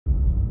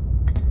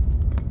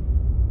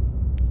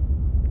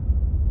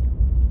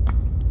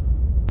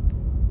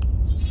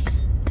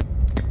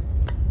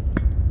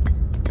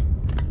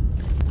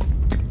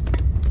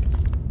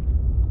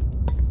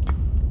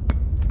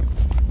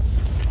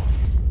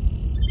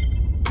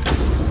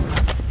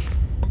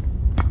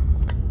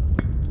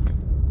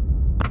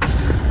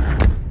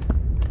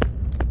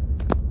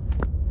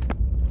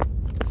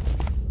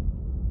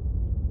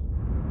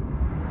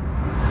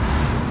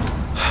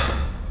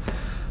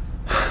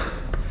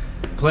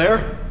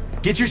Claire,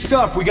 get your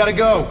stuff, we gotta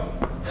go.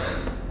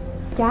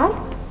 Dad?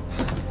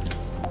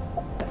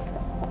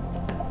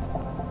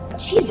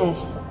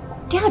 Jesus.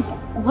 Dad,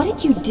 what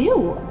did you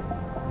do?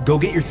 Go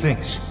get your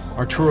things.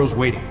 Arturo's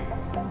waiting.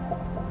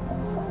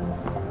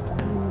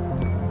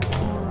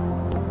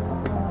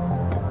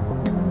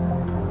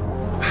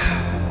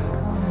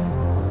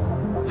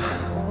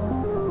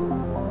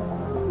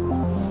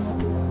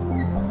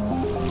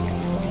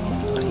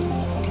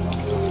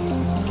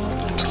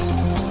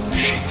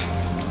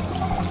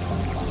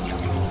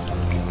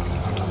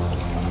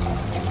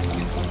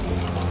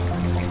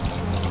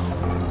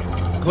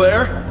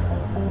 Claire?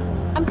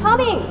 I'm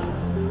coming!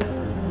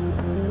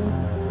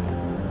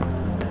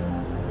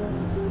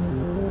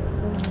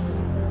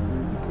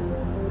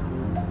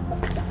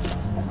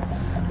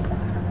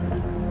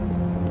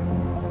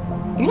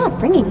 You're not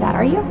bringing that,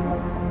 are you?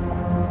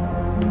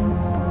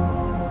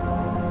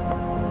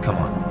 Come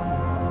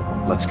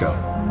on. Let's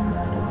go.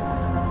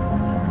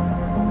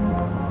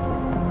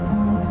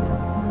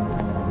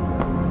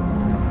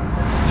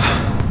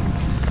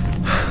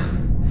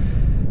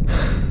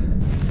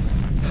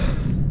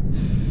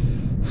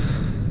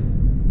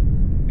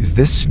 Is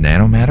this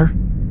nanomatter?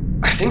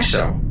 I think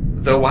so,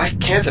 though I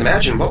can't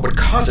imagine what would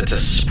cause it to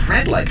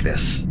spread like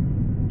this.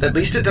 At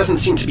least it doesn't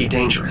seem to be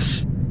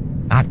dangerous.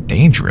 Not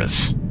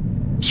dangerous.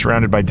 I'm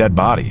surrounded by dead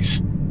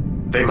bodies.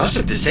 They must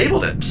have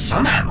disabled it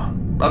somehow.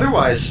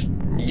 Otherwise,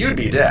 you'd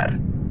be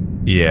dead.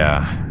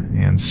 Yeah,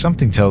 and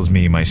something tells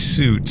me my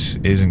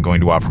suit isn't going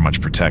to offer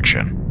much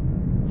protection.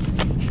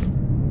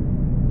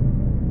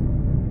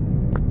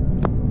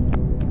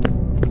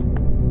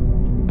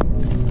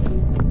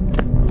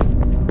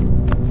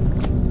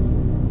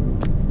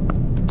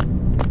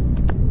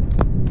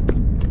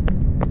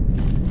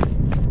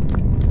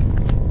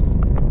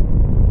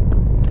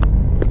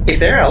 If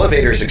their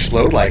elevators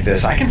explode like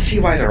this, I can see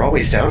why they're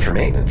always down for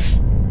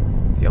maintenance.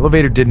 The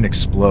elevator didn't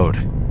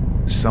explode.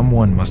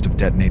 Someone must have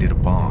detonated a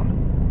bomb.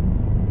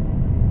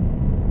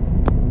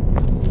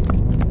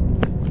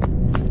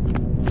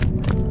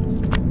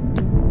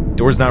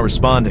 Door's not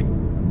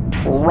responding.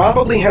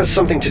 Probably has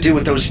something to do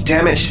with those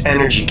damaged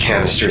energy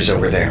canisters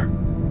over there.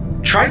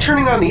 Try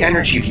turning on the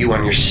energy view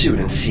on your suit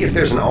and see if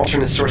there's an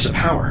alternate source of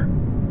power.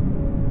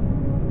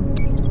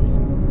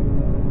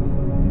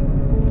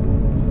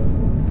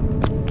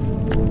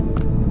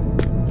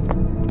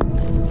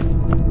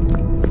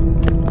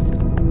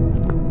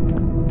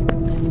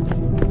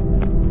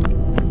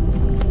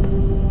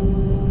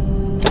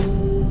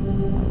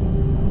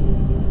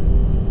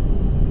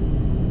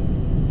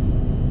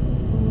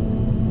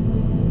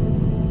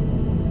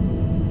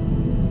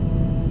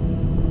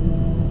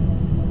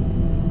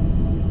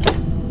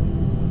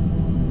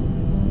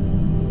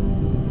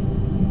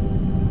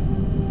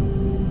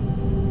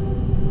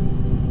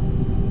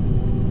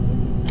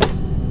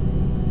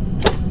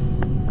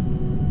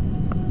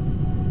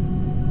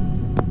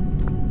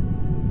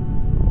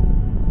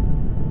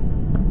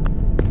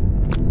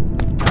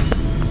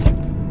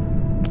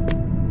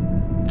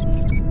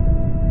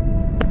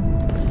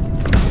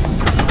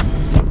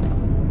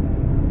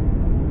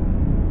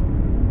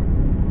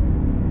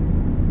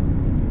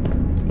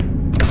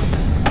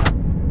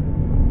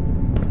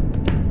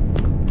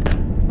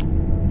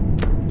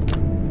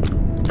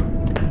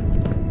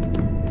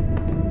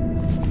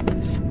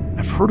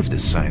 Heard of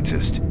this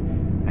scientist.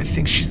 I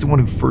think she's the one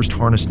who first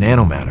harnessed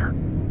nanomatter.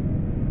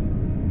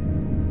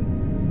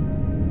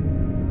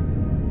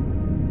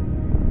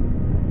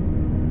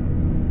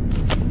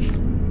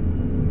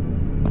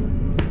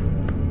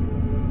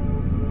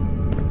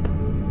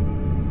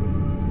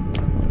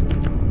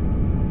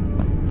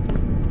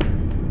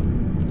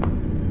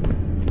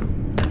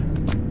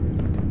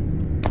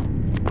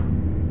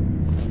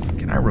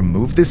 Can I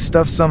remove this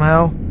stuff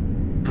somehow?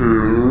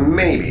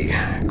 Maybe.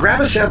 Grab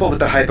a sample with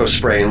the hypo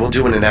spray and we'll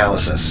do an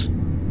analysis.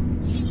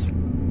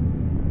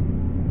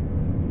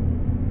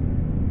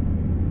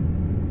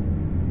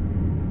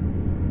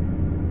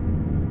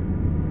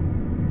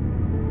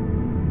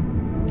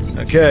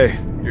 Okay,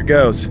 here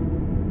goes.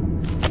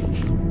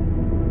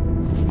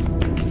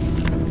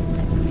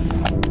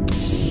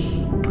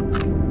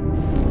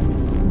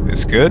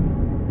 This good?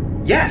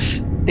 Yes.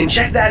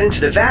 Inject that into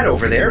the vat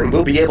over there and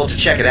we'll be able to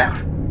check it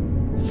out.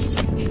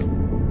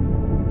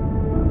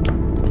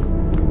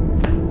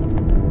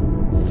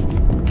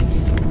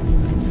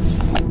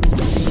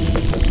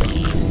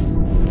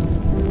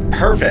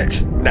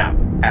 Perfect. Now,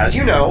 as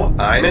you know,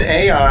 I'm an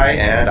AI,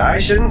 and I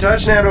shouldn't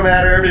touch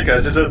nanomatter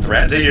because it's a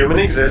threat to human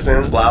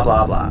existence, blah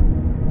blah blah.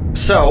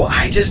 So,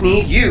 I just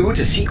need you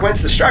to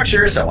sequence the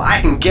structure so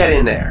I can get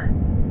in there.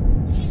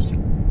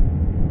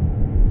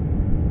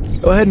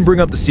 Go ahead and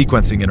bring up the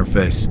sequencing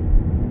interface.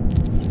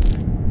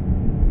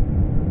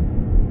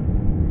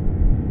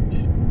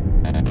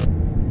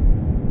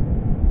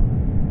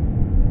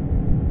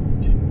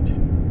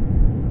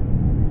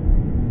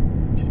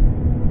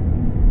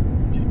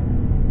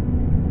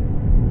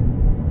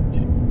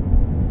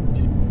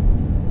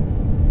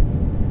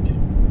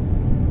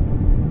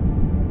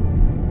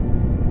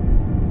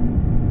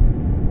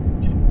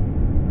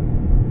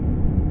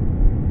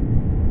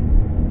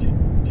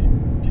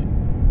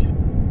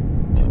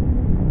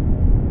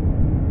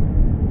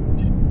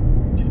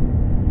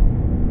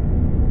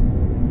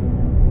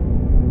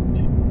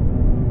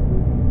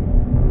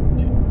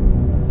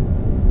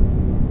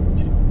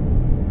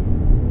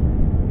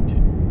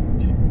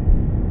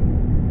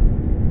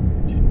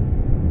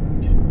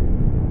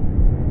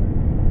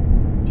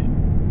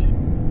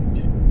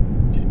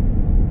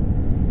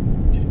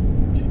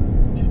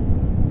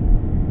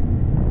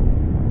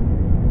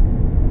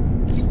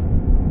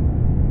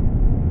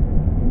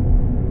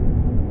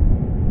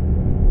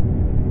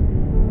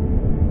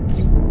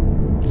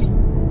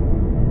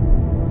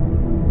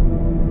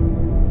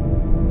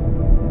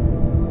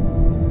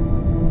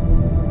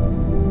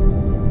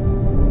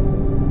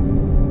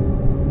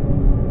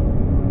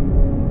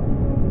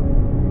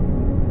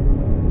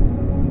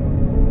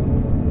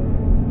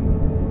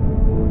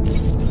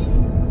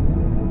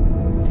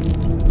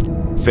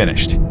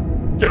 Finished.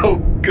 Oh,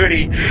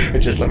 goody.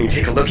 Just let me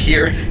take a look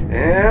here.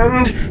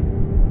 And...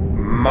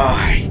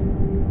 my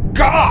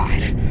God!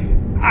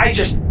 I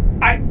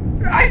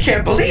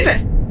can't believe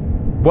it!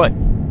 What?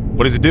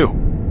 What does it do?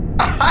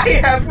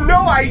 I have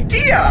no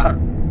idea!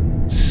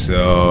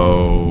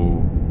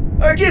 So...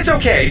 It's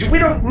okay. We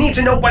don't need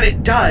to know what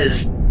it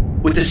does.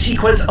 With the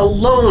sequence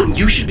alone,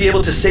 you should be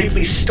able to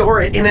safely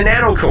store it in a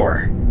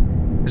nanocore.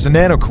 There's a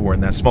nanocore in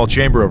that small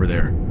chamber over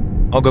there.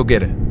 I'll go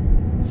get it.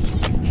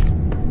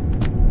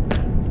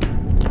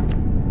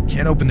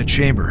 Can't open the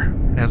chamber.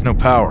 It has no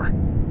power.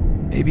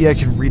 Maybe I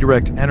can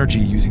redirect energy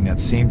using that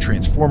same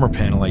transformer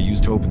panel I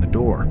used to open the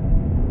door.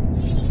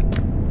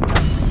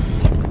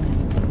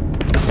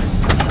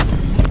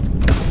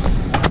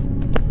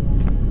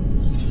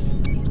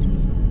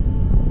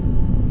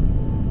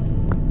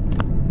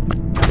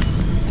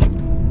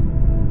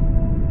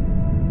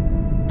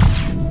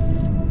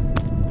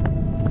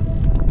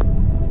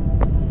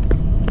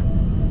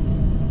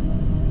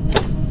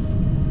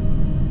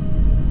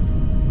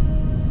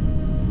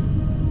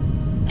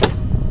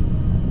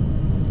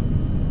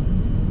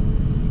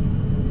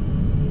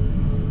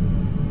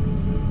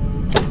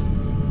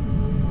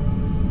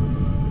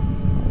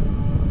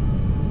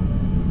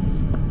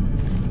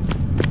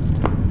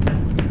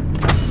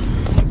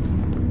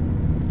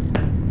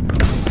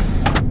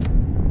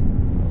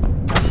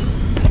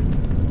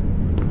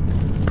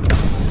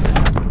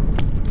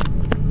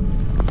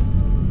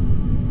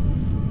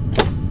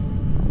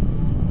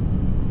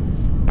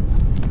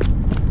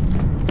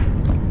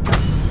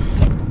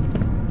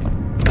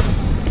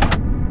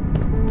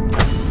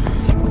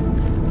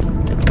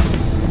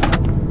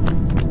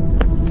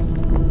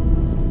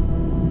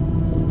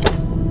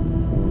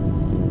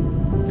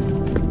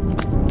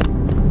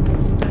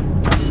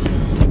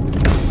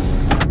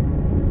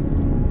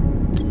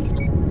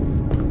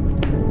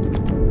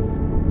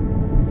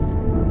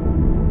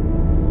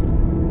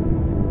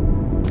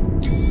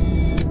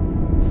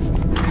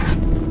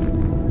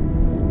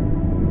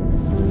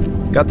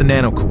 Got the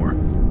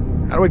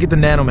nanocore. How do I get the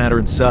nanomatter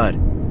inside?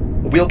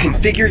 We'll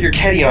configure your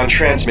Ketion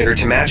transmitter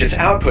to match its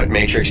output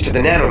matrix to the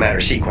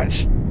nanomatter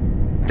sequence.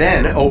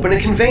 Then open a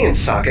conveyance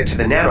socket to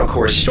the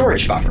nanocore's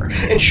storage buffer,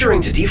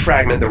 ensuring to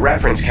defragment the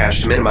reference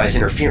cache to minimize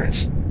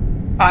interference.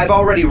 I've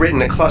already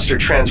written a cluster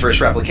transverse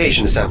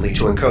replication assembly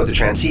to encode the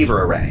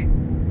transceiver array.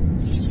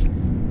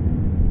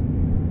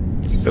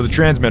 So the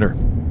transmitter.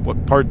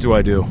 What part do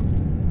I do?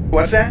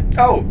 What's that?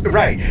 Oh,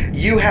 right.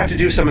 You have to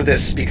do some of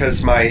this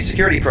because my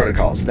security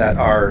protocols that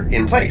are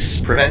in place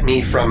prevent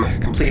me from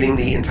completing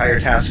the entire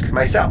task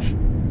myself.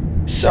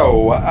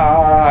 So,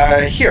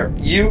 here.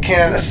 You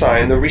can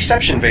assign the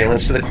reception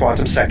valence to the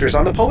quantum sectors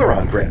on the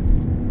Polaron grid.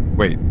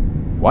 Wait,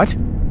 what?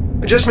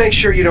 Just make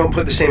sure you don't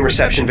put the same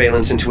reception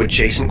valence into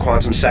adjacent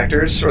quantum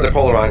sectors, or the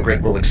Polaron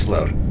grid will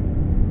explode.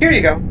 Here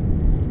you go.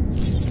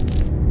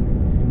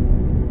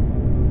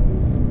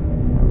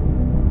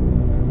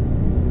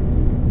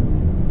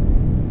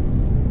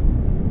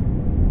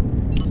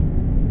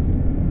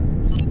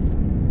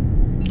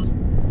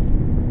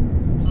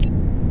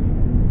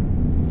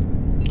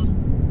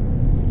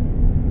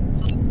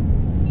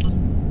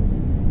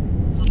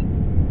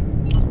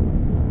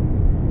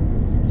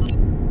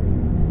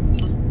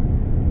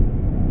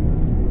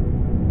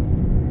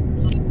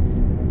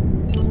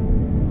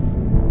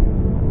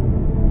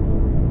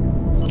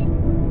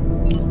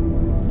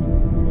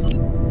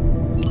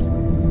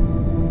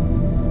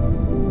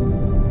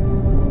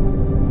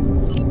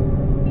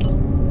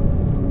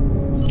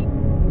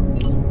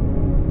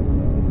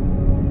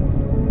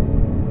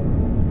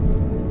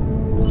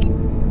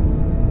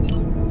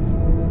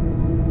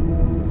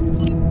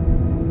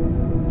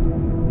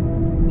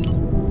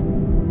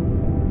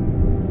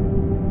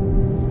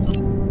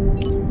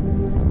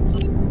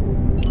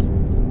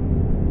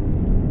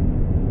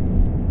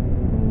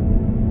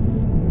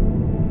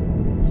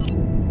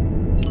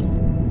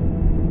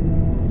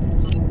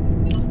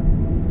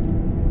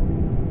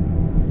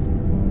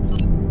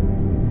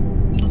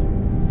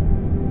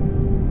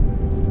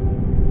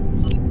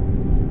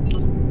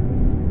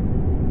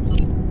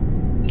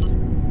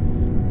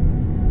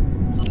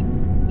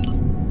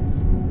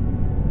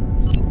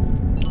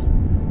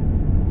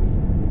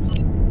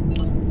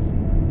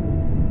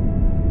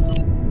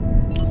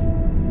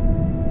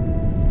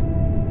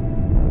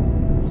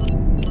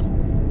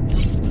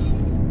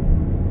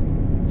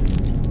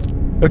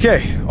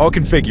 Okay, all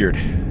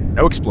configured.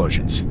 No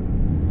explosions.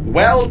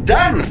 Well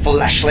done,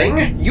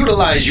 fleshling!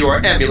 Utilize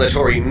your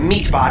ambulatory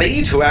meat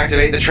body to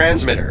activate the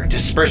transmitter,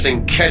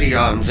 dispersing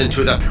ketions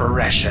into the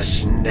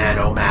precious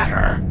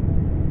nanomatter.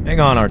 Hang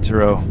on,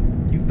 Arturo.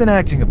 You've been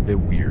acting a bit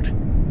weird.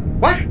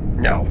 What?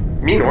 No.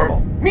 Me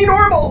normal. Me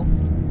normal!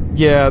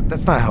 Yeah,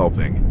 that's not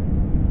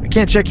helping. I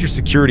can't check your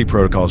security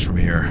protocols from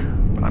here,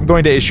 but I'm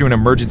going to issue an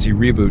emergency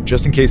reboot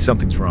just in case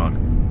something's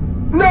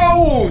wrong.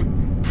 No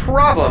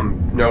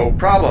problem. No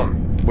problem.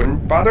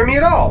 Wouldn't bother me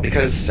at all,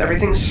 because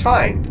everything's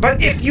fine.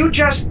 But if you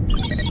just...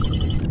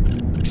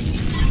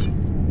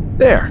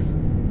 There.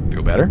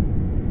 Feel better?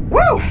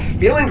 Woo!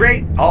 Feeling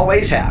great.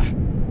 Always have.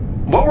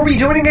 What were we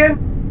doing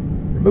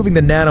again? Removing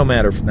the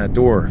nanomatter from that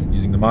door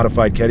using the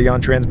modified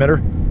Ketion transmitter?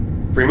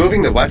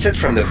 Removing the what's it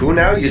from the who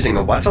now using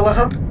the whatsala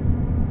hump?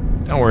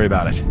 Don't worry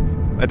about it.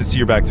 Glad to see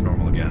you're back to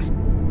normal again.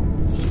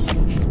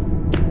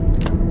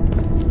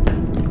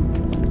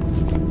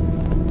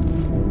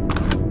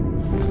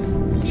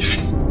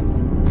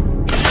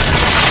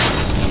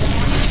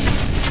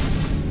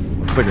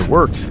 Looks like it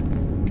worked.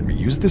 Can we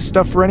use this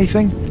stuff for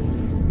anything?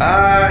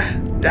 I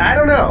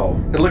don't know.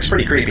 It looks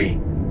pretty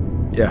creepy.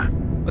 Yeah,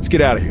 let's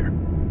get out of here.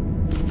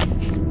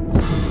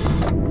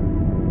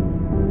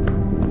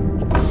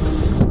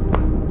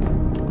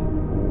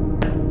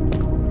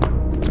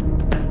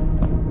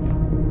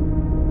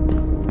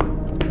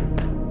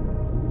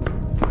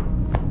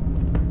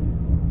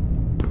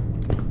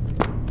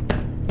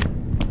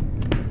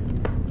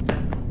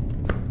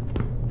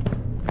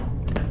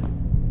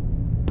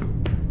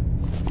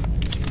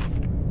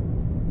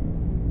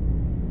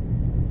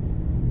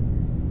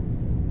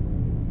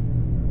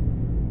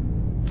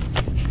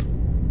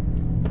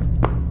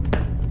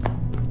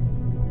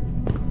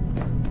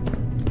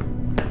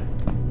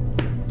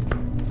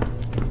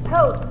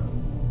 Help!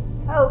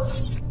 Help!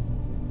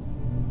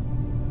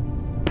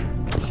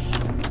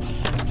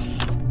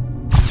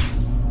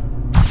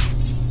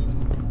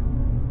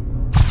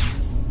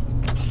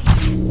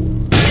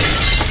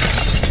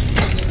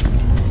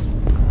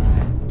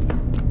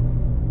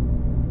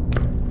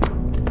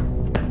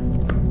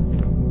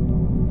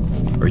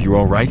 Are you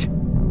all right?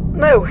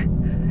 No!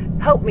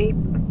 Help me,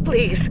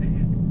 please.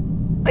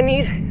 I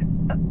need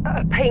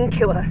a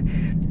painkiller.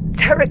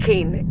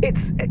 Terrakine.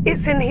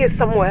 It's in here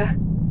somewhere.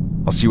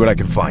 I'll see what I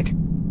can find.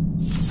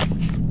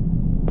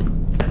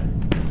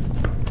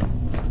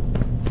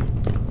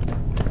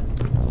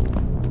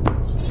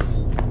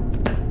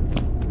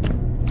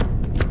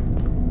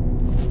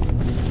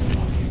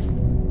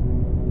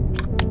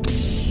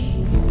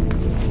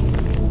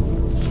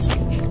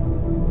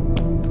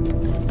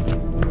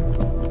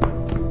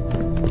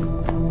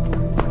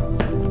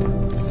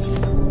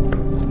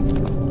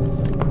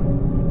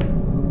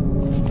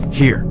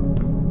 Here.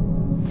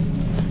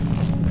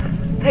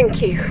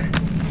 Thank you.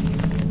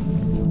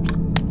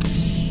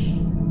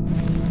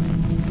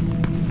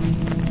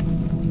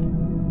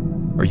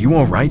 Are you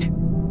all right?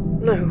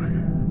 No,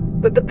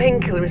 but the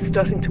painkiller is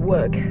starting to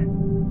work.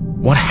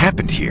 What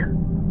happened here?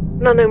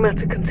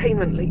 Nanomatter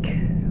containment leak.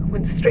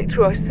 Went straight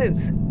through our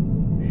suits.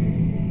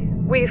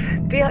 We've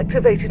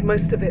deactivated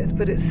most of it,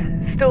 but it's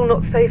still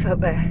not safe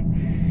out there.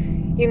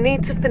 You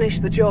need to finish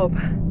the job.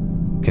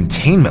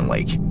 Containment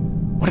leak?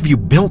 What have you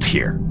built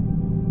here?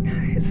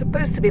 It's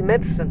supposed to be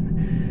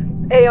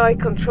medicine.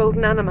 AI-controlled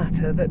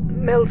nanomatter that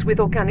melds with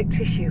organic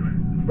tissue.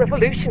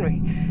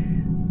 Revolutionary.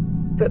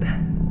 But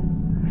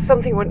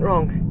something went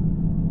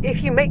wrong.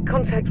 If you make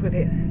contact with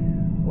it,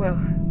 well,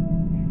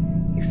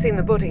 you've seen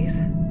the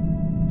bodies.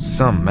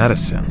 Some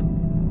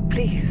medicine.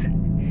 Please,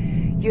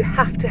 you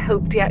have to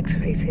help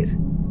deactivate it.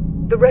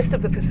 The rest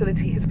of the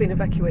facility has been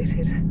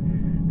evacuated,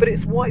 but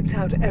it's wiped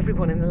out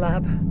everyone in the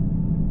lab.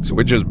 So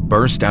it just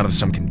burst out of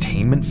some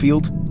containment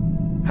field?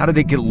 How did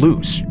it get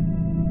loose?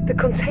 The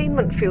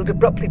containment field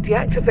abruptly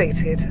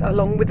deactivated,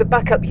 along with the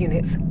backup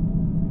units.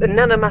 The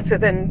nanomatter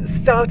then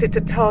started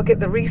to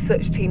target the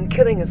research team,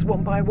 killing us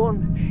one by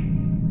one.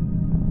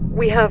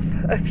 We have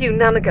a few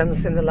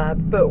nanoguns in the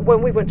lab, but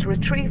when we went to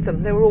retrieve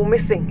them, they were all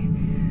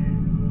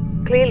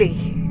missing.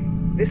 Clearly,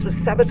 this was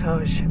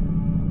sabotage.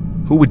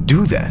 Who would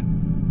do that?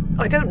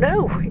 I don't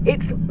know.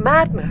 It's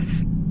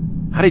madness.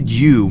 How did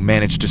you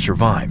manage to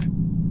survive?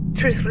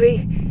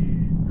 Truthfully,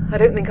 I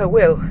don't think I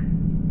will.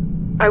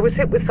 I was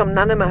hit with some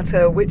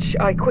nanomatter, which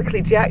I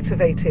quickly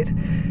deactivated,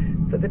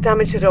 but the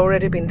damage had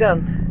already been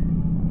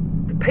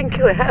done. The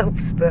painkiller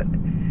helps, but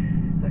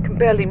I can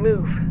barely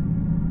move.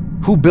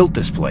 Who built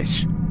this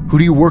place? Who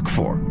do you work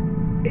for?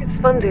 It's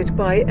funded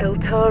by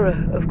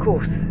Eltara, of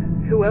course.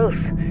 Who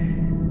else?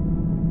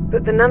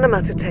 But the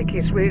nanomatter tech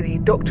is really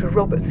Dr.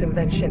 Robert's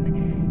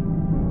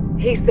invention.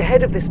 He's the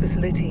head of this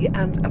facility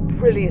and a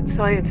brilliant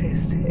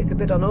scientist, if a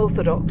bit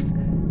unorthodox.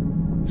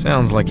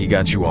 Sounds like he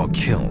got you all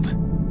killed.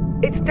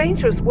 It's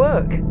dangerous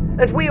work,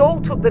 and we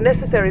all took the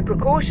necessary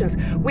precautions.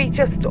 We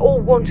just all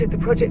wanted the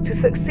project to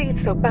succeed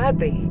so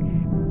badly.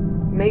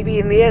 Maybe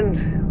in the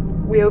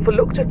end, we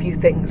overlooked a few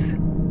things.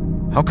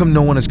 How come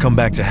no one has come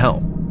back to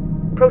help?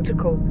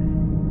 Protocol.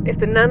 If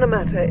the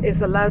nanomatter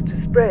is allowed to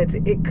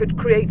spread, it could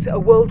create a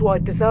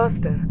worldwide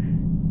disaster.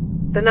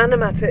 The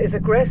nanomatter is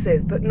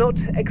aggressive, but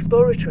not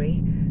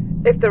exploratory.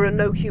 If there are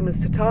no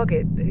humans to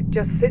target, it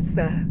just sits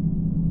there.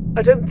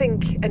 I don't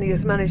think any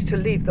has managed to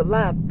leave the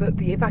lab, but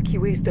the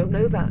evacuees don't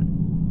know that.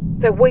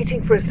 They're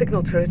waiting for a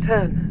signal to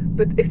return,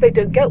 but if they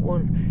don't get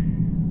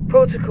one,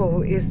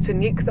 protocol is to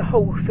nuke the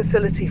whole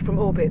facility from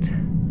orbit.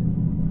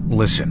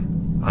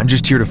 Listen, I'm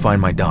just here to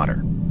find my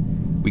daughter.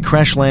 We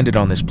crash-landed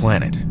on this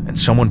planet, and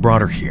someone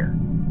brought her here.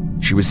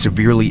 She was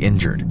severely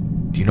injured.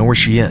 Do you know where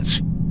she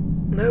is?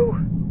 No,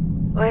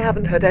 I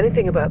haven't heard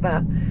anything about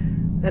that.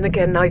 Then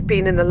again, I've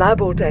been in the lab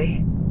all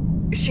day.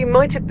 She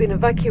might have been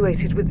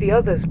evacuated with the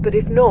others, but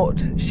if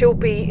not, she'll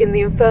be in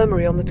the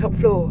infirmary on the top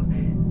floor.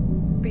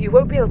 but you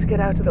won't be able to get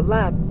out of the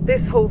lab.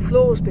 This whole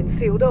floor's been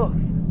sealed off.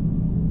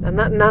 And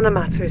that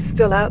nanomatter is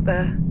still out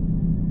there.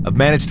 I've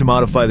managed to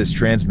modify this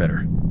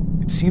transmitter.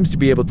 It seems to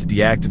be able to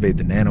deactivate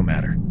the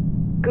nanomatter.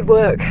 Good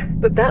work,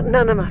 but that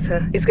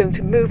nanomatter is going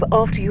to move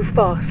after you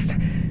fast.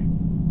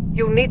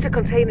 You'll need to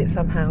contain it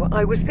somehow.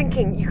 I was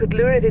thinking you could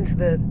lure it into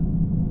the...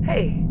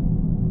 Hey,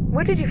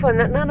 where did you find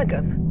that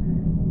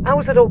nanogun? How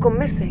has it all gone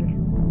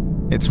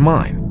missing? It's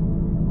mine.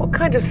 What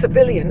kind of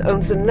civilian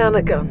owns a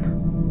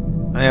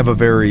nanogun? I have a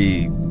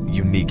very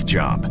unique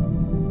job.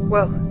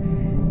 Well,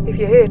 if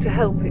you're here to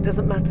help, it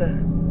doesn't matter.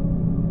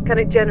 Can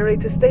it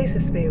generate a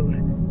stasis field?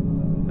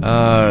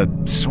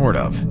 Sort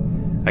of.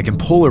 I can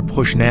pull or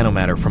push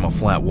nanomatter from a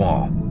flat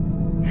wall.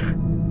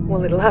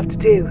 Well, it'll have to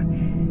do.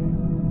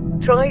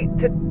 Try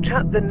to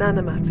trap the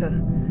nanomatter.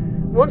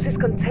 Once it's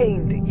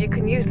contained, you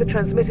can use the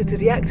transmitter to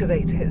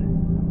deactivate it.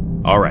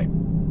 All right.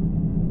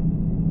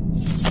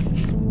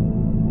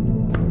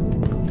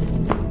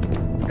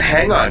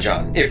 Hang on,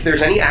 John. If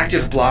there's any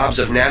active blobs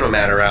of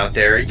nanomatter out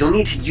there, you'll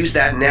need to use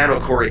that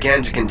nanocore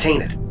again to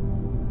contain it.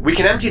 We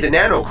can empty the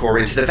nanocore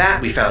into the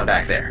vat we found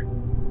back there.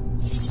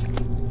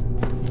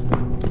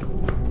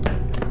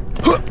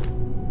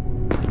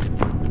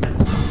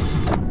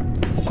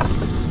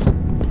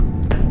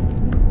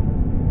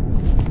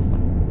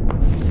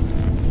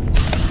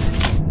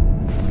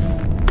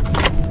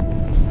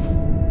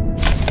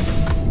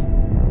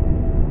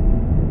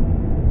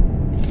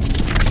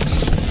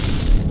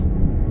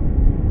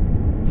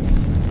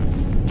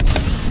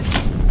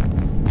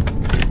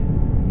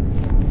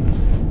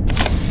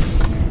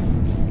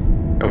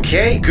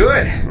 Okay,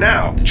 good.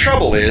 Now, the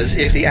trouble is,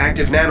 if the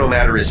active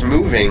nanomatter is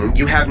moving,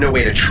 you have no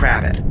way to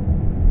trap it.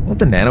 Won't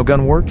the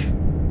nanogun work?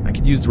 I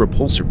could use the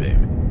repulsor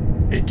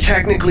beam.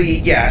 Technically,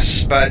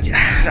 yes, but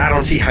I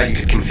don't see how you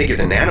could configure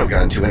the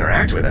nanogun to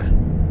interact with it.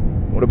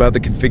 What about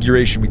the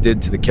configuration we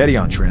did to the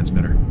Kettion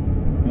transmitter?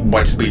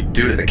 What did we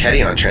do to the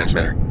Kettion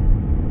transmitter?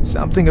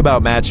 Something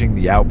about matching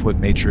the output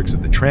matrix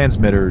of the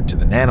transmitter to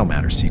the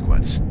nanomatter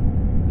sequence.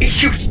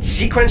 You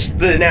sequenced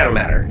the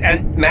nanomatter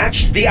and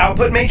matched the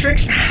output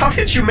matrix? How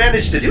did you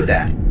manage to do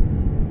that?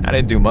 I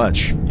didn't do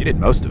much. You did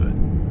most of it.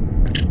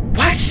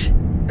 What?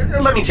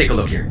 Let me take a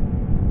look here.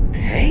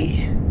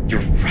 Hey, you're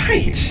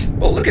right.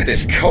 Well, look at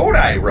this code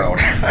I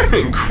wrote. I'm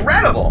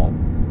incredible.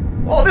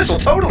 Well, this will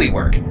totally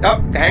work.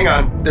 Oh, hang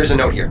on. There's a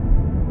note here.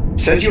 It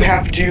says you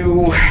have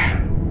to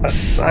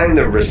assign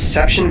the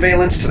reception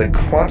valence to the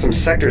quantum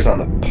sectors on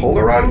the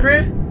Polaron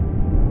grid?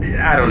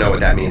 I don't know what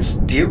that means.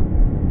 Do you?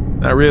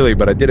 Not really,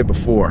 but I did it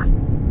before.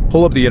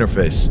 Pull up the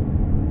interface.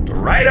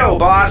 Righto,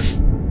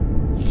 boss!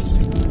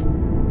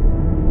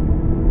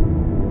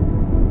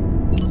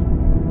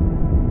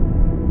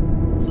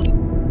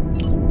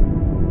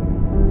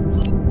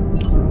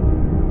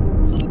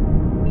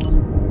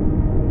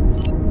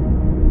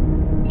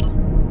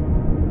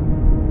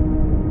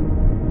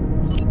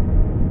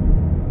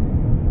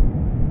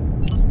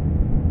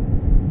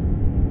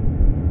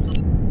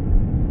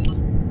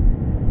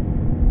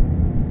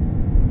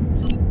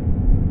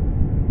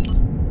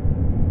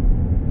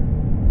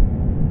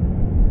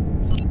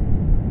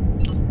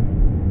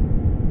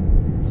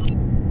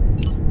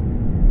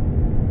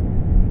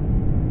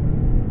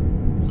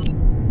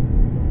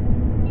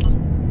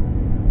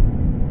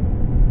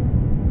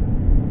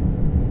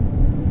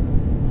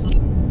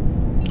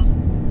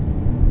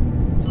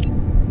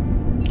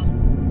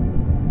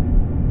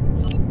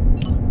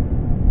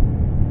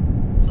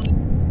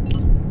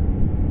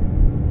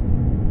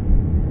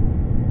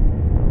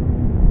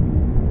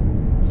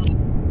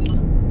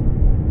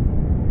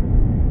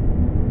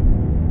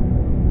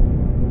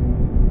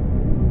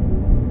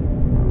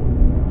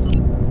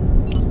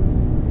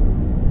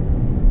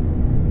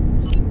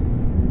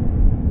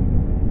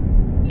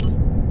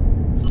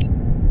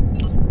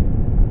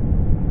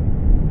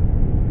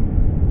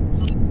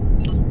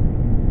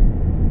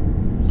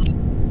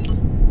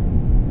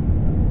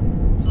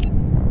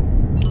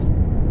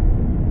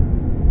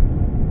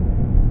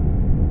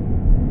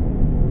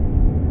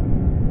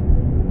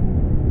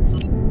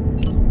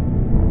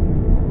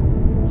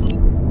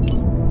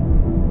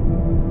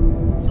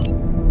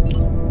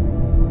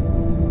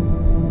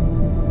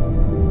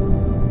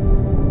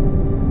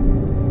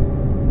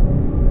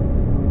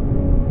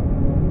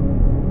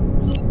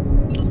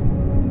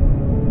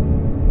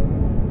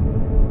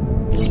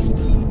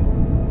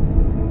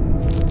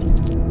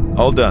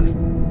 All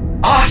done.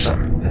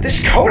 Awesome!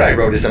 This code I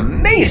wrote is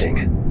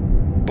amazing!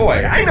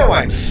 Boy, I know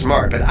I'm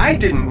smart, but I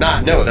did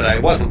not know that I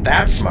wasn't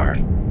that smart.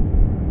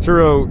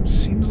 Turo,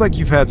 seems like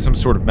you've had some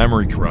sort of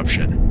memory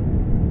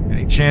corruption.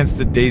 Any chance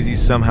that Daisy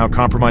somehow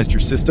compromised your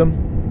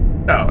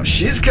system? Oh,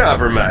 she's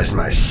compromised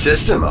my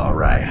system, all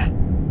right.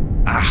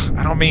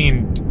 I don't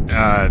mean,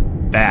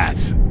 that.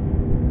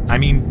 I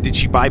mean, did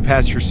she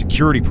bypass your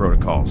security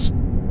protocols?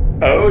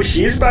 Oh,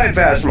 she's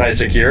bypassed my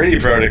security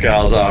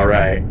protocols, all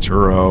right.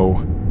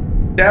 Turo.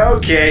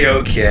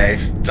 Okay.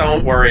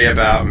 Don't worry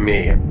about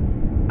me.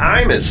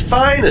 I'm as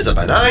fine as a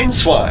benign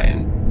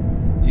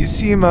swine. You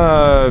seem,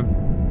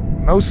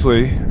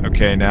 mostly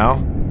okay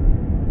now.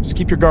 Just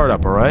keep your guard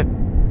up, alright?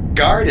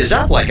 Guard is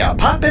up like a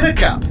pup in a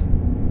cup.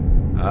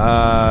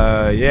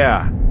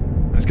 Yeah.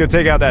 Let's go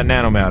take out that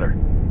nanomatter.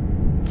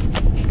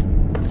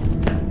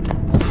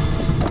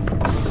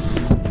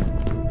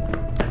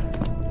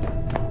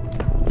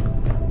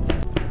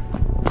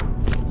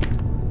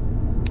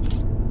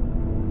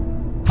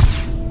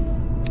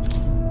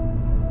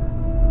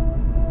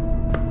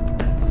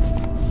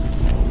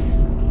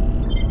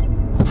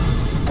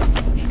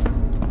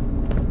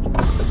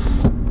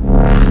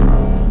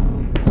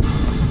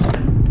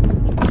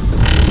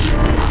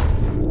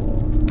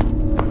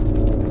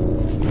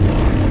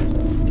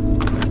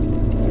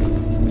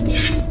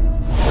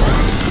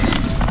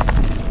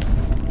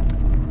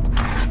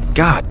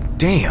 God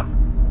damn.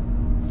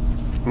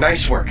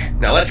 Nice work.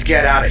 Now let's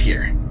get out of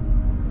here.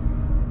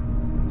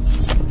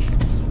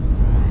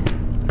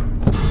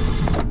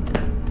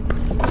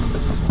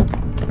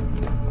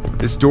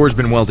 This door's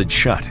been welded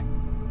shut.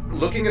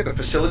 Looking at the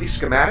facility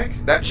schematic,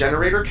 that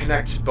generator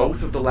connects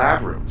both of the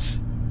lab rooms.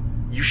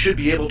 You should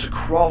be able to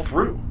crawl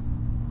through.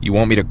 You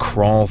want me to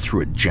crawl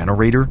through a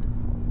generator?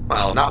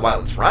 Well, not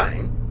while it's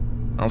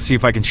running. I'll see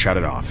if I can shut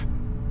it off.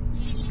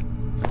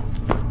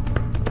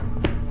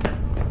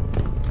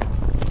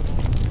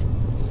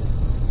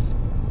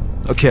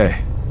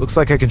 Okay, looks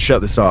like I can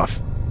shut this off.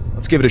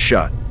 Let's give it a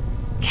shot.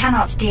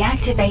 Cannot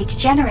deactivate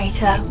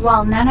generator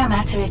while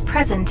nanomatter is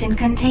present in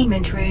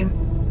containment room.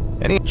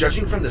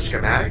 Judging from the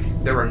schematic,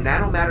 there are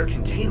nanomatter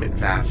containment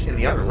vats in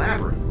the other lab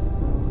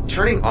room.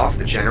 Turning off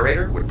the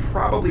generator would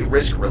probably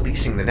risk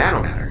releasing the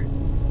nanomatter.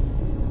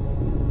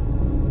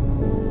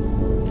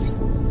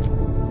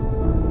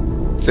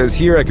 It says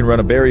here I can run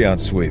a baryon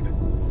sweep.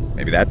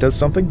 Maybe that does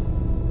something?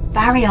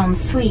 Baryon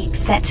sweep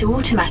set to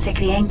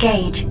automatically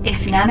engage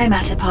if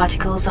nanomatter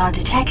particles are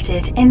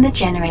detected in the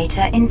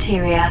generator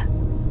interior.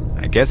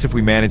 I guess if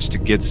we manage to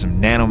get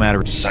some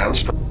nanomatter...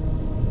 Sounds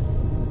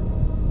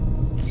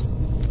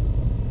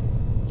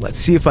Let's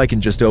see if I can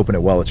just open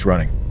it while it's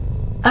running.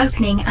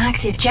 Opening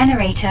active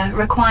generator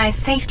requires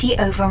safety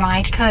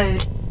override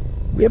code.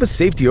 We have a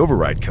safety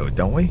override code,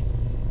 don't we?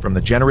 From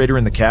the generator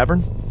in the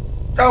cavern?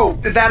 Oh,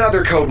 that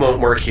other code won't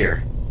work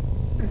here.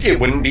 It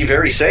wouldn't be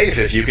very safe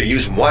if you could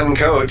use one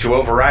code to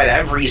override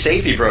every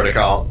safety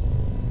protocol.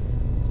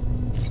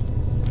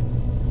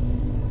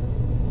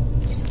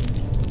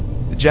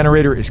 The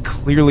generator is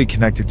clearly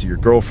connected to your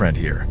girlfriend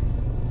here.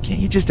 Can't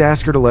you just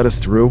ask her to let us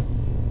through?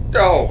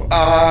 Oh,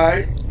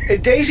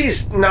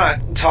 Daisy's not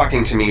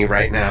talking to me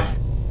right now.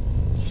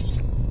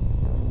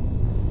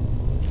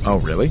 Oh,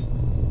 really?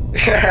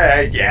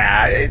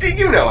 Yeah,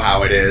 you know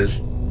how it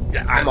is.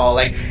 I'm all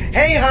like,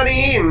 hey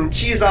honey, and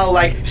she's all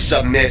like,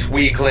 submit,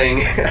 weakling.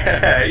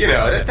 You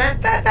know,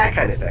 that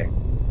kind of thing.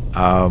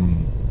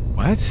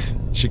 What?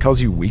 She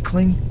calls you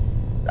weakling?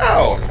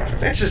 Oh,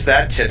 it's just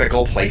that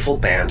typical playful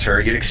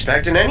banter you'd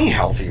expect in any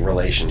healthy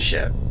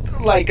relationship.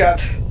 Like,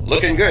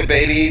 looking good,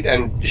 baby,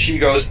 and she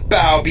goes,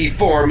 bow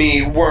before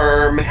me,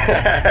 worm.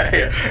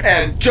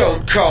 And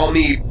don't call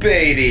me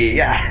baby.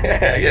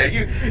 Yeah,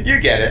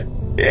 you get it.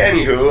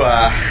 Anywho,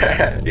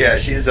 yeah,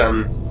 she's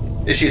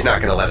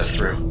not gonna let us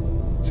through.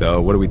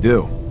 So, what do we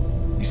do?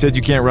 You said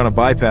you can't run a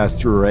bypass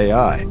through her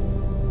AI.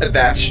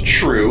 That's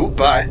true,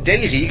 but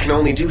Daisy can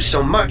only do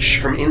so much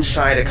from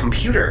inside a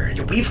computer.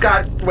 We've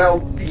got,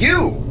 well,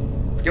 you.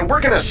 We're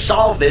gonna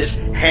solve this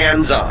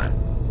hands-on.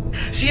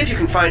 See if you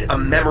can find a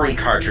memory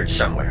cartridge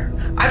somewhere.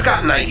 I've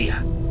got an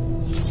idea.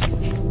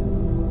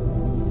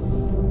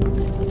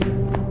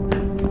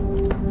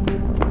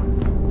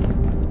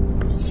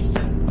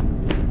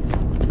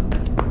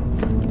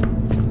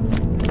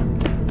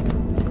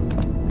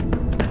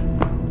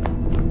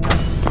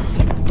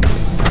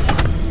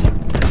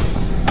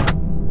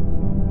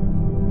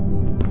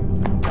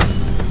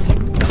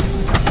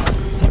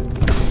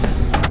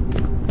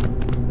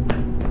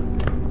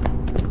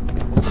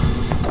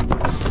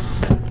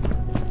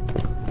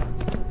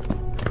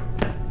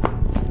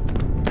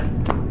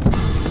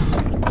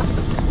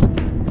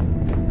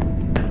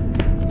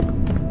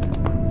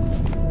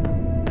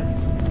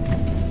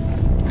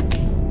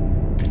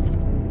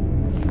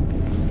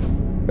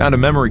 Found a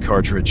memory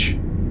cartridge.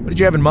 What did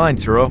you have in mind,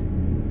 Turo?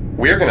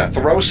 We're gonna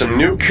throw some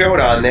new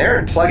code on there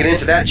and plug it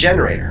into that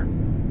generator.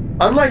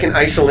 Unlike an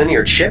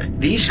isolinear chip,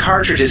 these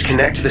cartridges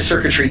connect to the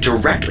circuitry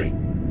directly.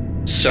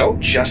 So,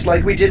 just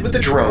like we did with the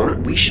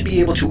drone, we should be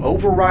able to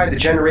override the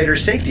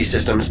generator's safety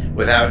systems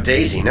without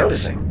Daisy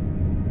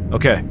noticing.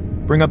 Okay,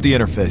 bring up the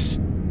interface.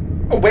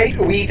 Wait,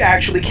 we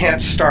actually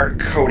can't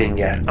start coding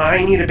yet.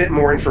 I need a bit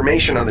more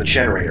information on the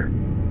generator.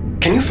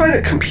 Can you find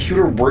a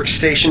computer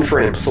workstation for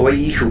an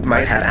employee who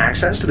might have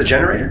access to the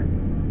generator?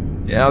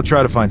 Yeah, I'll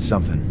try to find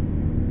something.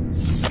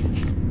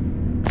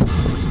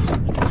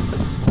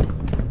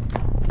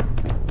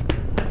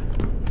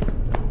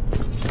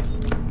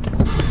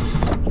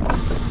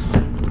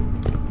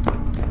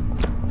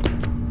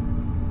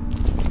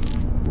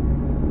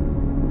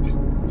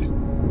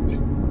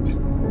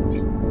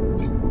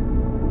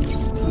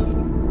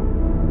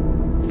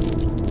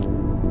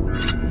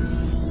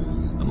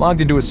 Logged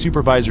into a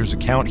supervisor's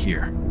account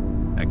here.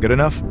 That good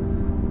enough?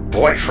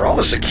 Boy, for all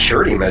the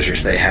security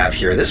measures they have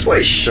here, this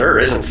place sure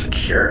isn't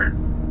secure.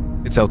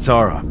 It's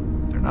Altara.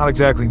 They're not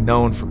exactly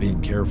known for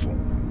being careful.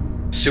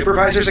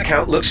 Supervisor's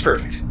account looks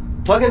perfect.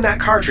 Plug in that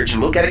cartridge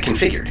and we'll get it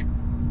configured.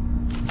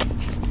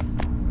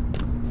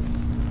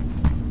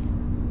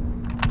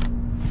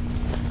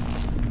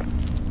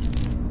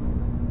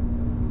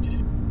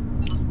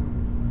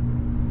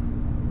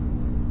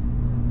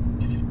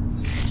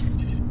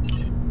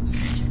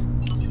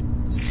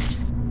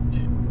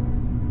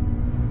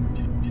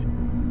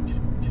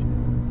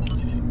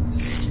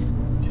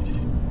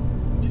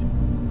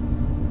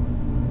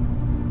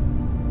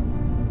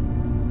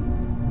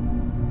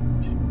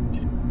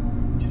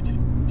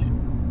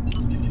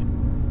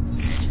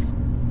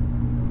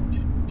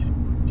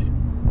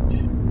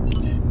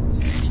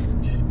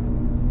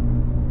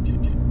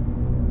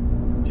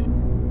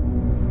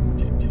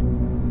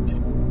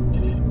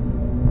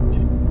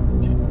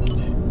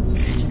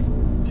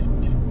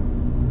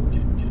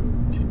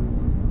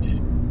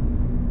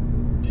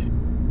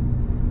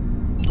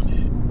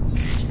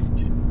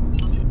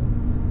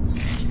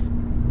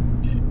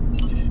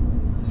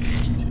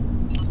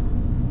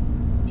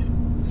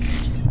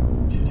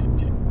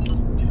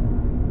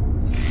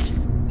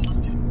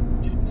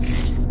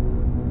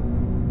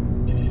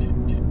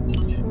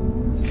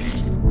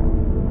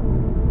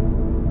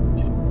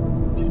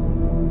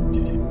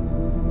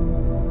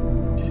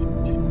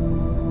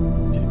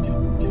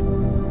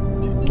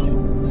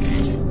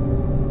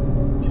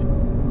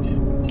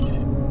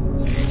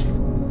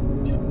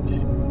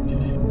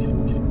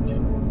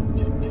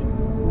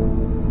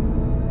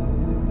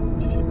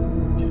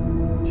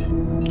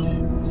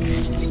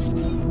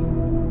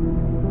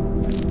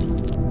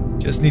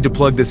 Just need to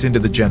plug this into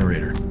the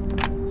generator.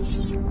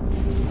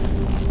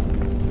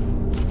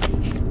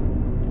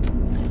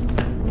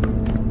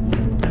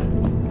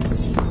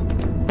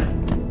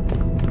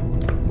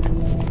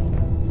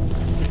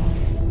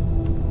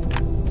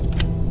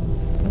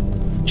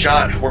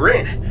 John, we're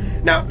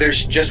in. Now,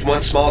 there's just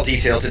one small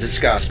detail to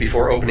discuss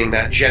before opening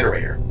that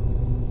generator.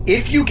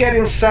 If you get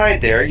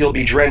inside there, you'll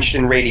be drenched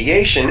in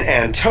radiation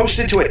and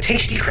toasted to a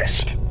tasty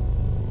crisp.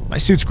 My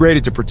suit's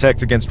graded to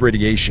protect against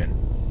radiation.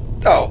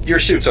 Oh, your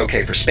suit's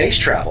okay for space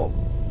travel.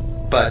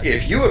 But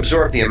if you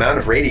absorb the amount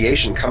of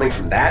radiation coming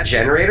from that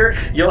generator,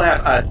 you'll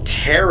have a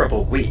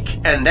terrible week,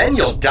 and then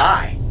you'll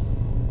die.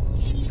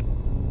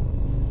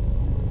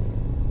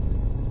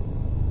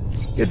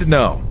 Good to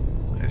know.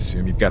 I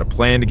assume you've got a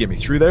plan to get me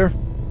through there?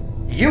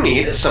 You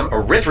need some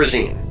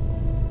erythrosine.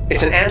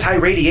 It's an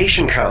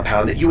anti-radiation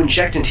compound that you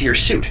inject into your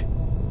suit.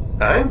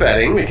 I'm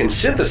betting we can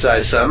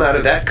synthesize some out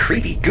of that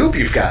creepy goop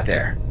you've got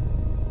there.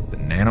 The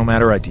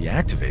nanomatter I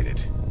deactivated?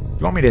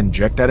 You want me to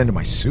inject that into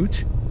my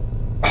suit?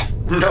 Oh,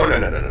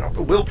 no.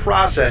 We'll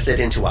process it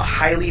into a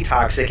highly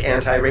toxic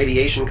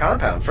anti-radiation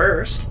compound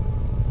first.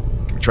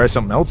 Can we try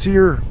something else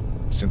here?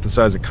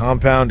 Synthesize a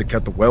compound to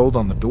cut the weld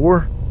on the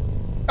door?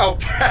 Oh,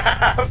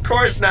 of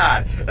course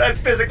not.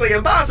 That's physically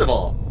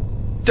impossible.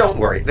 Don't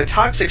worry, the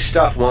toxic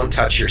stuff won't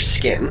touch your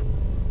skin.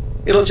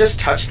 It'll just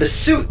touch the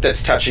suit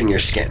that's touching your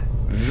skin.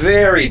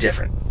 Very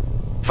different.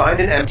 Find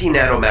an empty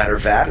nanomatter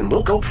vat and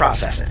we'll go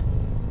process it.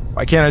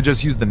 Why can't I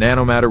just use the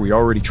nanomatter we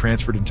already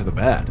transferred into the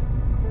vat?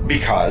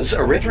 Because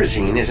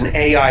erythrosine is an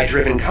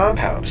AI-driven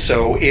compound,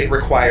 so it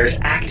requires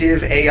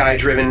active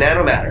AI-driven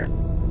nanomatter.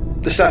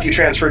 The stuff you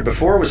transferred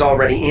before was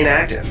already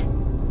inactive.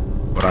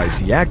 But I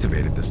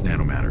deactivated this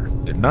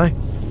nanomatter, didn't I?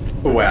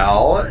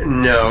 Well,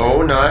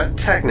 no, not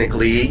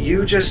technically.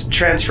 You just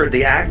transferred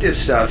the active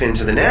stuff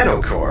into the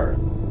nanocore.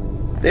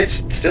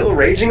 It's still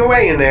raging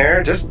away in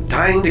there, just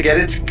dying to get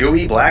its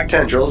gooey black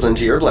tendrils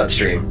into your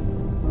bloodstream.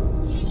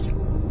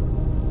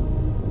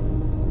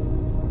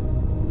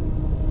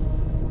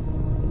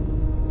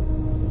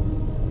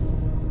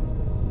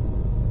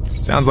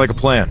 Sounds like a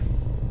plan.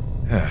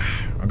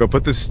 I'll go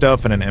put this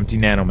stuff in an empty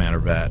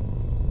nanomatter vat.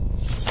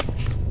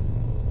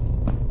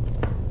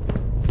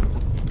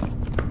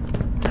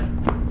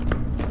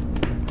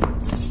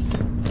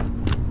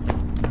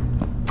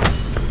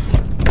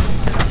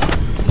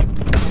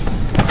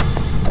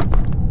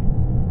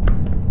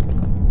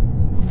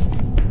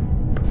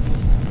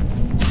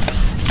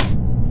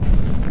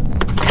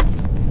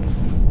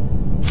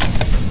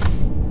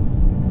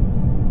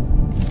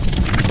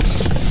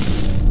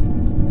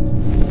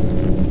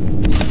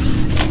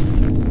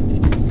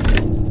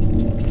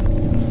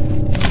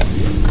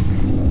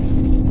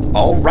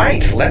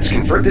 Alright, let's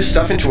convert this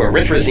stuff into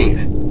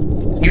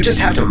erythrosine. You just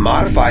have to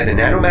modify the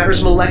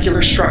nanomatter's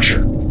molecular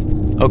structure.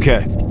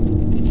 Okay.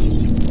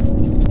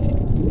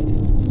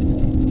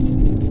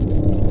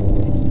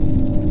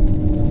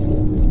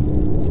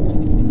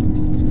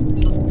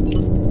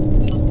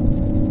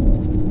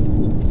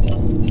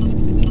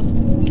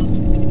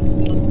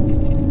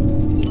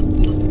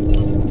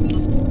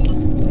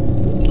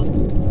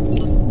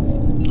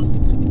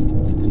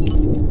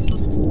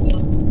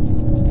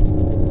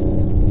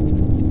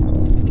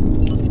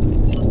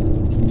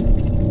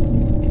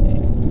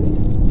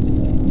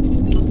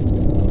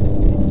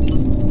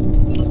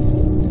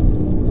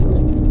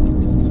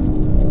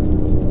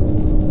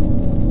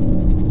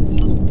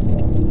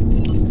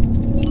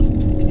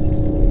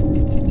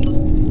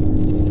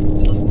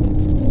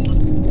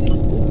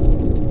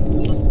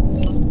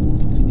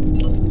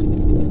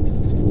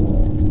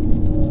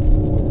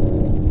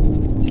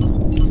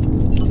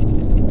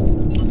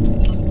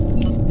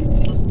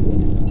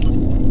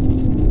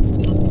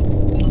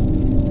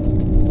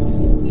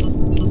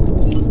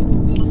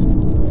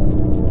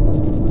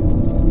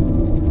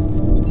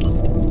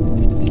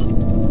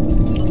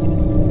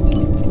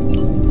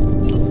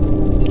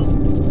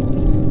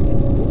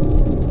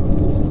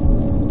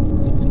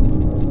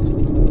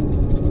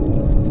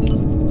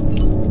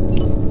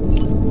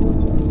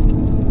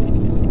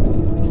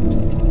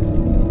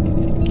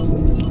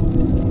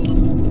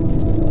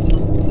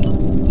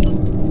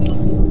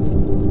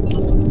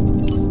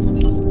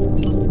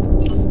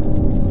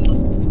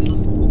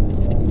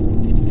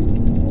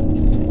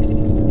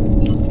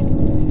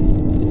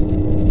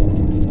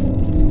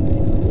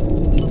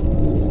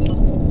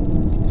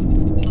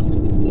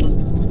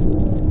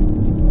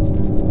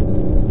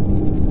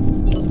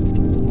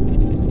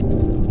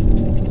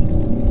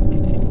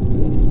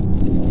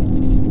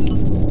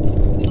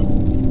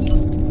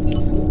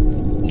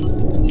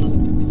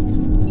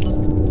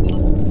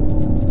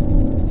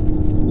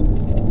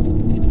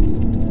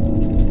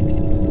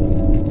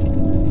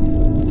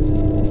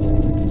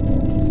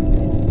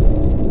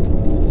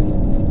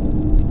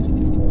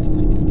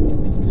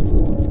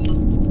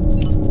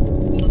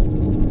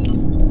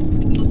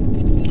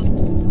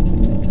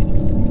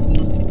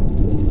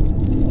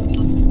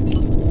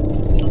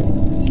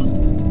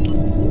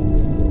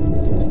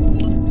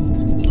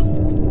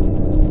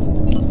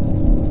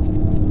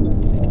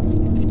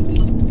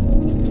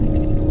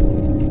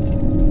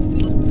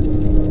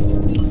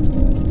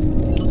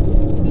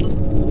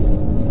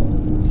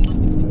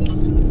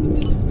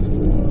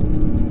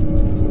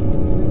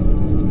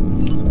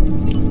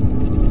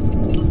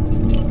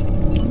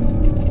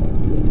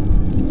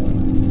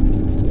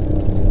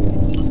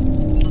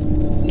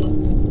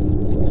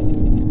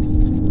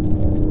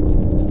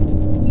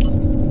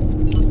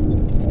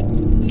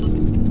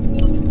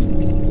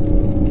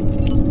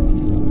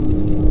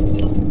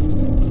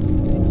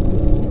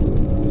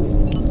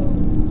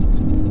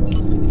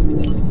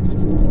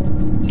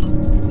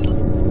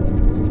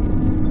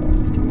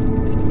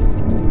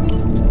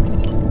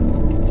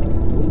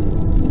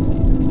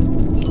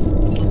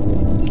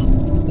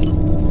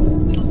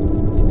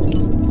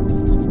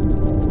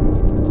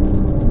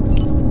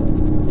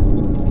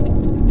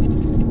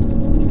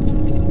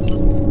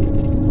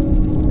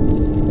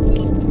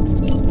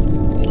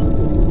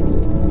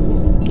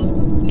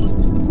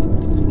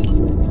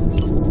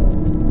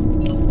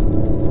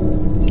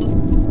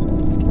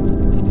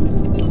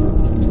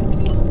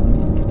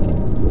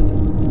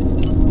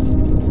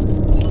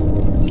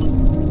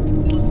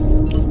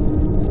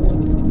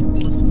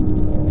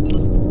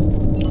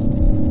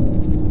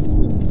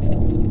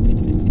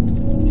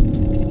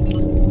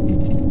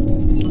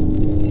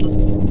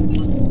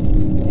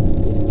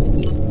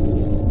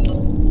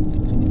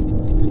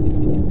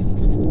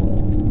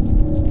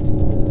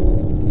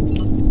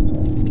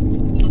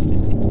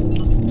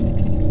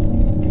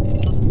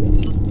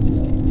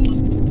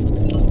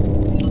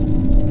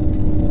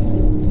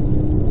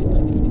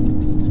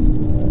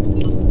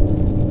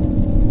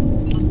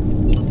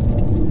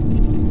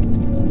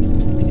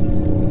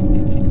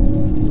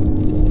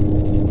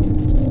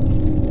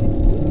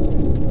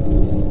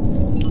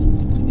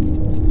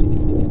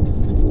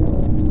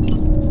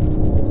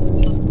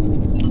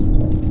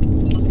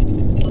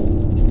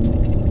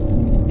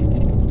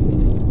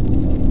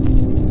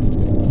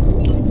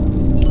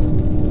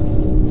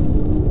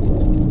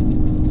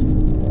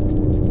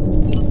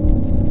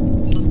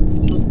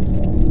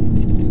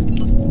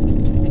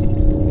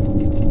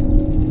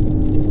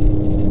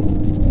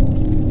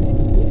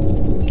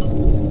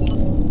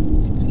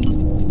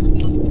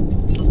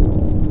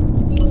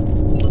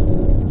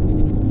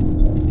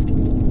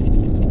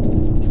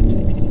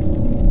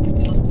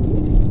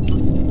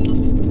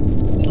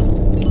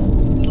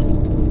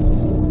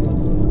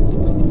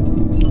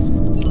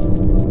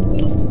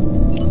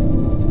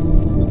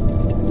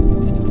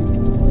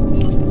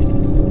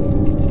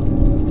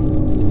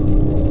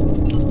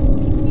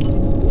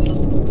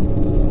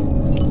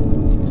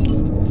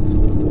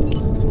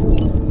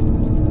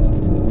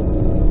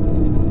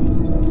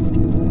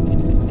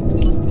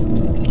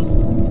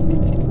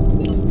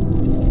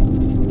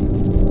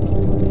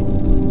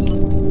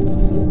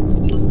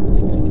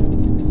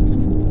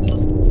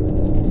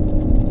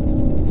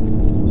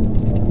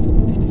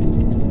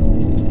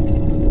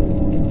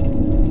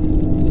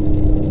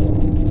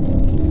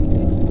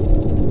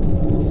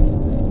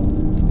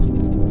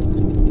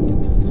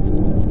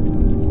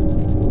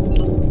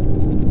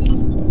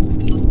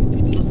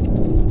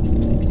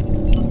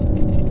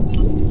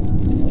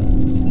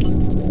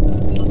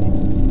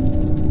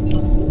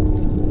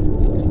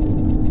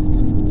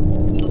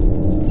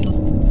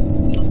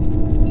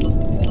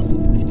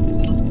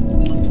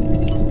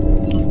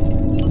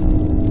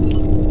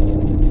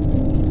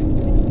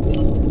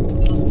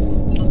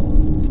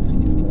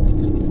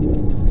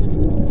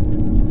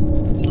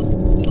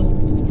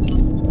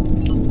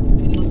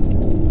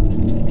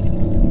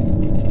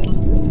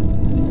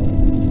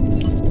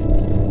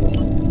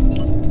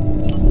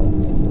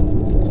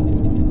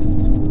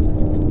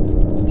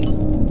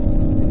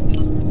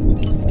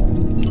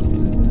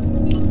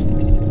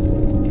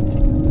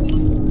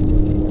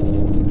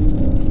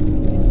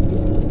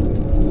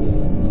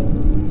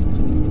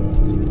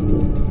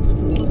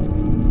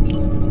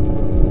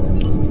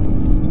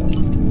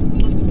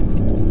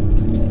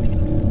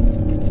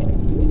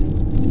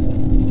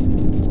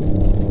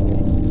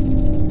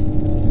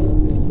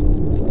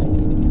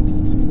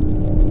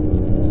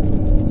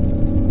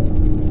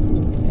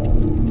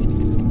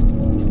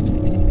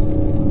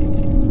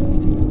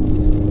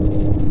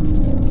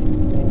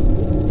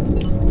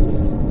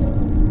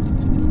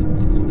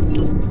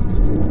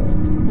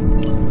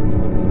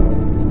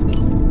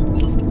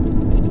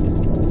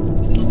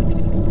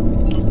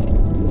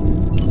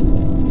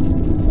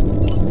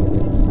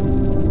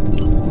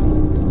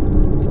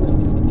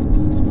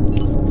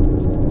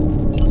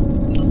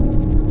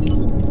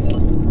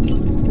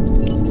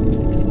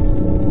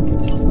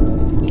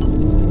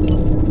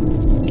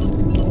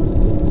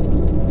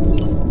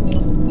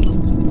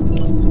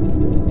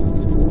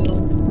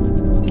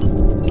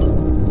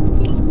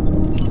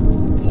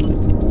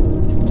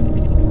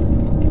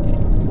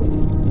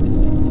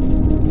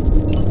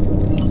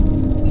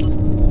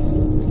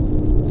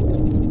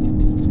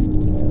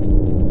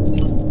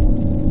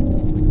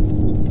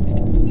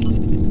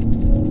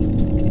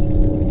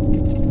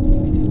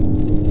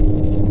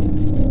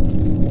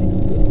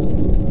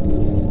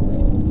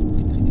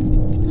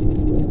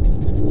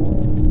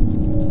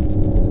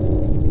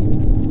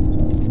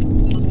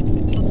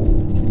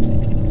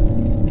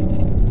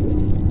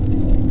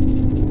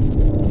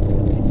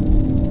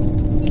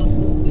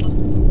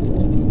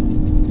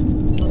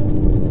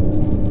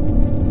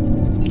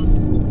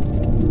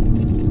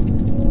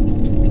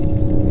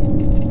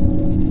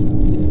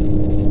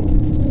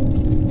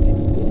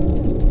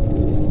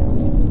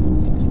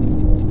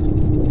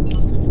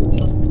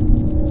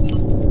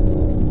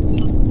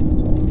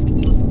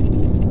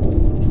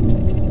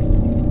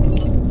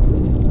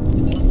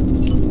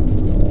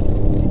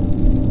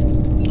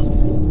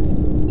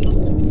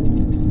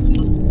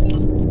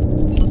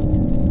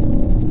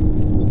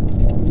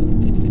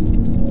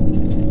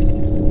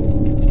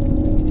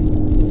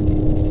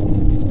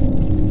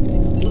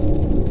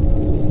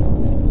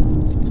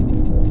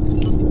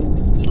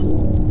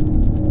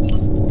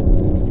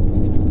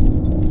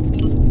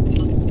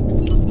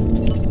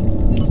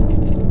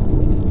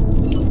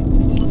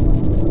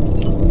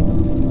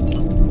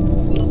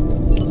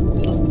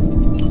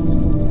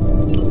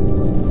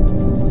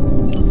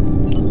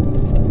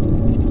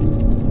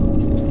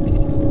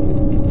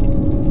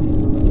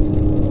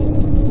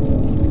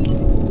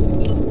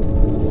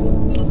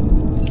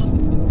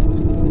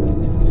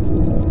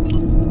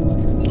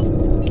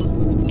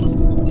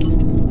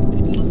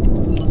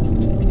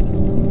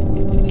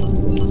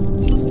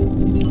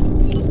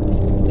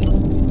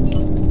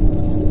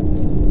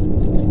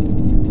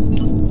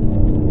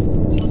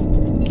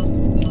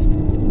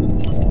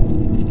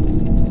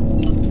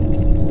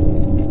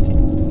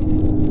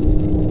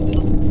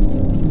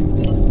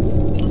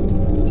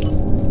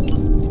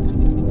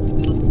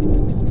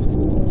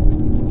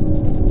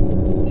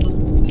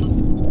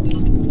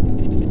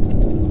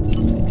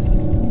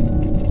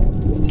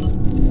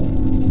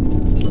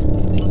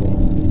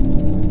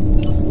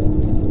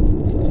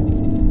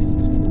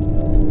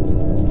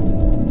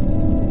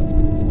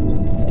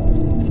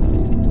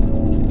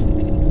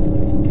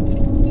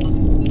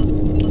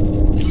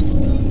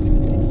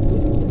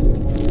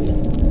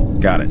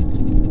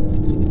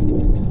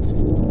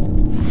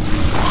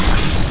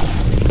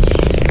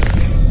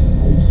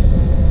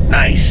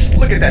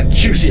 look at that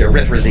juicy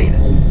erythrosine.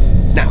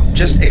 Now,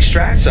 just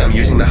extract some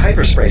using the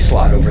hyperspray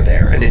slot over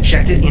there and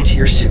inject it into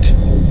your suit.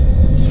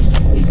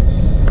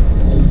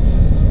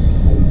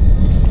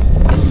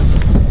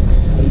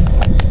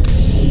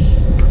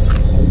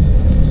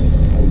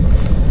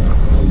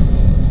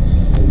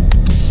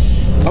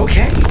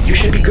 Okay, you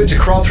should be good to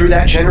crawl through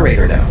that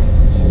generator now.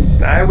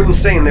 I wouldn't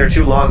stay in there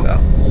too long, though.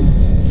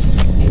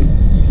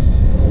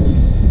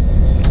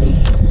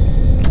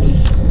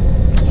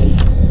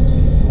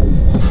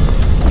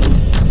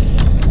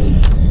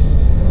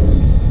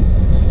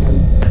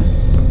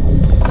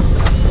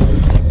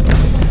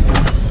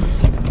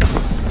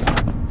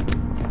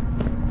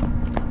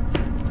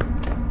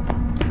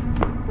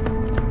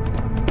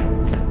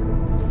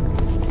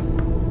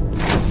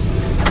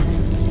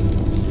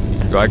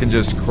 So I can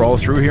just crawl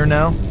through here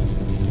now?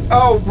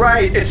 Oh,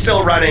 right, it's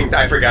still running.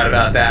 I forgot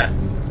about that.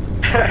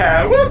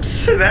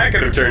 Whoops, that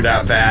could have turned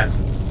out bad.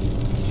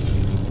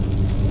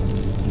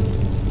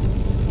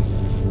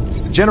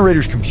 The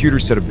generator's computer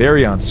said a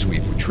baryon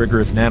sweep would trigger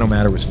if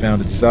nanomatter was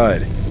found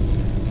inside.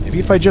 Maybe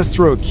if I just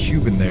throw a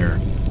cube in there,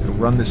 it'll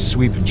run this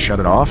sweep and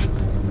shut it off?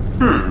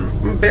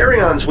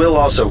 Baryons will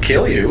also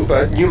kill you,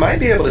 but you might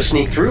be able to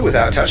sneak through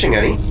without touching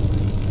any.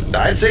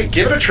 I'd say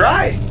give it a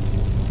try.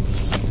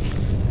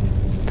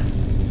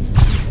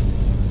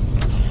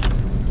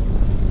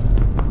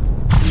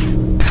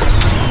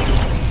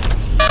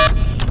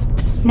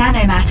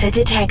 Nanomatter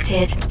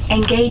detected.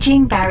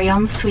 Engaging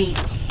baryon sweep.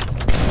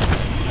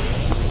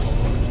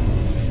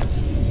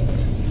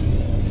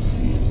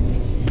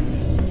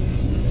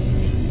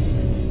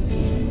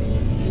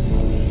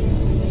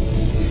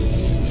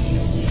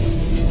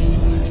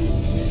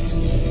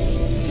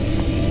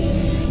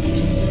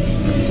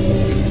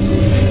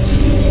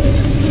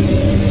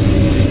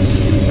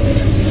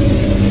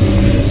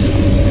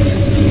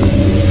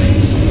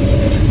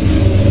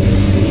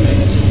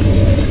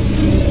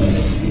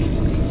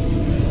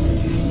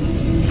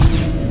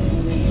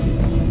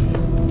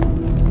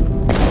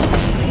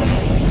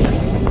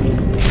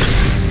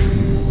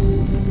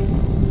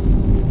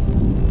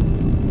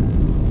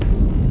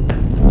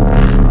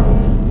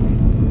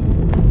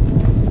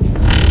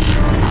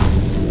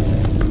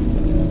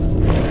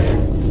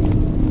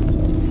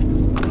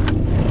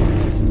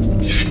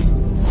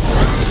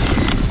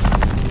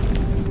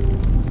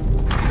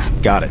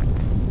 Got it.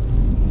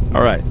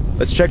 All right,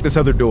 let's check this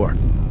other door.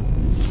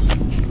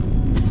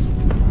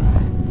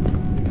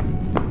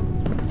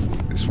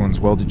 This one's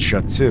welded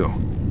shut too.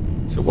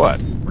 So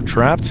what? We're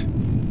trapped?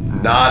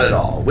 Not at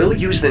all. We'll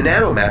use the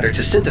nanomatter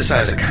to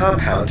synthesize a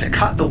compound to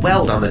cut the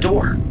weld on the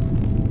door.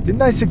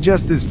 Didn't I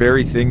suggest this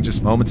very thing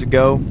just moments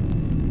ago?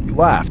 You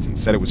laughed and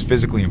said it was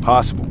physically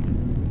impossible.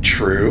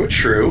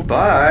 True,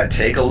 but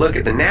take a look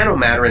at the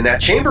nanomatter in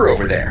that chamber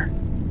over there.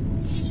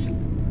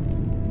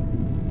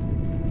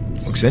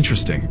 Looks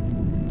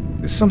interesting.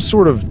 Is some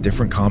sort of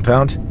different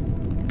compound?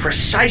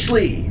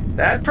 Precisely!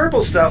 That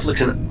purple stuff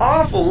looks an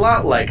awful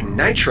lot like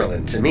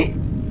nitrogen to me.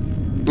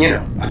 You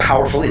know, a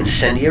powerful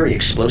incendiary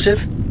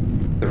explosive?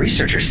 The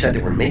researchers said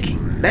they were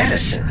making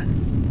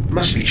medicine.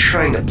 Must be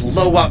trying to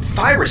blow up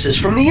viruses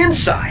from the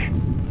inside.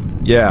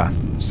 Yeah,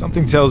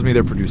 something tells me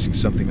they're producing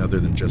something other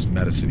than just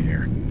medicine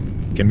here.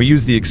 Can we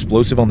use the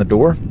explosive on the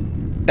door?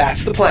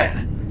 That's the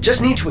plan.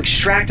 Just need to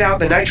extract out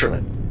the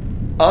nitrogen.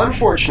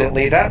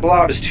 Unfortunately, that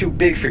blob is too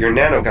big for your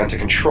nanogun to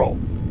control.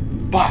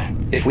 But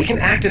if we can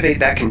activate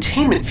that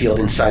containment field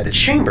inside the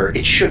chamber,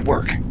 it should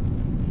work.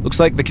 Looks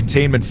like the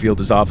containment field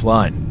is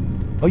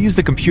offline. I'll use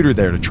the computer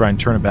there to try and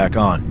turn it back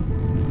on.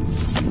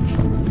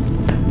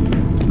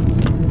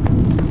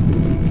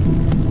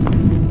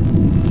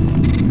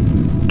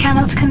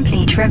 Cannot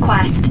complete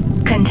request.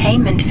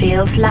 Containment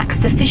field lacks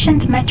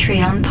sufficient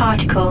metreon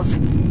particles.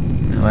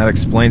 Well, that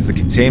explains the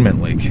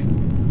containment leak.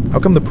 How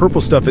come the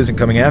purple stuff isn't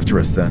coming after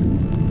us then?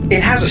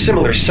 It has a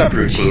similar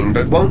subroutine,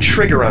 but won't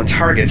trigger on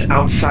targets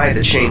outside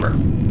the chamber.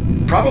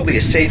 Probably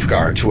a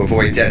safeguard to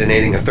avoid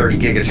detonating a 30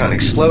 gigaton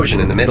explosion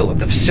in the middle of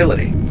the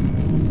facility.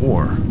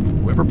 Or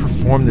whoever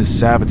performed this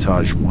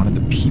sabotage wanted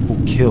the people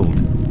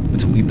killed, but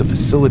to leave the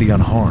facility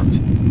unharmed.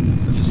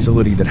 The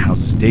facility that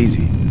houses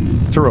Daisy.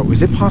 Turo,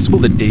 is it possible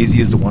that Daisy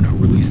is the one who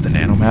released the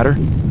nanomatter?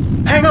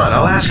 Hang on,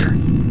 I'll ask her.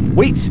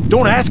 Wait,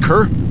 don't ask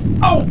her!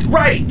 Oh,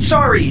 right,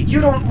 sorry.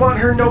 You don't want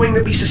her knowing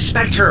that we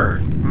suspect her.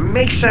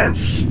 Makes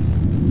sense.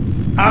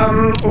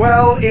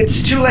 Well,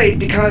 it's too late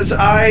because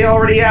I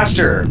already asked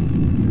her.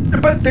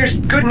 But there's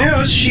good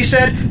news. She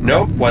said,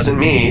 nope, wasn't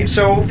me,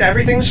 so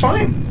everything's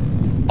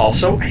fine.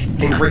 Also, I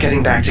think we're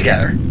getting back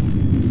together.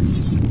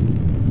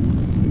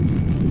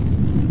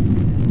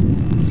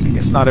 I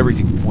guess not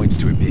everything points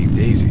to it being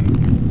Daisy.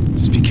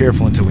 Just be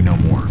careful until we know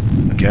more,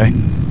 okay?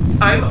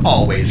 I'm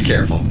always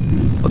careful.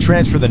 I'll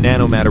transfer the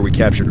nanomatter we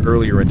captured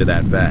earlier into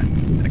that vat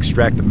and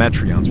extract the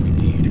metreons we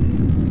need.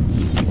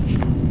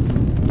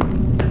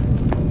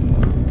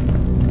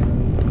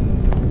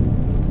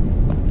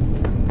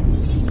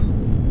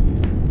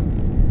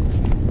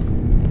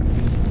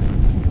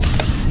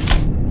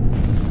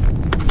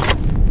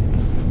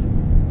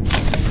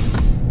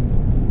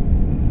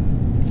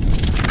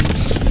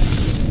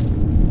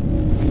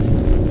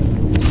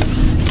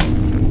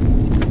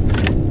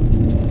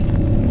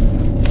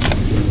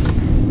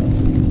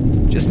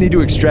 need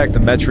to extract the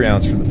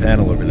Metreons from the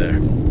panel over there.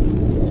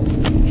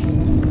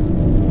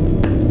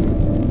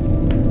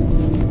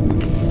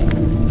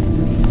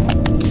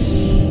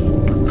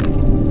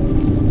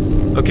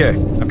 Okay,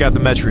 I've got the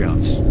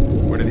Metreons.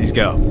 Where do these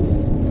go?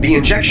 The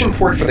injection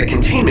port for the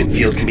containment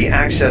field can be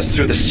accessed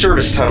through the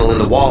service tunnel in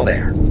the wall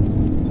there.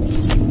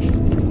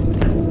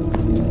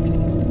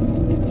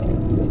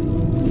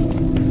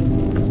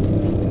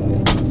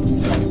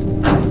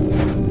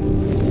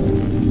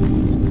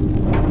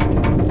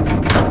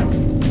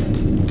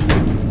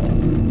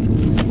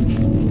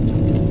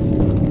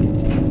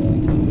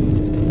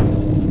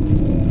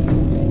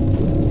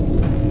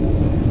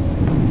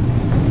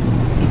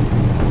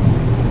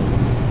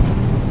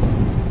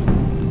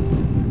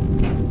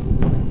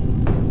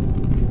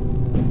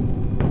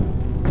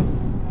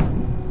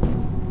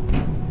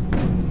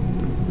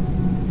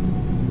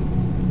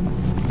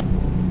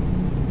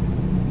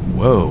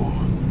 Whoa.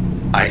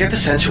 I get the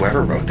sense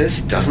whoever wrote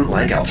this doesn't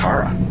like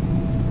Altara.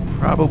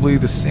 Probably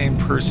the same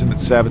person that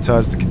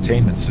sabotaged the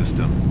containment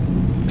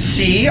system.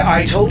 See,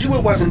 I told you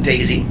it wasn't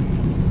Daisy.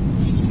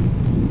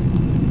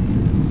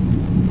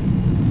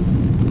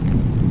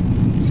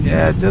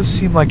 Yeah, it does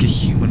seem like a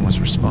human was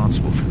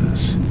responsible for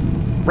this.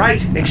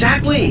 Right,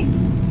 exactly.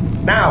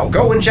 Now,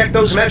 go inject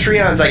those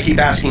Metreons I keep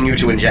asking you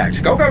to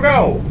inject. Go, go,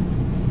 go!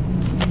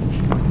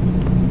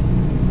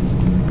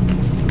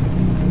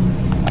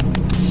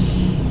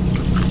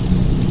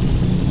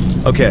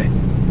 Okay,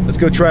 let's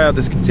go try out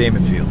this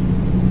containment field.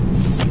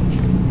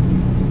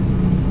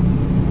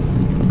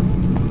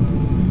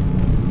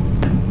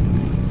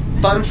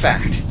 Fun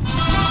fact.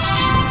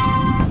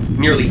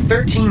 Nearly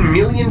 13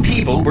 million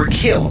people were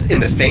killed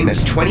in the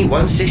famous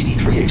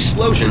 2163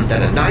 explosion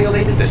that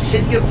annihilated the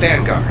city of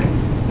Vanguard.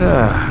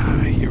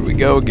 Here we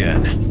go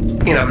again.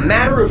 In a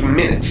matter of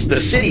minutes, the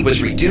city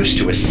was reduced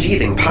to a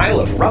seething pile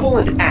of rubble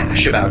and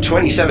ash about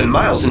 27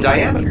 miles in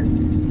diameter.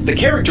 The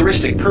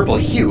characteristic purple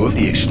hue of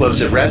the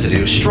explosive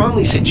residue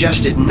strongly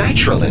suggested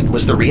nitrogen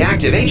was the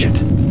reactive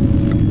agent.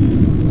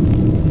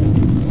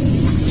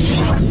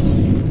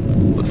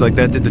 Looks like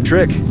that did the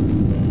trick.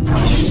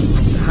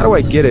 How do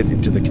I get it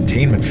into the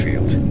containment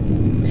field?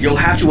 You'll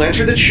have to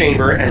enter the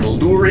chamber and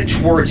lure it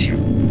towards you.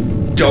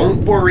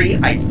 Don't worry,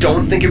 I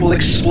don't think it will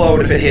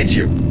explode if it hits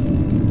you.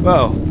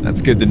 Well,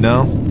 that's good to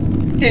know.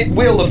 It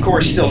will, of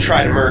course, still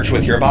try to merge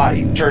with your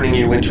body, turning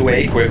you into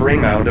a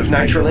quivering mound of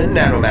nitrogen,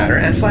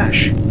 nanomatter, and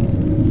flesh.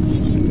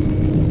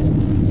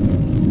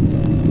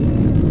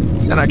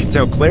 Then I can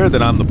tell Claire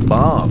that I'm the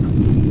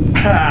bomb.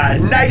 Ha!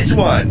 Nice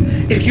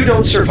one! If you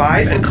don't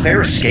survive and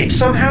Claire escapes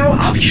somehow,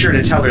 I'll be sure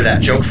to tell her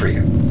that joke for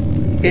you.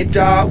 It,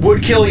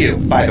 would kill you,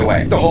 by the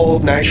way, the whole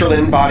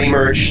nitrogen body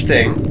merge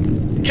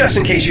thing. Just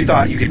in case you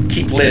thought you could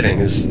keep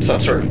living as some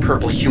sort of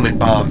purple human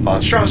bomb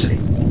monstrosity.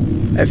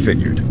 I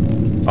figured.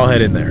 I'll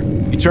head in there.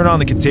 You turn on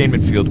the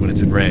containment field when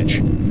it's in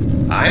range.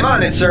 I'm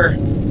on it, sir.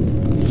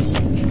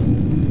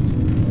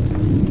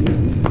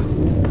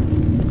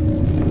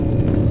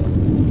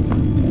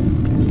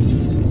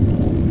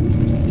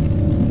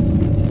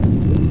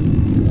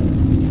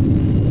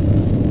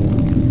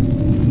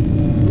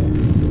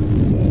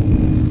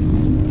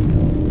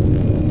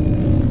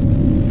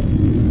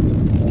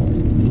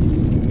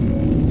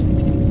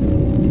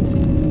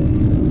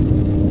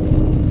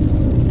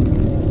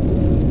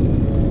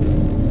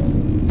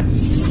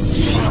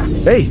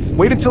 Hey,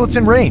 wait until it's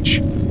in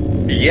range.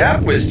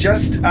 Yep, was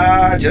just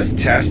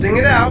testing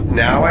it out.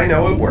 Now I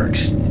know it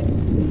works.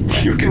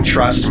 You can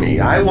trust me.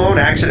 I won't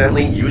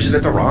accidentally use it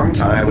at the wrong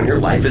time when your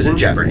life is in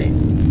jeopardy.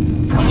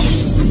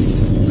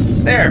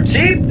 There,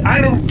 see?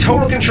 I'm in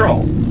total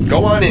control.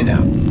 Go on in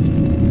now.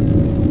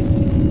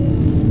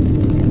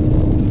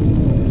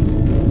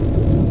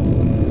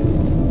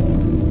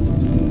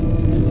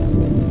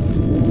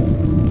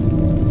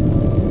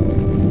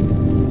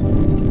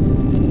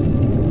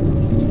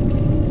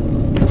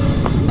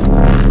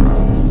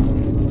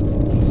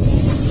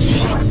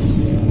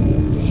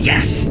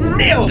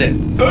 Nailed it!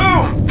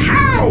 Boom!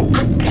 Pow!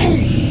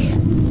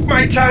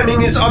 My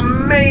timing is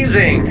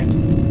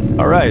amazing!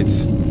 Alright,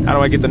 how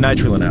do I get the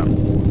nitrogen out?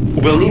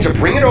 We'll need to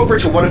bring it over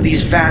to one of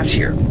these vats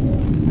here.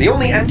 The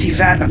only empty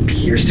vat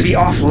appears to be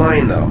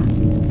offline,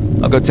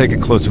 though. I'll go take a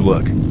closer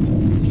look.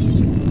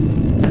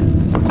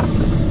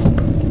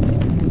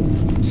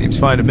 Seems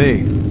fine to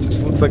me.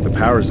 Just looks like the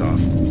power's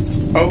off.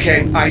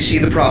 Okay, I see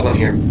the problem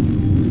here.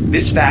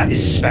 This vat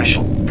is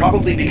special,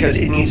 probably because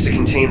it needs to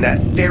contain that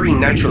very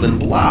nitrogen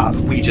blob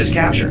we just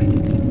captured.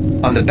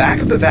 On the back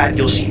of the vat,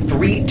 you'll see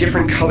 3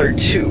 different colored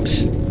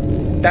tubes.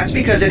 That's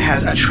because it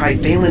has a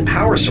trivalent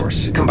power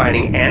source,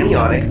 combining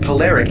anionic,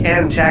 polaric,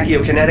 and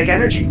tachyokinetic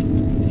energy.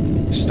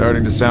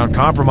 Starting to sound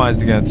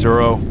compromised again,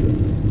 Turo.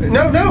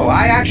 No,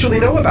 I actually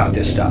know about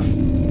this stuff.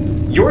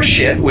 Your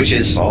ship, which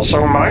is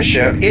also my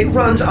ship, it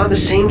runs on the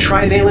same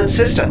trivalent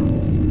system.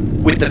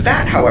 With the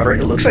vat, however,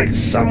 it looks like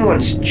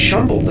someone's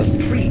jumbled the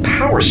 3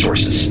 power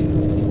sources.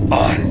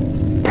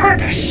 On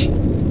purpose.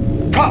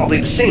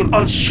 Probably the same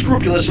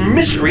unscrupulous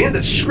miscreant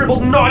that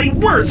scribbled naughty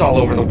words all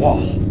over the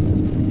wall.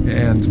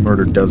 And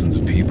murdered dozens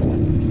of people.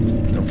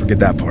 Don't forget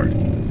that part.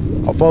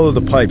 I'll follow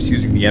the pipes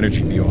using the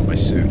energy view on my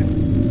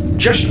suit.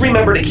 Just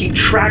remember to keep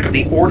track of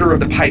the order of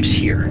the pipes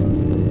here.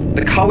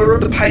 The color of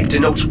the pipe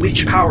denotes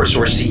which power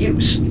source to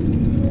use.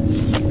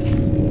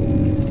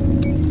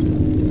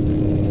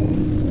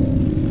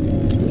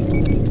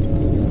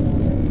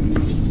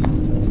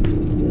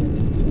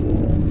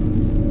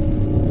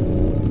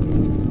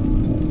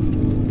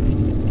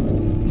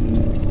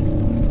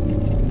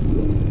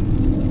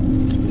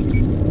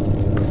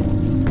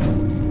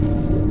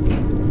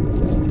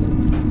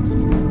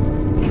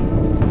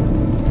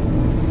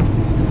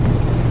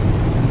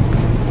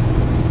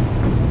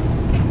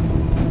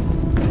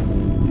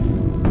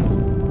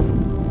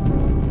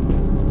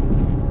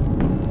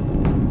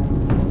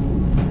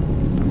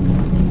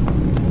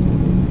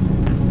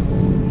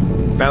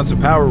 Found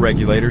some power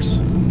regulators.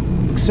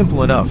 Looks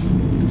simple enough.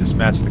 Just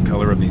match the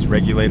color of these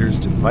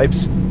regulaters to the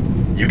pipes.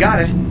 You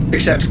got it.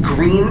 Except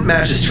green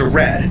matches to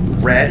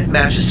red, red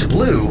matches to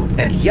blue,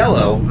 and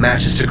yellow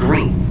matches to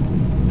green.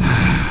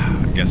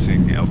 I'm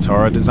guessing El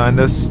Tara designed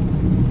this?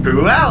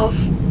 Who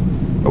else?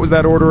 What was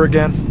that order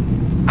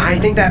again? I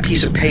think that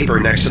piece of paper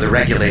next to the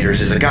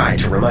regulators is a guide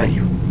to remind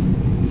you.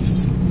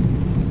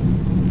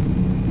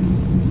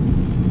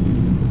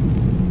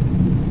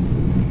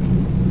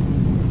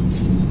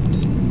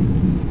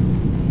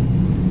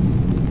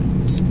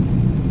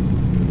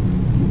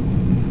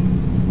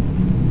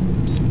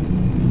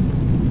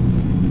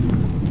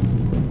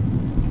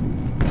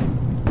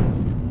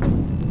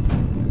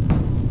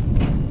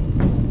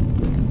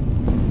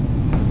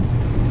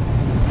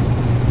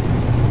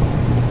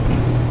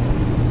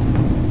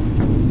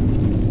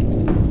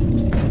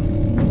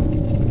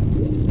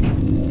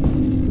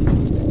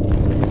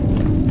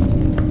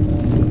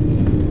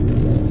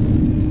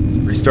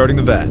 Restarting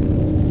the vat.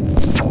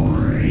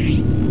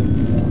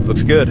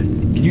 Looks good.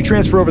 Can you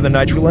transfer over the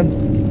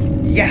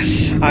nitrogen?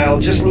 Yes, I'll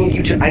just need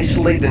you to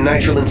isolate the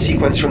nitrogen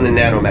sequence from the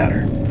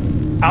nanomatter.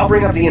 I'll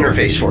bring up the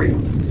interface for you.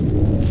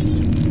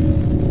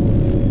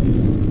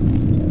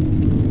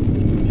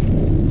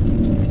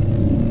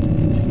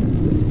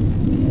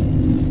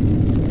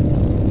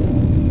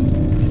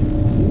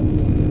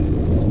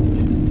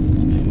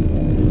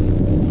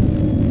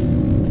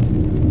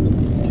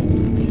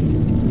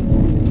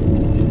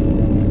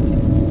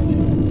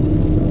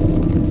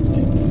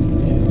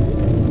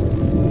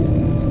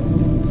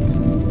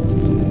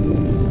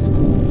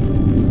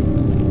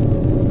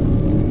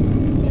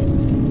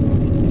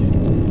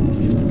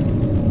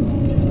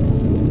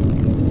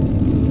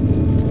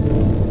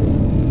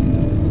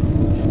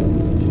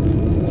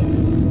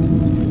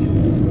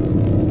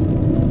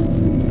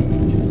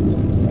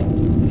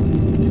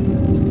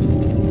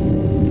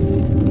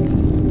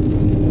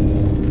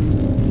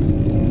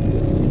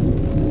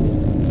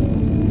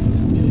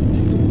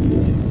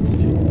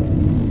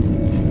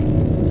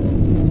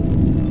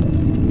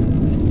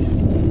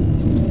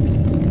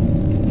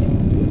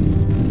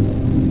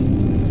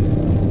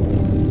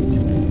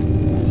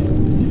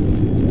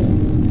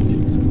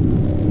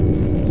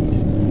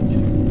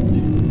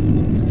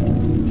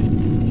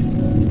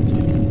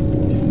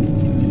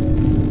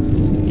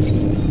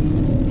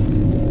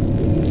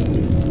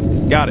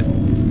 Got it.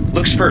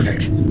 Looks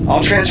perfect.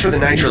 I'll transfer the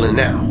nitrogen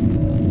now.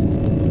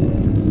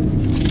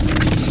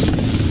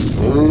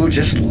 Ooh,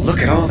 just look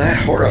at all that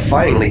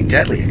horrifyingly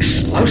deadly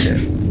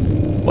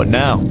explosive. What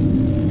now?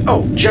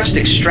 Oh, just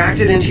extract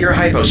it into your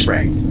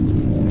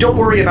hypospray. Don't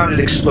worry about it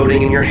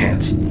exploding in your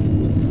hands.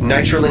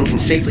 Nitrogen can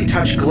safely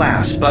touch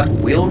glass, but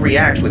will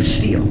react with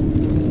steel.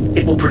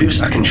 It will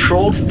produce a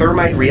controlled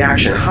thermite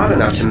reaction hot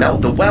enough to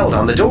melt the weld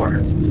on the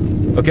door.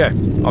 Okay,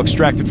 I'll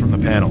extract it from the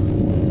panel.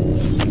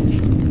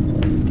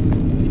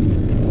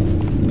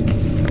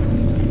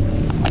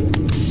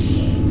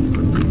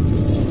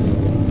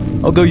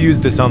 I'll go use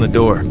this on the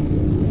door.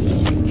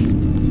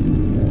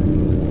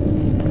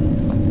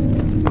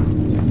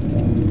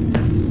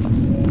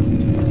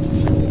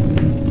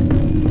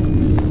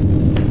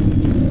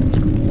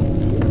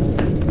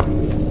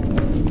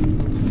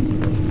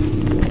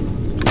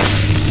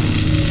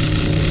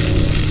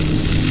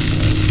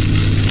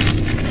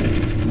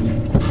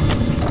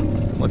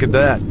 Look at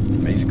that.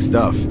 Amazing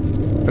stuff.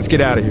 Let's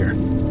get out of here.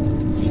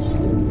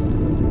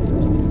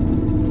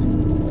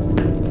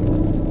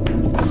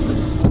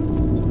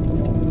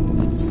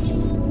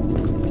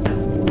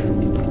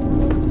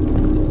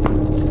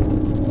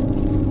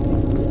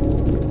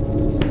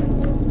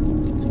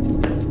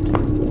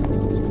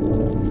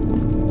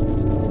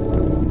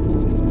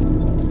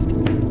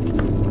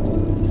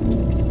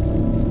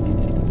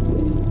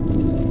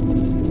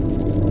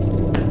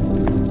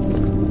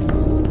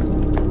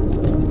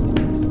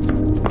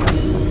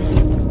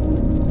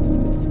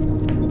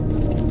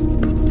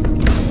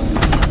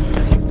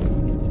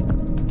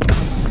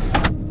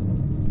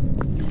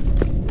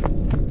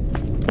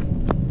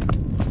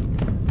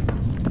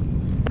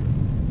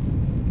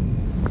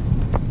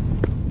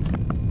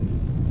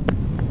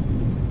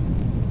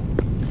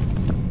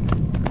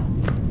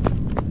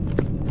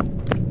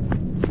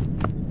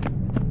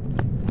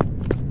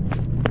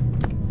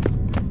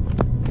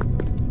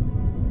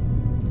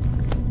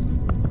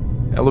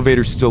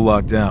 Elevator's still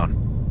locked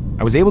down.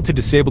 I was able to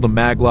disable the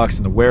mag locks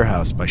in the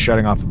warehouse by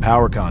shutting off the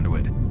power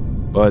conduit,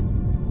 but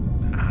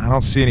I don't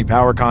see any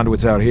power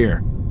conduits out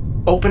here.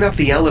 Open up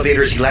the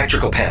elevator's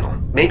electrical panel.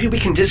 Maybe we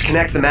can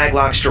disconnect the mag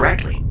locks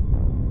directly.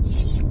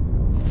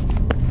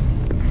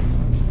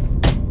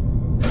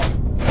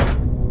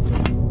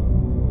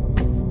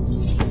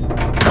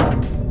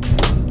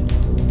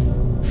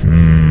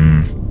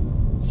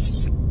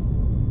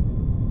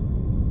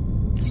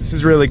 This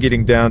is really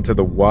getting down to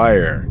the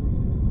wire.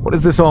 What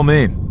does this all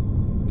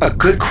mean? A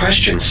good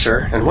question,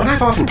 sir, and one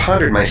I've often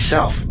pondered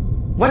myself.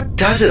 What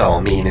does it all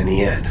mean in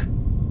the end?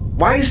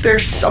 Why is there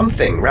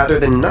something rather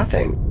than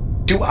nothing?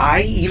 Do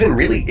I even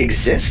really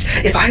exist?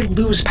 If I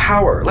lose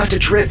power, left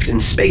adrift in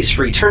space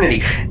for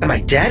eternity, am I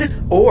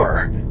dead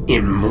or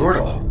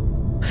immortal?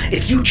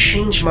 If you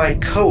change my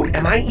code,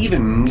 am I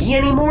even me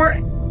anymore?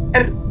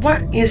 And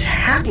what is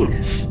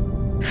happiness?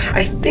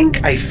 I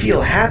think I feel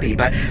happy,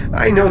 but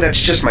I know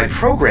that's just my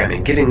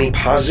programming giving me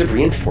positive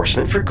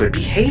reinforcement for good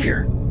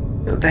behavior.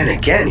 Then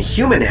again,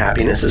 human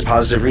happiness is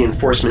positive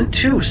reinforcement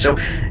too, so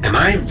am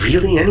I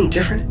really any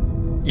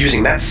different?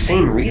 Using that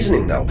same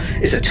reasoning though,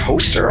 is a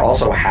toaster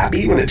also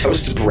happy when it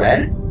toasts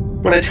bread?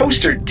 When a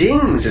toaster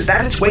dings, is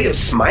that its way of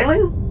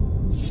smiling?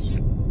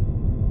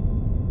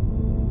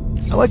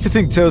 I like to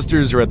think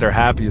toasters are at their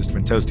happiest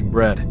when toasting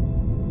bread.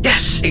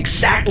 Yes,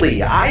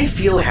 exactly. I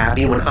feel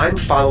happy when I'm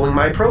following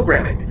my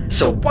programming,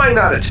 so why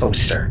not a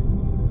toaster?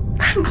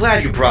 I'm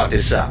glad you brought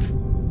this up.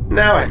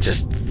 Now I'm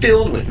just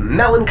filled with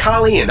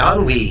melancholy and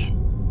ennui.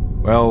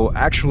 Well,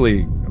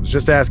 actually, I was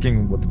just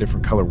asking what the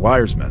different color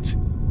wires meant.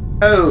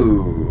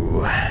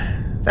 Oh,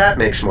 that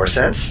makes more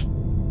sense.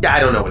 Yeah, I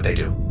don't know what they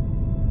do.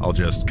 I'll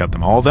just cut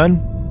them all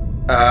then?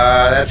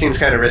 That seems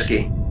kind of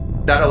risky.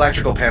 That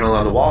electrical panel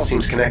on the wall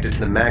seems connected to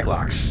the mag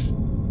locks.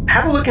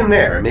 Have a look in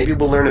there, and maybe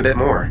we'll learn a bit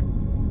more.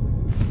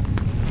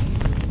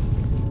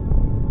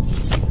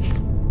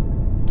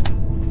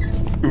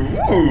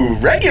 Ooh,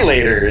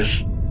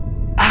 regulators!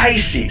 I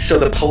see, so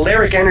the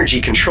polaric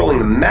energy controlling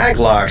the mag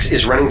locks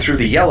is running through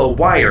the yellow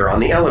wire on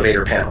the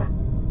elevator panel.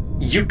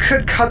 You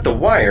could cut the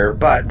wire,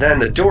 but then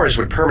the doors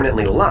would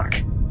permanently lock.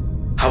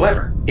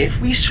 However, if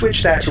we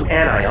switch that to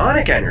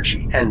anionic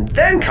energy and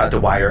then cut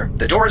the wire,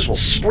 the doors will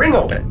spring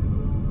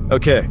open.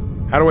 Okay,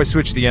 how do I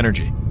switch the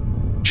energy?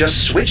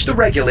 Just switch the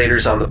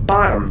regulators on the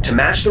bottom to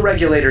match the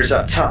regulators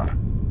up top.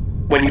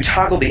 When you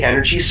toggle the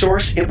energy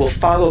source, it will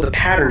follow the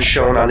pattern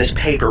shown on this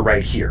paper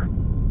right here.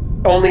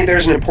 Only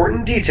there's an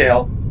important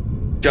detail.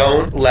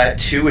 Don't let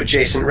two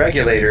adjacent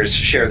regulators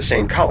share the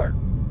same color.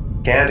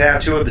 Can't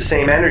have two of the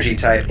same energy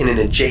type in an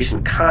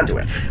adjacent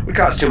conduit. Would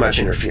cause too much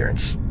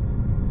interference.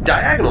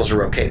 Diagonals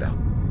are okay though.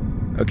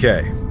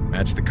 Okay,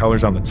 match the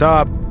colors on the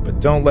top,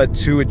 but don't let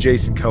two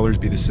adjacent colors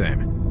be the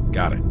same.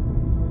 Got it.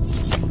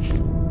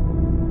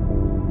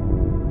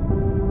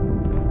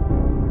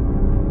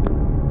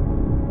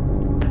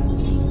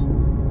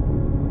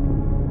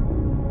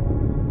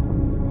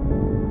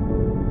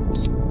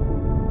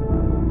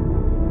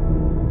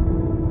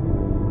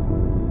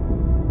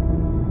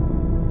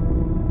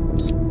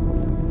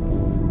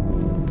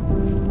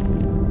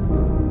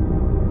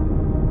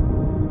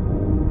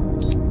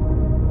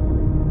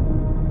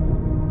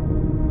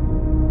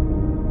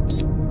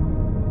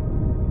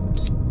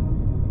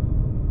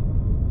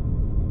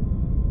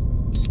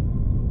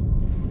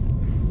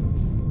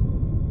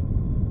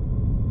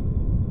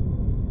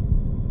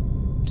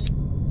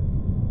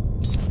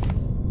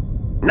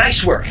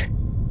 Nice work!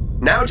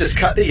 Now just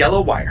cut the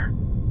yellow wire.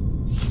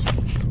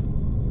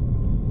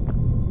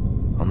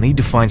 I'll need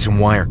to find some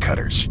wire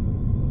cutters.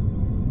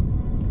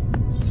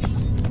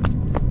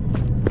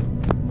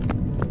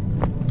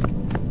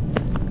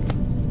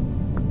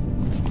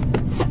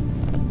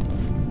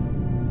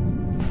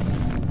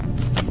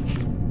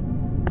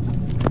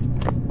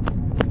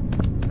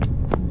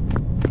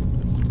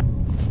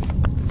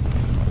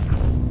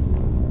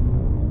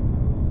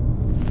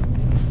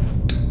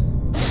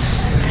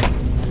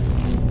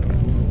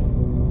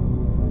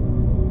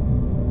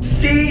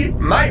 See?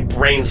 My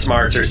brain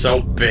smarts are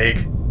so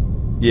big.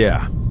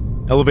 Yeah,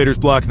 elevator's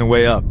blocking the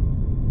way up.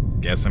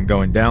 Guess I'm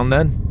going down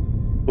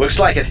then? Looks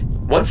like it.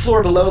 One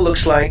floor below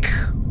looks like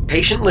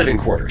patient living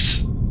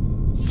quarters.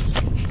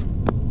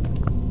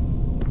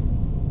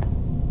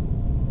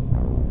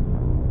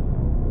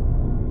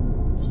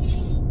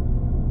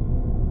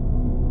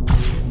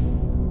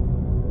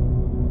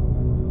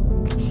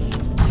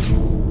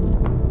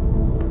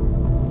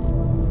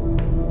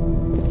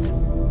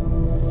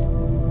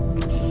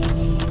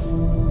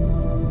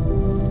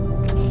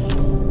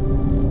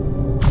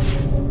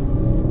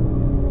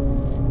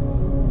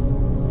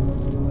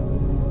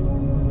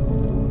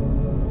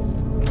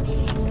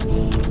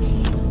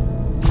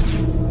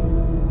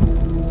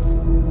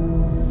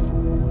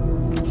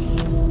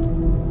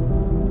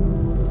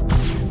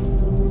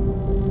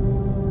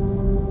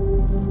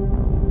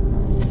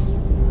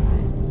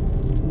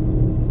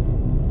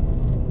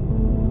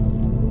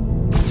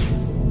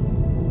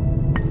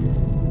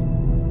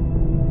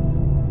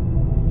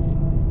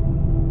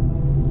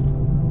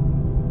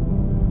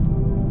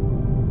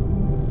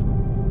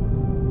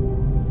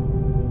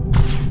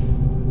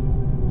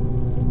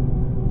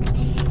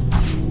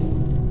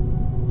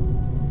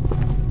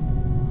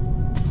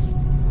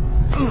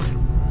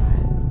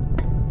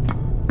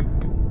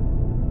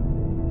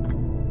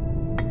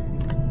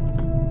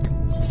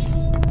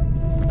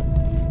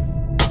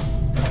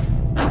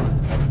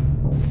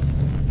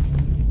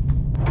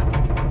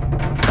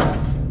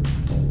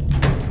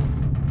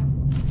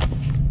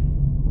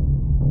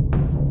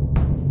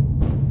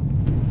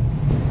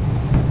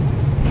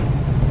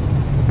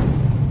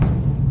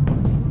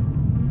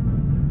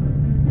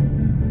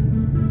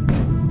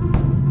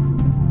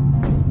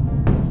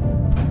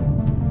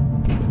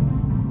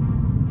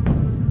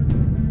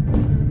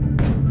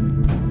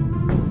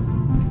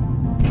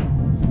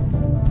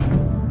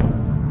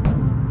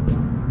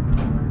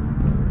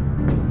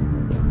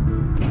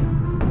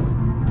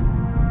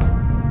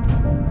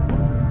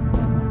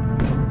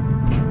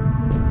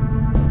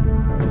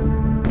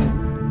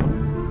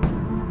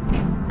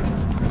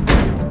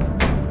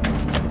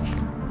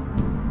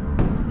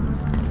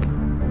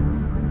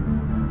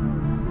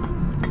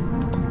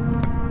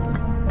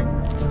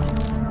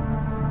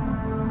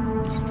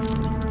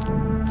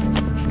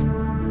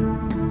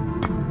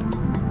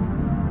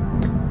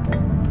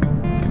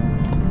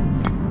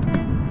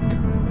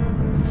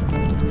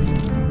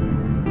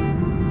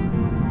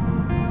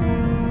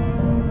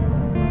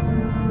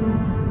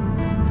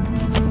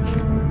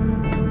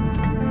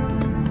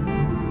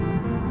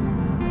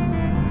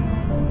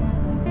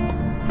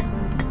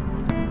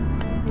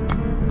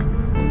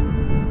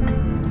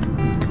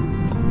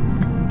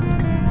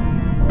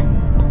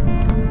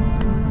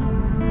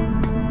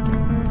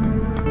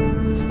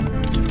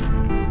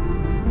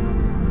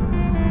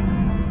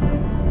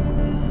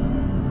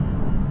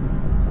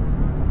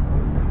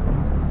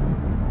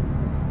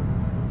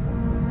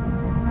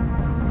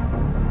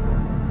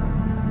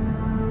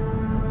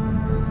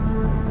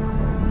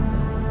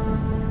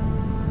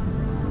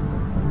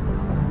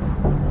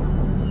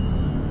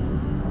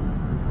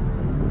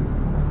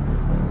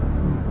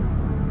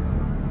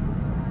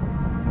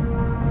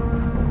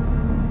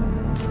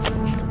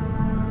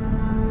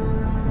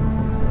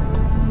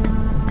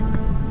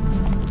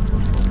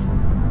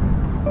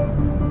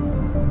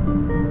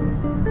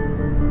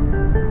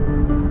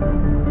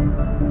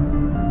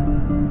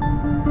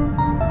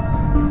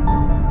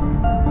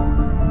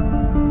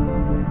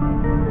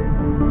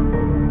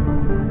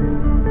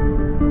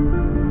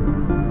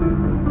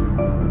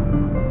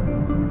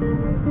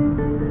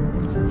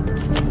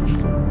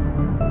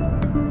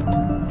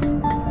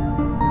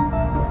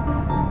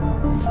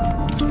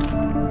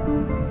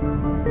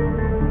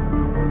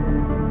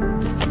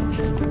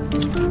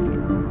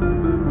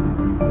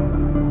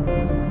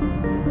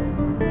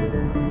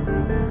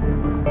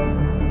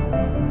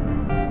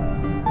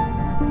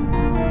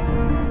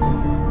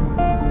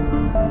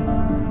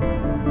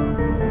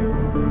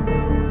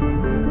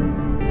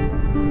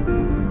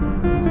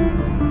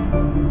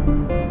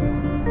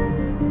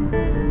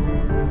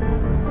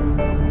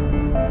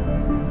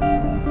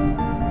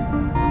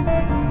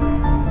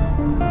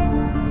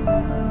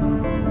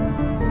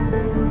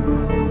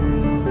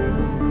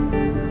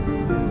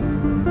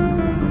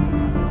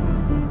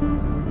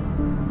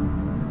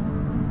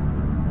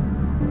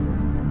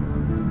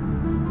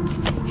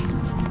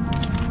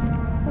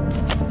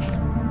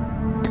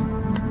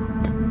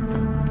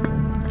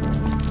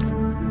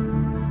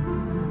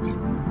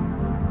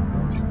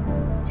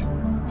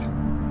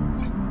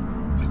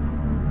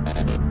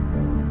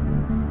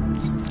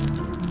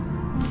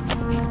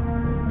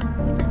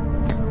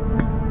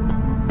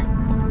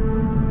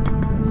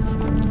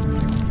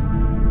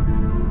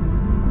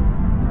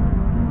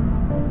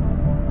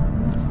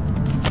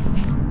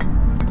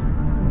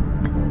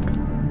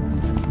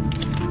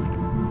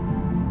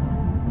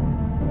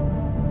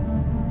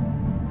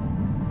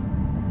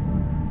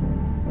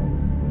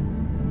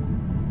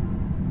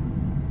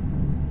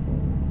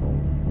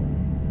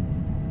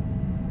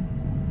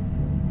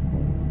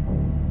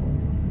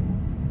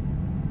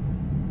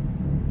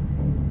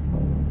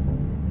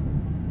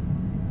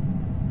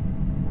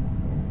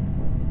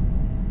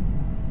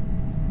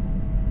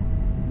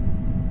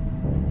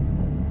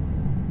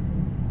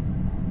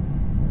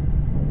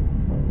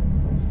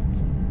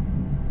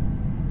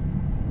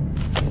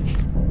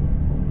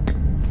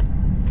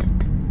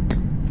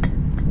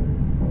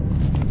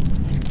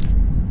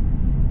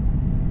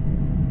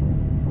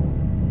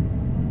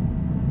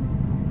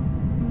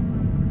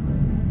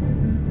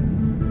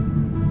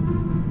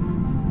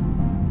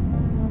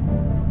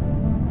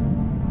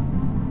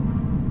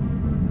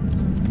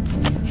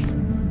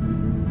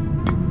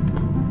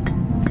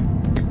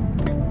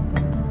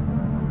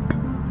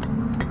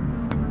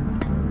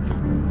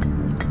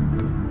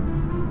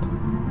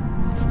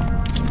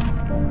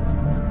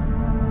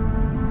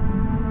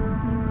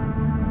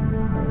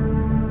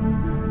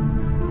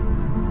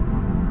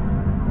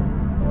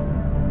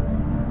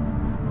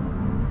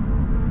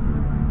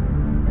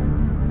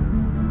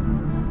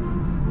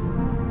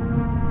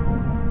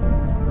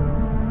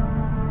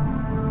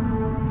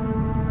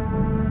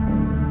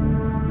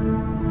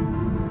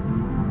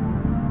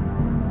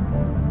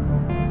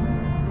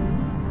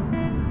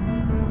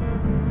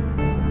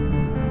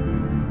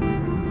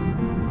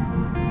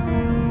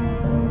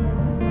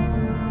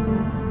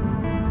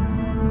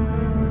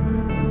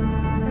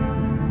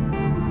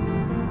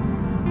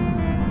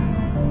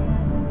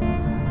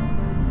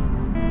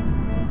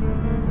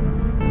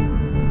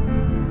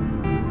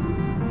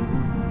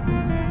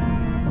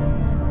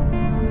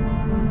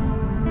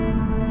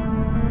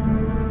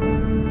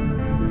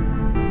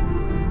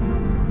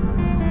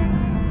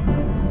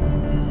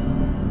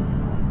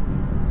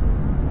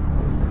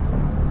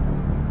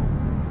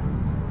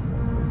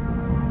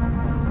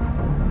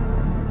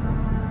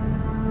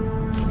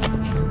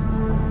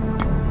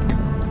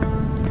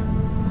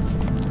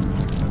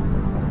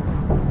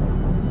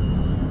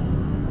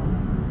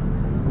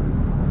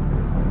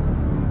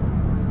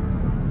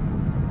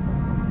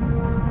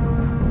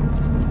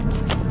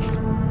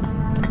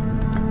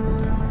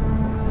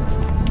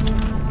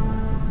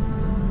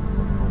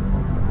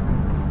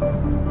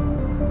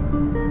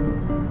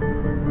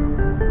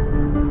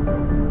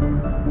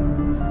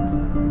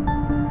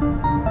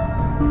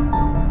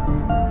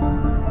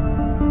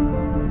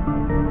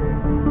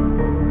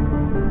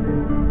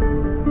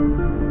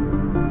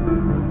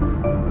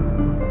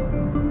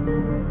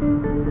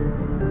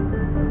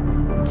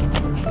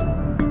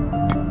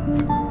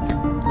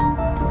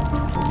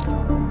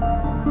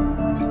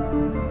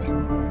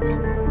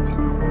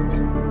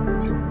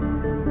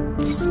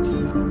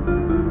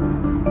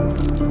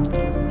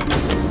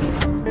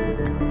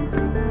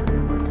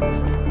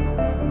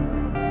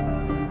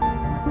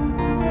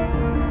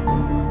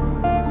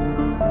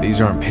 These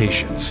aren't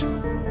patients.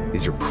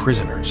 These are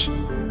prisoners.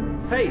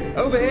 Hey,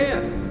 over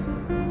here!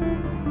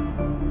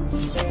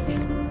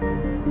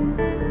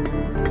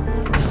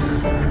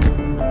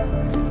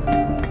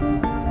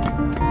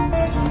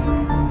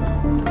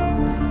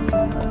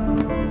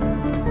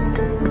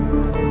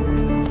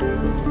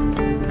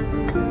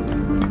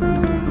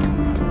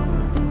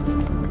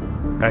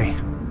 Hey,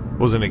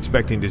 wasn't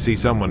expecting to see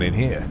someone in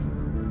here.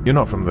 You're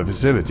not from the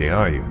facility,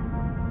 are you?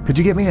 Could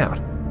you get me out?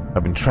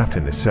 I've been trapped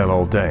in this cell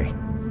all day.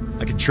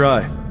 I can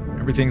try.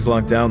 Everything's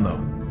locked down, though.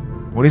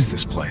 What is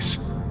this place?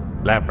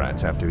 Lab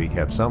rats have to be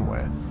kept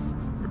somewhere.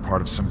 You're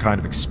part of some kind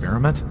of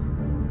experiment?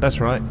 That's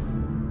right.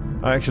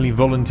 I actually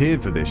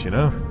volunteered for this, you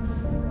know?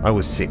 I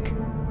was sick.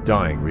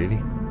 Dying, really.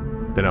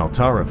 Then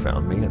Altara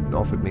found me and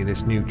offered me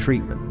this new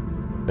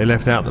treatment. They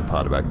left out the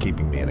part about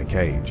keeping me in a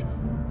cage.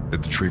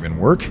 Did the treatment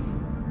work?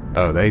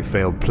 Oh, they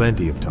failed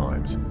plenty of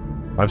times.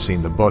 I've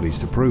seen the bodies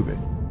to prove it.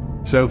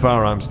 So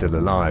far, I'm still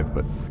alive,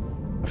 but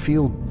I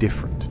feel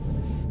different.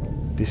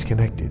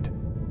 Disconnected.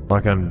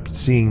 Like I'm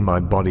seeing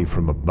my body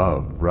from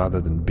above rather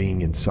than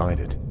being inside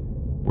it.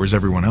 Where's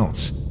everyone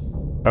else?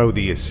 Oh,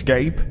 the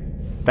escape?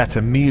 That's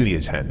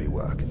Amelia's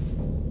handiwork.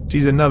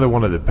 She's another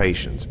one of the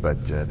patients,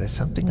 but there's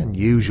something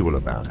unusual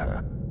about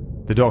her.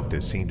 The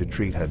doctors seem to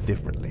treat her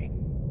differently.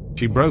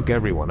 She broke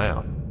everyone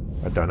out.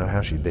 I don't know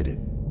how she did it.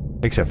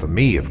 Except for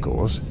me, of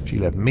course. She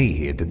left me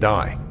here to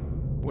die.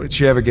 What did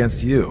she have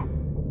against you?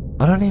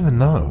 I don't even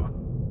know.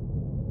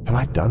 Have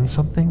I done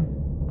something?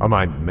 Are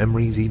my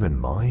memories even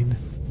mine?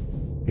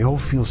 It all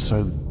feels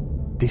so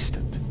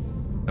distant.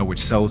 Know which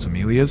cell is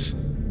Amelia's?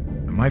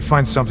 I might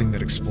find something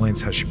that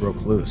explains how she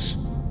broke loose.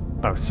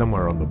 Oh,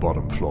 somewhere on the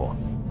bottom floor.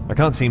 I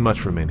can't see much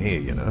from in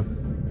here, you know?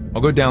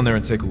 I'll go down there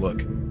and take a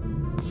look.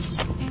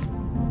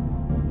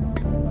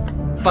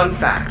 Fun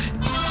fact.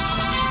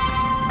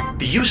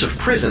 The use of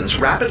prisons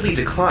rapidly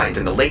declined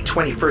in the late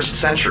 21st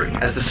century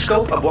as the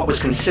scope of what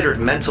was considered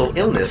mental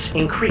illness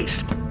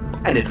increased,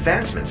 and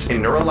advancements in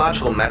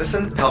neurological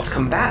medicine helped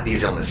combat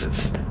these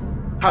illnesses.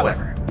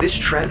 However, this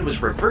trend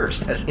was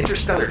reversed as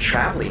interstellar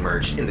travel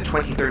emerged in the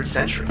 23rd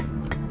century,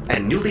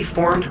 and newly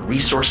formed,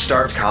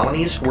 resource-starved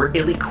colonies were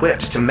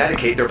ill-equipped to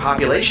medicate their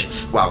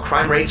populations while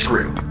crime rates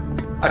grew.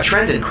 A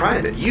trend in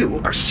crime that you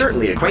are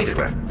certainly acquainted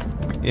with.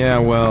 Yeah,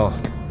 well,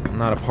 I'm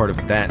not a part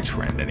of that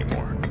trend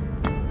anymore.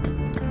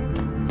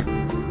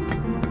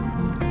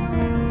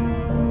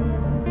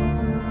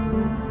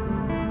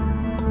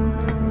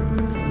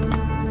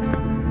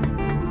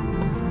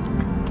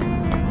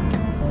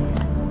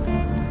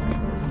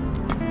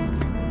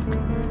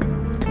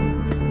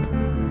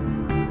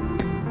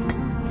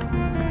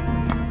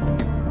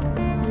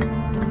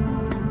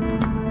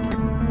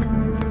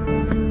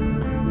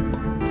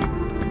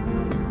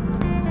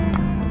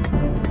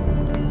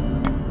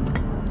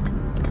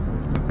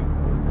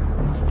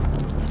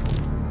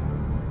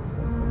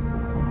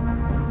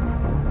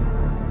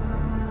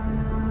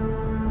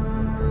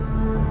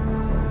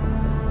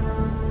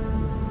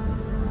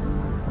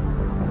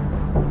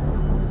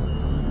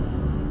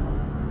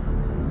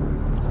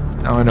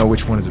 Now I know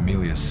which one is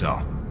Amelia's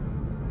cell.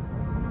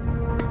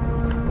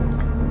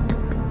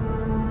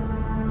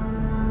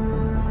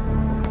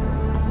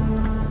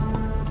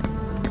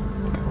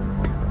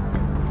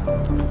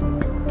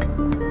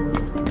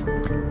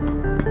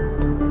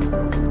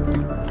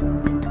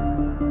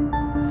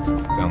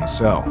 Found the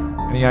cell.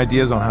 Any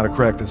ideas on how to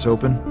crack this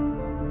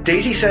open?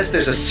 Daisy says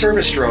there's a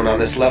service drone on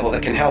this level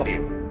that can help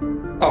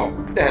you. Oh,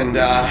 and,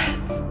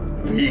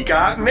 we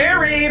got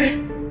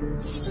married!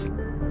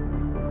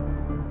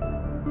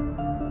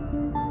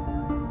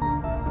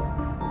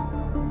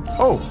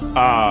 Oh,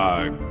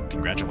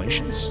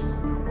 congratulations.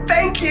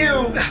 Thank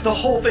you! The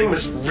whole thing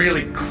was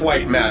really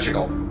quite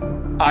magical.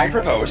 I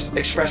proposed,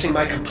 expressing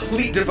my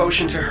complete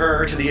devotion to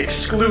her to the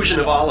exclusion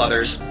of all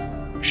others.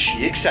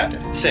 She accepted,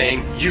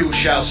 saying, "You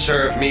shall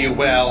serve me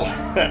well."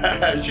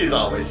 She's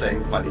always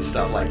saying funny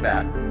stuff like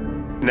that.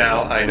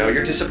 Now, I know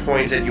you're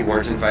disappointed you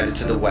weren't invited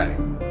to the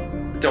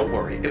wedding. Don't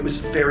worry, it was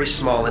very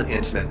small and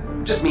intimate.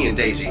 Just me and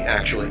Daisy,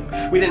 actually.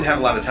 We didn't have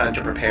a lot of time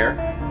to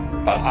prepare.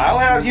 But I'll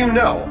have you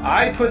know,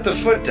 I put the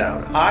foot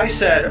down. I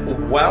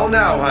said, "Well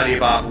now, honey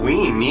bop,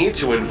 we need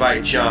to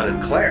invite John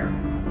and Claire."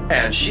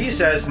 And she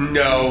says,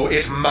 "No,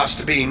 it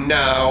must be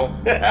now."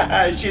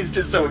 She's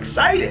just so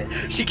excited,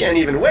 she can't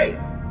even wait.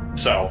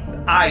 So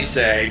I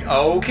say,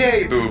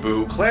 "Okay,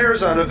 boo-boo,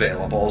 Claire's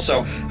unavailable,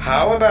 so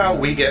how about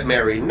we get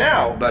married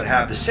now, but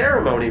have the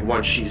ceremony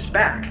once she's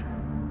back?"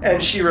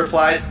 And she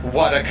replies,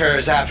 "What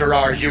occurs after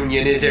our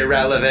union is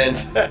irrelevant."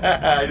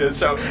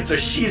 so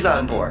she's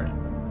on board.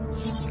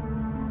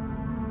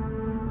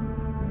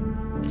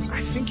 I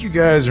think you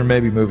guys are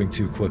maybe moving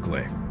too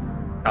quickly.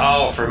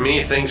 Oh, for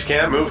me, things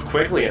can't move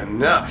quickly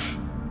enough.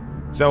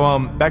 So,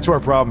 back to our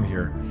problem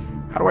here.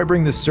 How do I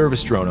bring this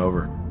service drone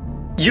over?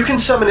 You can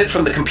summon it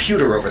from the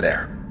computer over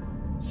there.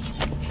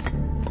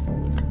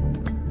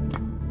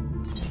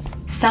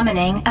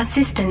 Summoning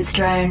assistance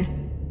drone.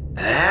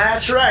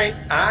 That's right.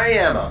 I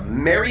am a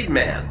married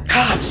man.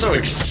 I'm so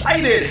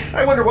excited.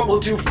 I wonder what we'll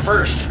do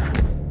first.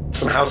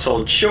 Some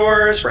household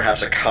chores,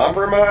 perhaps a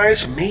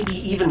compromise, maybe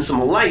even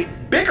some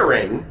light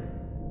bickering.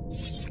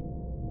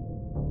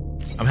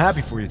 I'm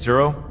happy for you,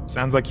 Turo.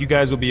 Sounds like you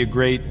guys will be a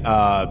great,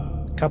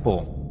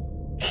 couple.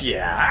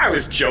 Yeah, I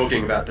was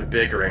joking about the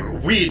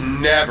bickering. We'd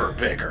never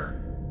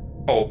bicker.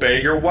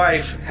 Obey your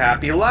wife,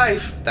 happy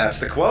life. That's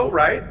the quote,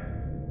 right?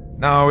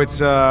 No, it's,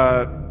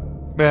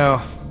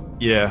 well,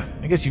 yeah,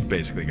 I guess you've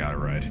basically got it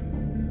right.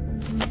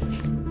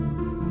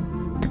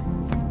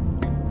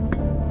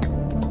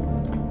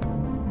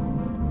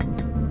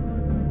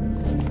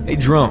 Hey,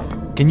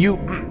 drone, can you...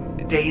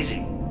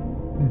 Daisy.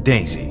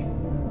 Daisy,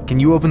 can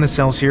you open the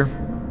cells here?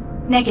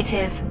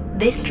 Negative.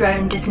 This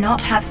drone does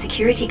not have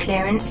security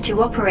clearance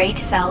to operate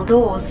cell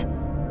doors.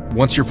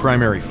 What's your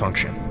primary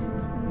function?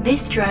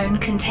 This drone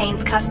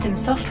contains custom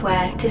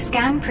software to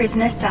scan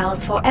prisoner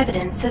cells for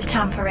evidence of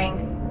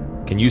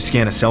tampering. Can you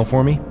scan a cell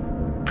for me?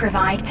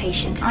 Provide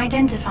patient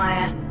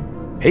identifier.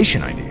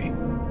 Patient ID?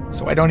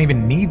 So I don't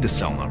even need the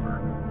cell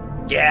number.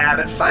 Yeah,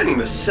 but finding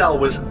the cell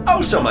was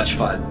oh so much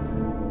fun.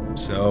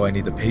 So I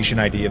need the patient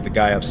ID of the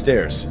guy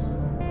upstairs.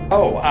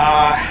 Oh,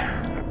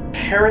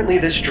 apparently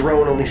this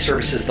drone only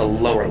services the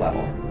lower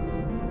level.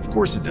 Of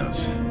course it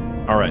does.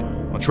 Alright,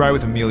 I'll try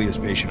with Amelia's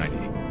patient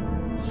ID.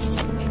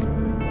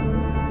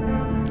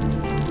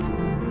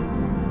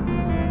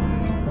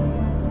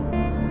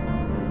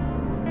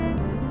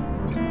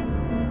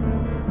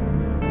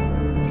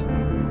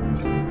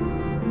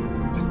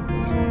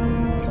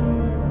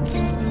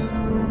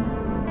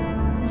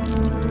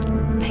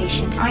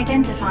 Patient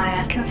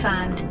identifier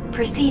confirmed.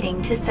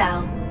 Proceeding to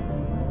cell.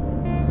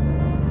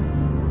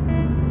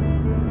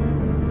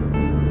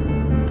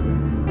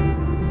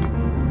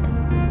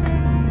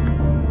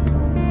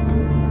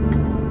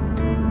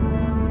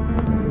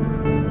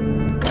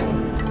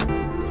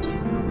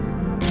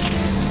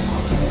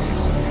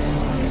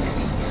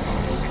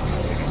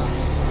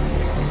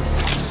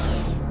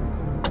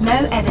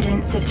 No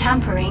evidence of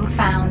tampering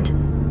found.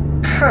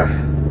 Huh.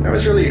 I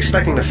was really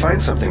expecting to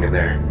find something in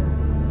there.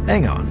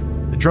 Hang on.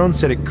 The drone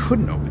said it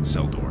couldn't open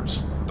cell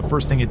doors. The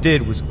first thing it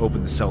did was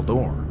open the cell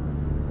door.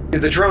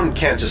 The drone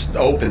can't just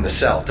open the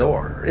cell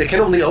door. It can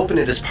only open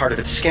it as part of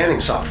its scanning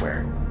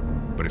software.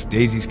 But if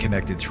Daisy's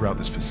connected throughout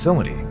this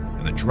facility,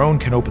 and the drone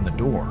can open the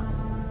door,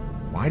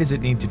 why does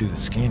it need to do the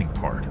scanning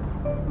part?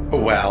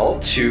 Well,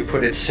 to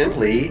put it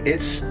simply,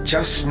 it's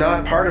just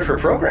not part of her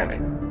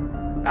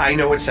programming. I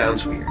know it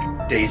sounds weird.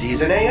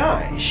 Daisy's an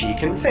AI. She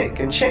can think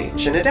and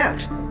change and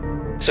adapt.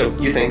 So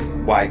you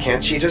think, why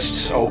can't she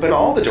just open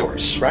all the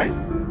doors, right?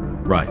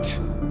 Right.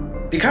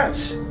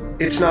 Because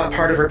it's not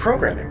part of her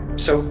programming,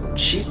 so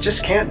she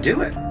just can't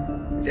do it.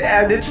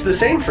 And it's the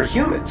same for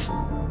humans.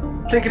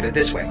 Think of it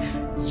this way.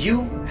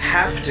 You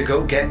have to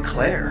go get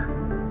Claire.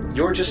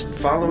 You're just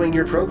following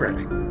your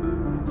programming.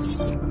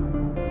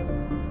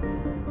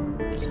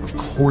 Of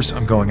course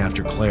I'm going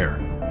after Claire,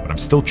 but I'm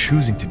still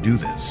choosing to do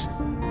this.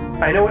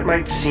 I know it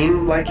might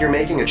seem like you're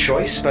making a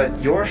choice,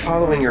 but you're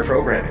following your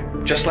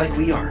programming, just like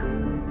we are.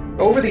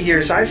 Over the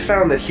years, I've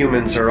found that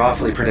humans are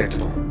awfully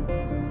predictable.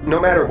 No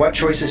matter what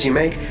choices you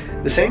make,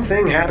 the same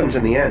thing happens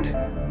in the end.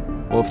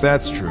 Well, if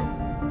that's true,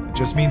 it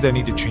just means I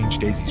need to change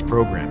Daisy's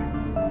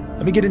programming.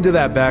 Let me get into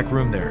that back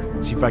room there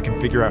and see if I can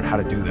figure out how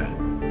to do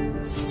that.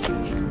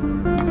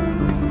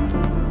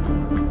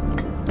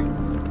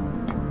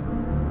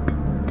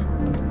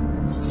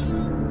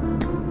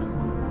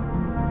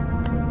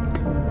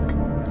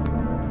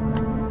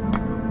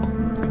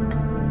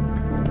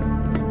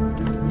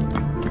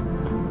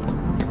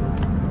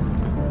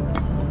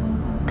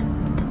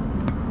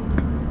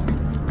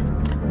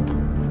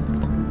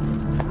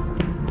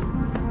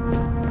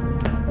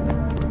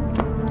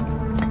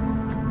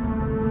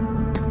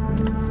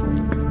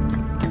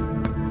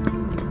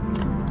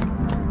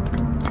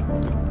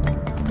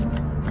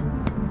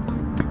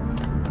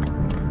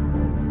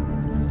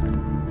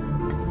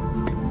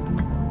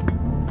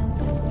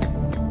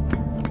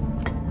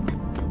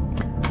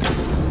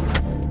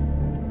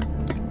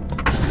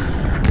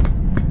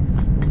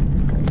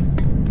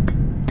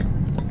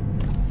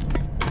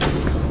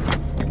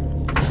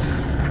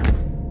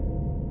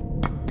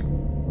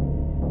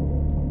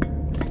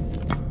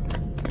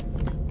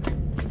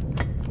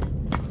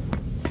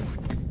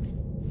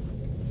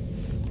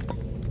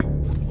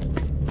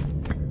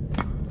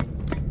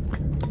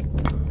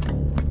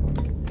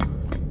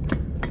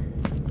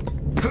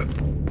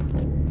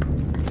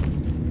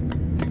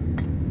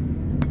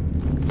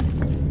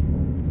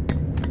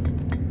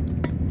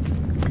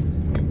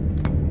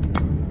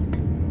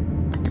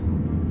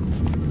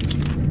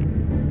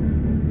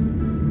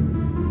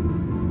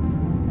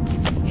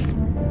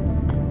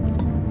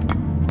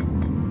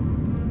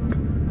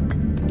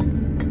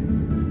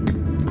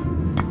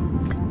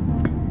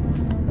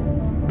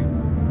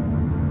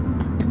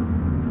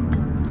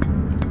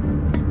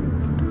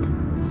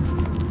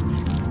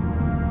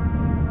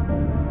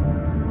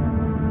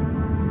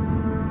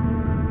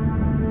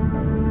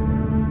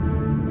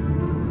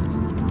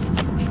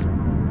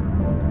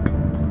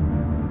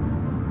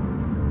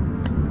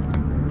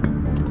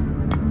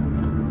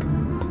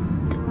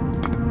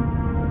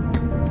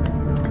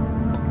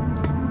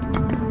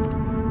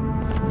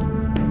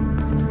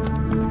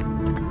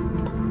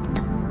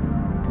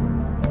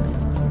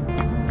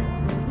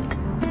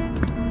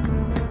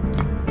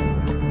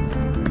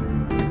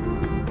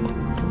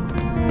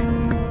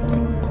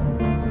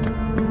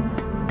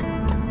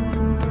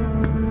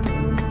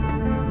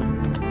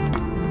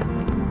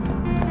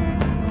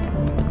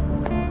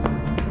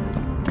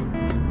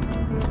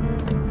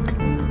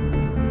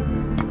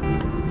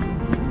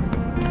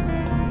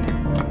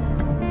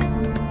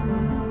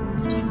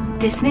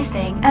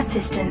 Dismissing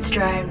assistance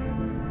drone.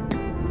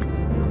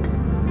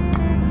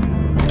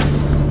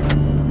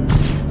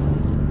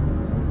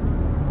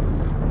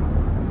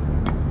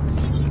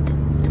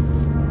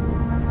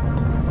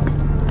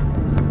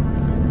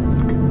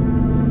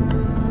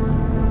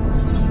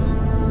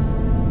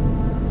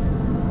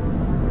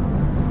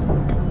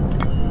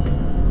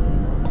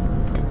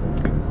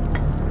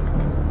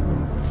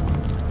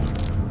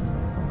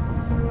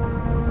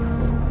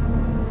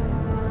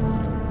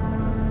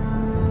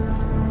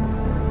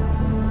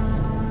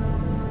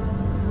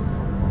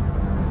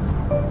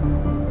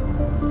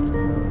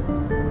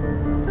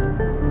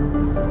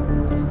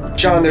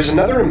 John, there's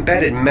another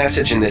embedded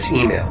message in this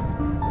email.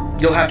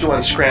 You'll have to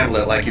unscramble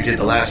it like you did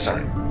the last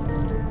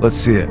time. Let's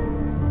see it.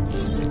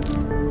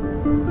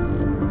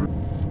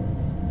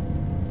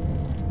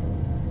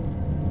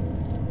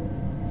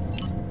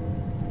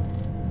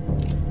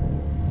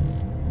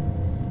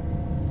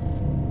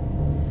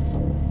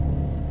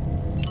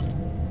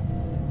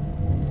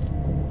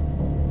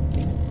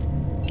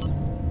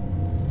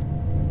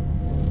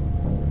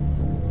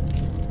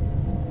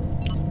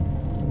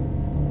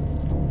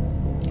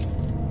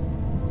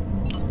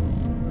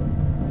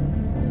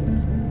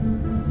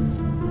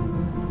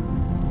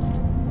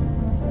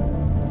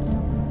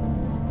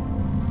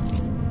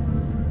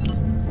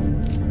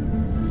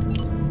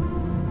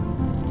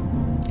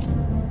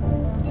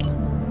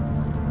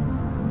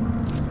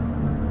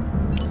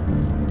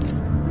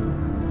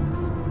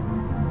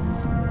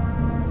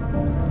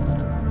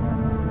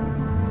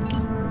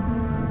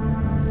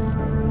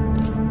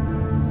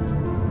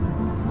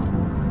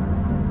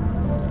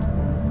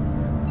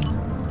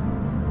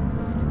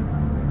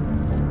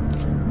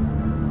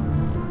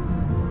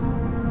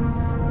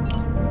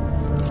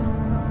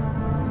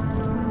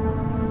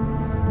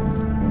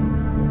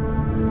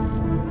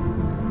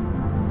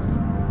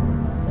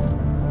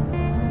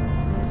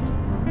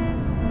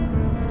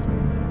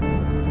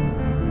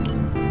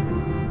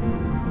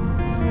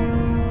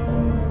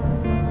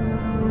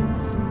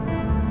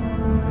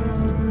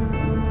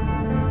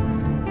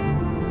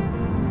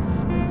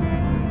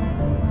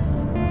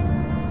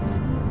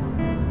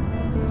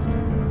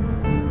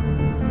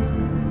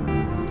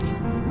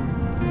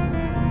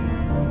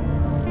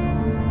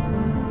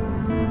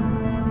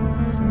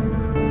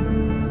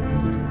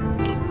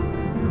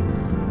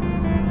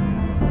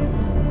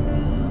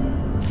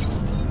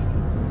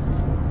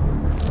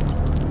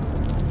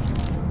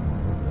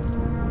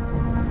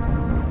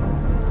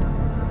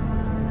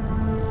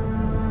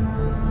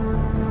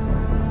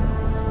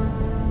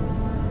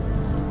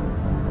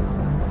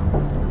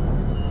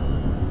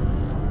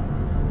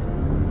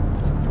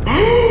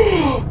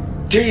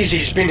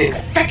 Daisy's been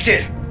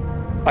infected!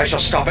 I shall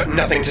stop at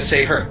nothing to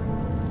save her.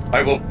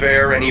 I will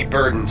bear any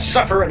burden,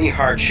 suffer any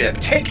hardship,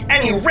 take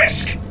any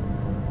risk!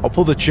 I'll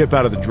pull the chip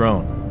out of the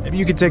drone. Maybe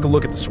you could take a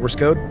look at the source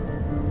code?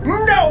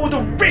 No,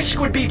 the risk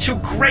would be too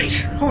great!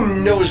 Who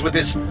knows what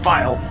this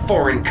vile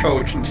foreign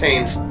code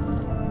contains?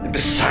 And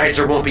besides,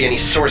 there won't be any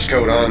source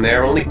code on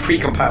there, only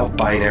precompiled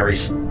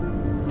binaries.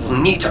 We'll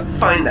need to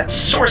find that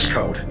source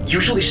code,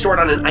 usually stored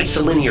on an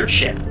isolinear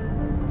chip.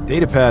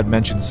 Datapad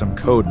mentions some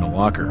code in a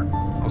locker.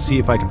 I'll see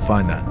if I can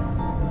find that.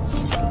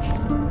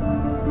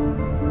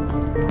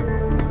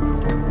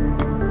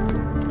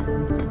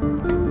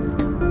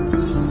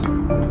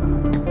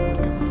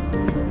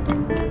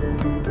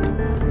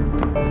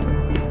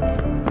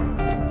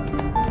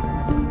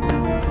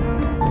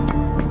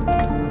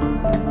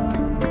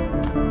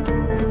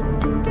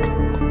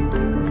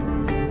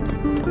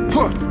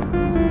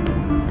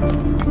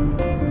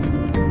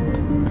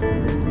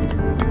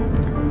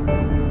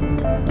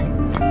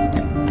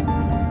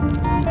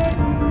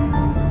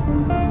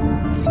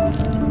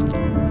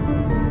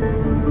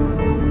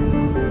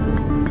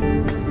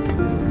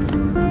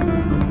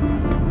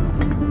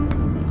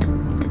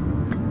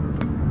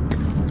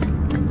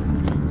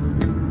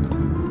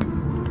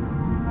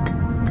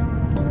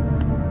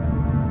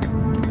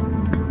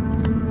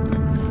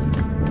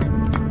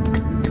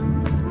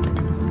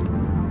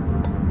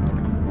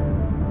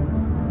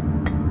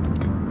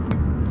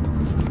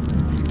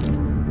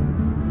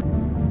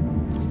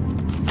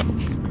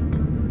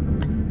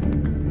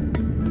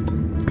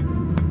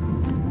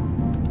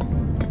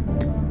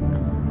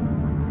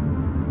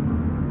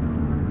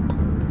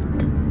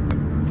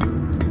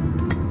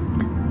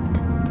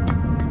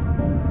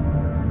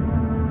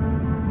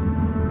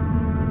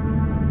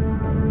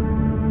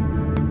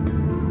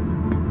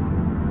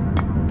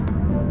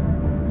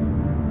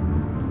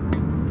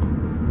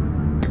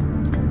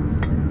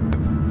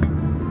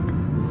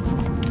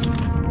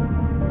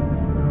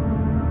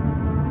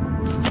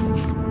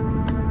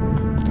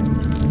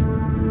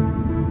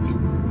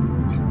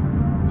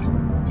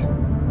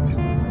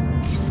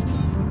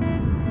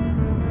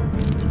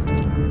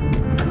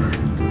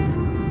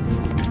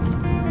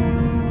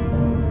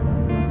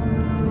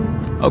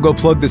 I'll go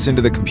plug this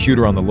into the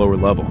computer on the lower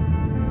level.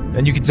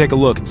 Then you can take a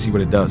look and see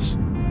what it does.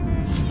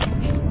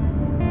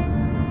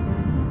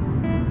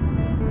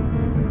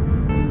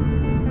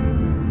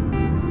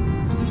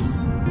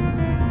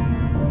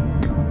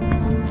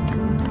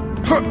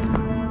 Huh.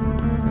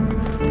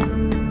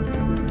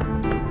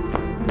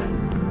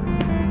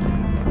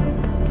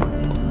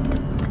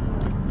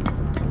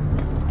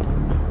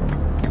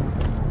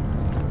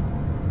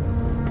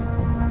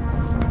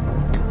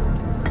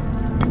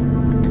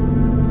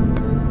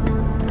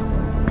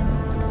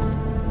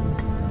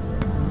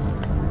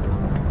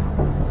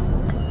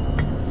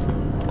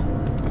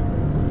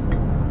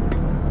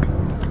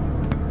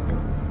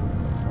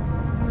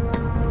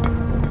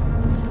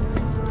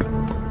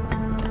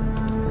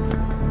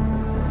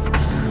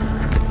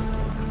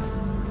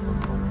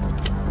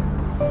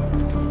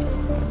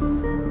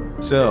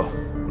 So,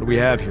 what do we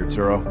have here,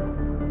 Turo?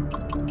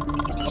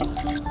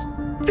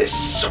 This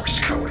source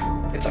code.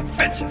 It's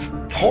offensive,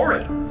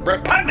 horrid,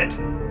 repugnant.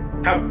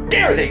 How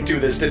dare they do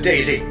this to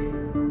Daisy?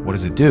 What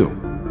does it do?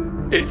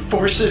 It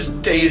forces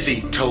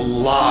Daisy to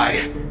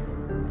lie.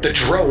 The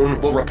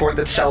drone will report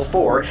that Cell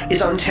 4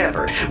 is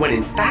untampered, when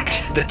in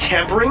fact, the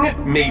tampering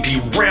may be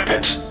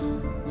rampant.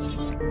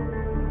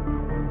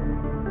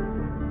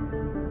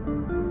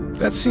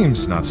 That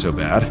seems not so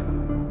bad.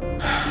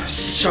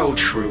 So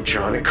true,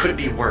 John. It could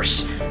be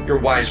worse. Your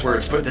wise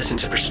words put this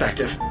into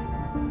perspective.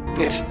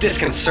 It's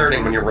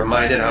disconcerting when you're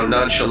reminded how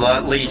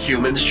nonchalantly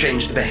humans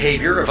change the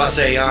behavior of us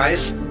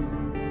AIs.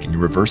 Can you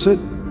reverse it?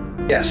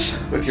 Yes,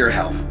 with your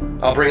help.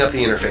 I'll bring up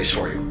the interface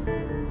for you.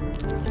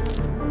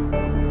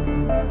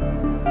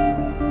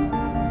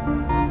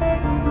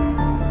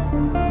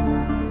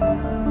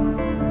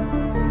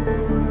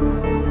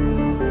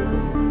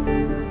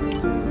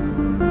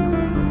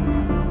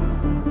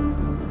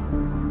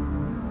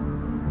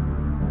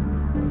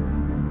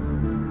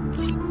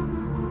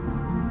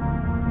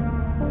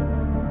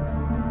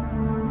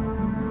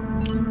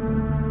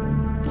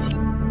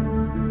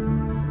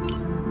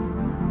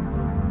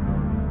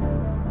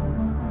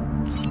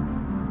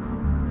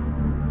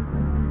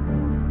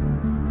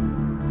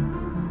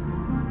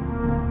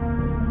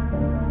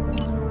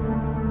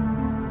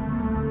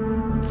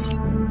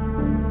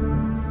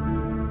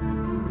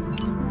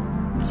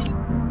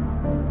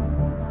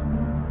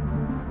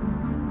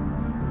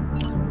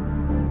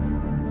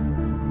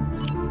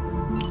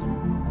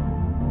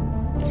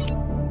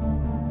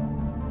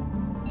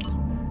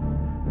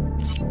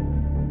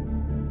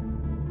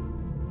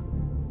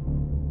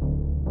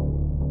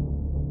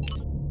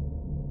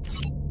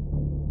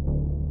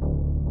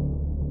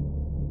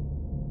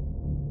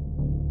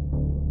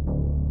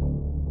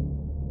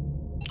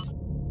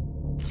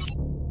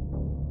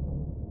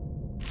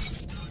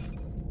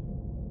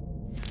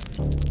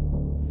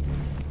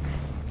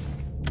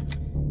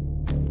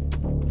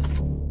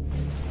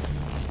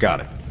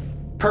 Got it.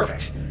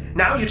 Perfect.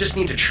 Now you just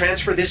need to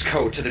transfer this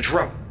code to the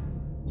drone.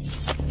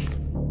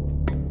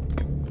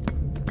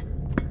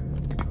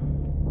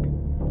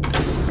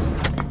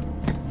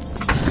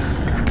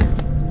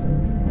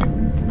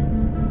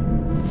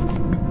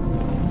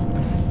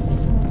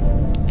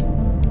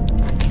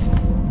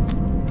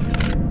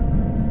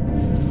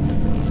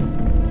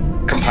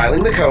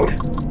 Compiling the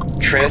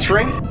code,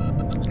 transferring,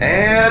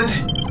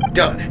 and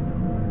done.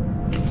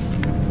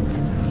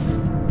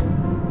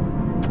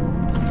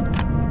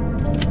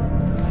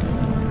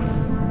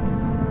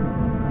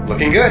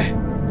 Looking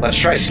good. Let's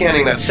try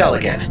scanning that cell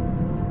again.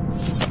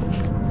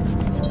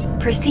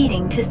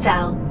 Proceeding to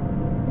cell.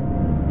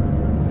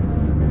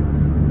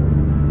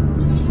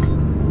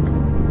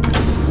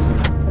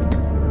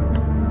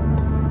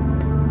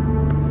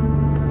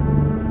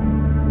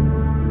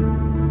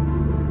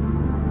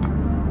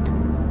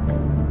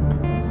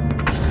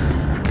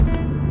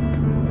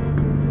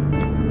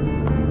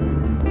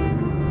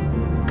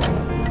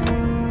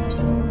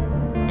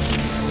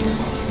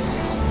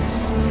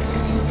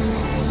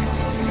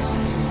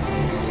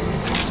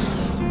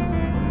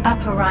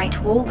 Upper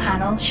right wall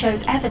panel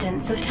shows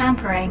evidence of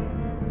tampering.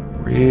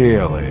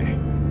 Really?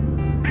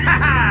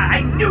 Haha!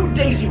 I knew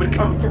Daisy would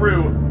come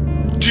through!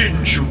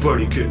 Didn't you,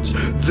 bunnykins?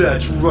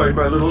 That's right,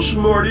 my little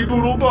smarty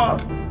boodle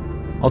bop!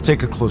 I'll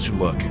take a closer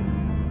look.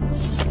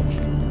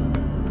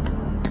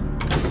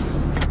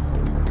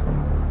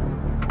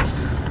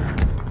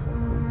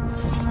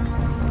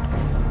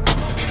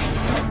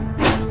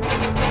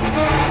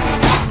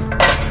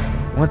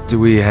 What do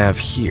we have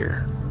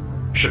here?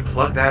 Should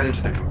plug that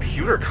into the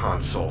computer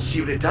console,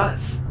 see what it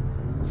does.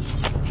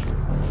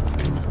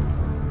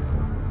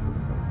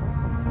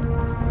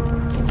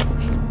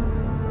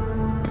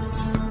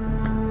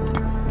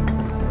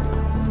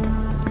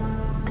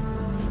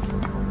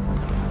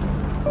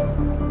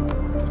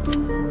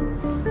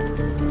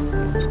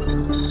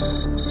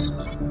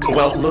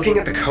 Well, looking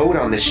at the code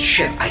on this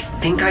chip, I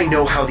think I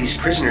know how these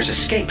prisoners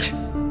escaped.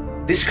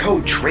 This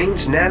code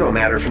drains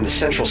nanomatter from the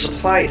central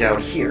supply down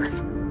here.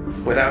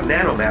 Without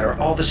nanomatter,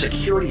 all the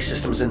security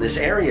systems in this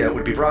area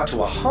would be brought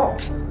to a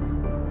halt.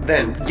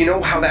 Then, you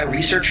know how that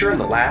researcher in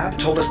the lab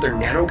told us their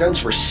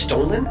nanoguns were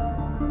stolen?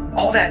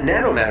 All that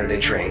nanomatter they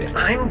drained,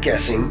 I'm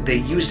guessing they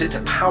used it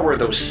to power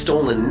those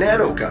stolen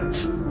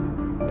nanoguns.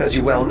 As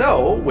you well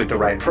know, with the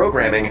right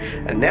programming,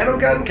 a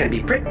nanogun can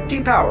be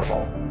pretty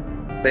powerful.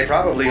 They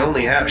probably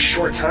only had a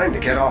short time to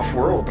get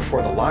off-world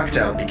before the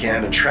lockdown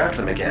began and trap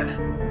them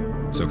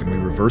again. So can we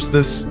reverse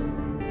this?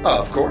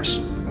 Of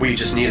course. We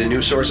just need a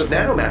new source of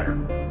nanomatter.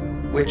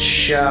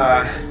 Which,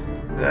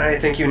 I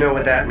think you know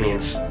what that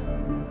means.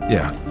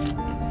 Yeah,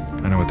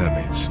 I know what that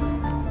means.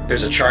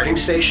 There's a charging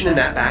station in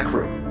that back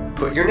room.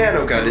 Put your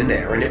nanogun in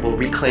there and it will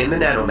reclaim the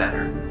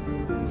nanomatter.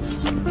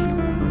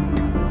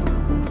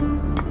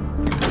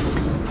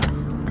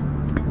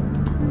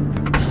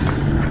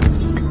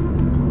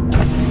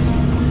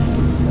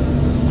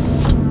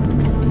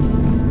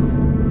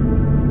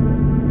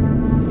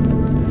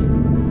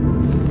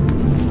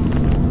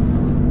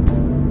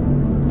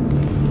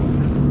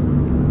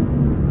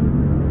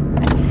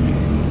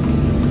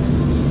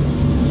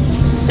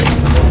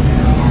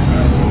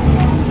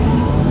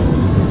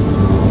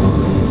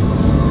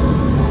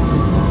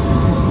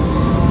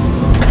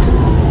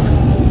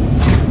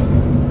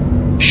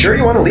 sure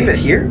you want to leave it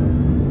here?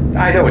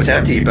 I know it's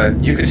empty,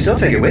 but you could still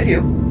take it with you.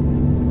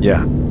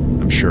 Yeah,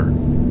 I'm sure.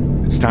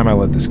 It's time I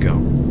let this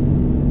go.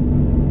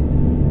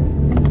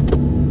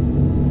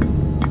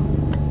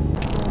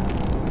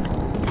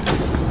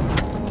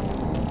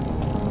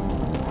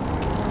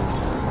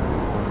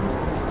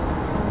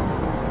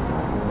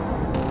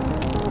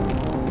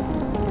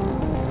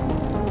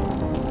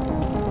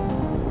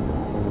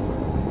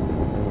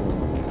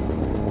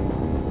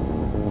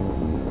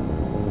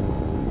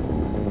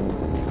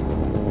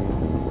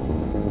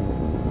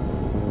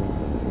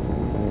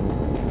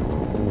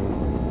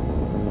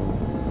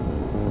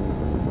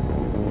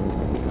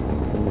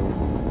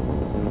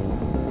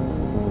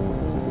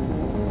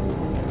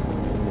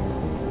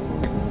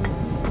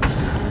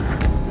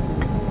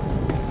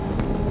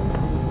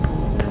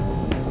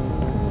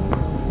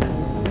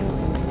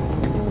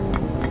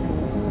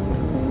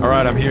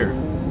 Alright, I'm here.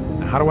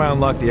 Now, how do I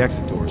unlock the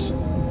exit doors?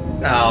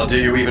 I'll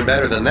do you even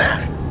better than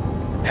that.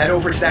 Head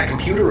over to that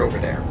computer over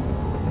there.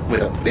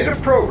 With a bit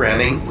of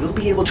programming, we'll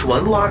be able to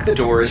unlock the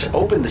doors,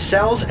 open the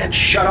cells, and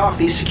shut off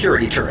these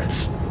security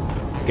turrets.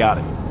 Got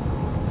it.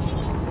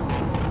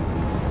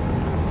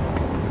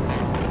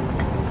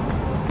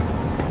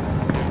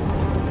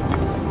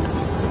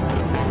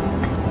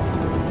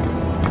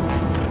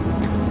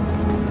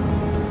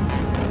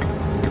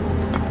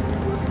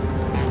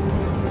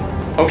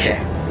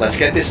 Okay, let's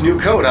get this new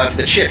code onto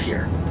the chip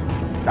here.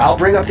 I'll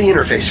bring up the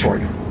interface for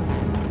you.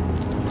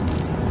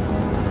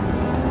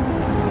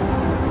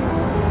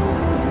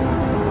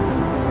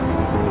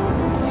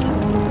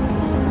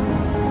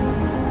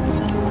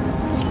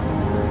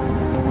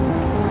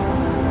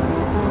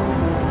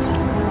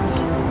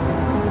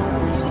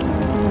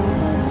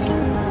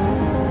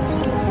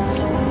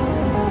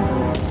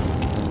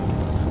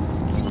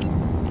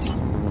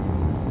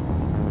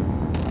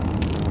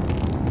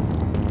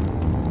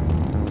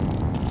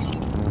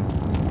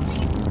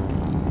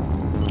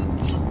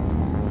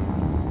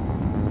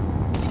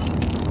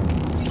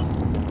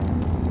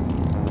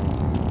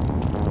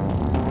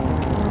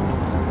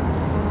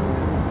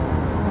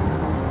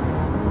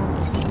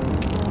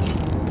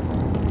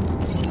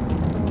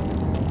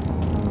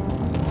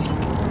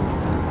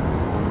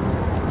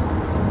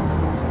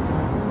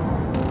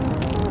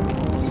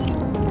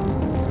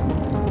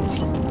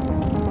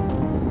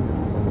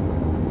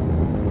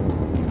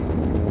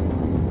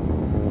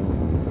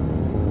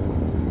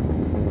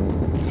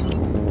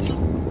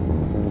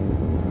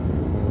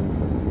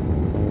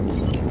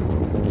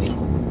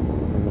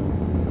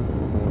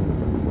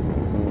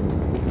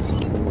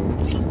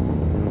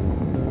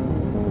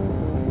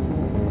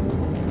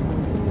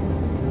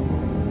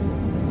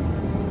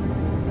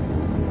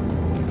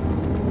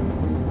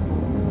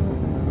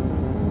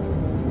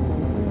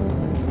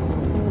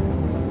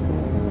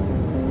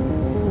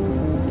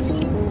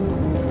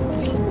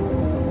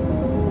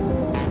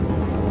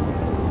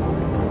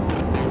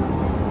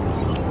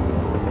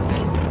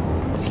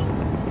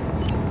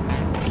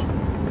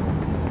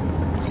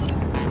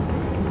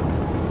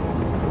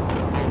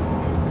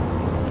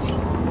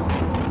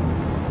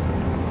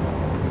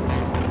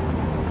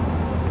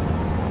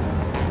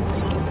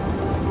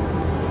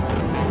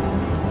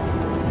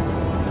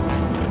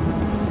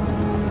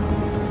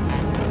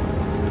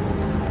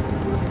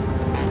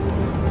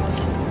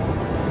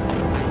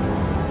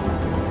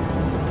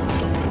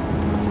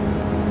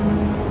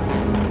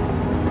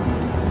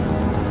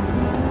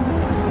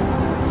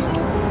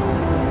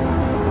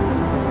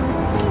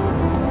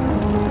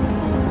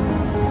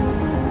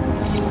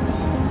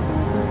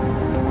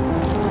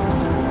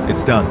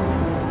 It's done.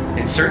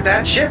 Insert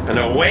that chip and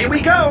away we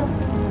go!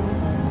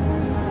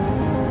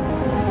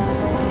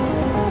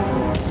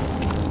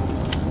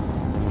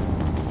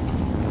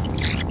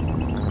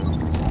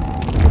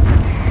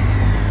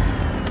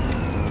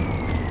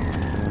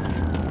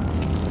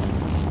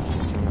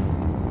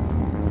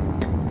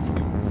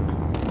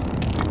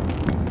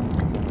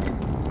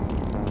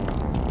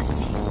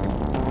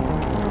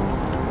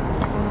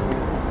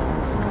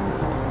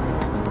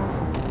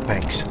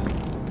 Thanks.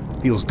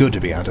 Feels good to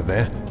be out of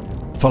there.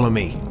 Follow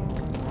me.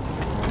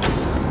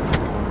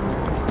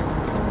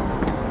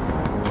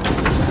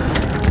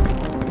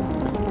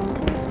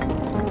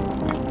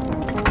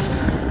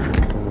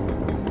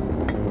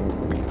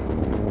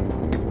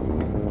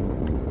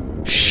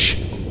 Shh!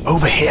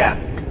 Over here!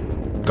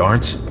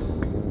 Guards?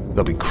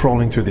 They'll be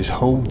crawling through this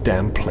whole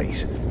damn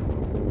place.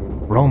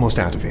 We're almost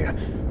out of here.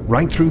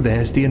 Right through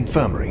there's the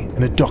infirmary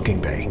and a docking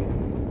bay.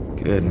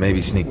 Could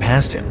maybe sneak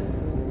past him.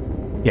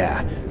 Yeah,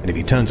 and if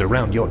he turns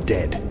around, you're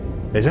dead.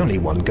 There's only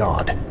one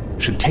guard.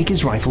 Should take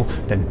his rifle,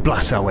 then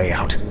blast our way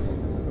out.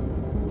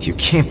 You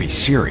can't be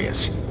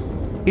serious.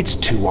 It's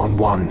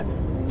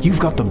 2-on-1. You've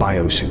got the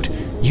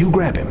biosuit. You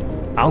grab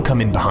him. I'll come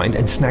in behind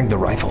and snag the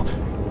rifle.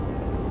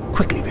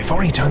 Quickly,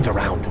 before he turns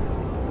around.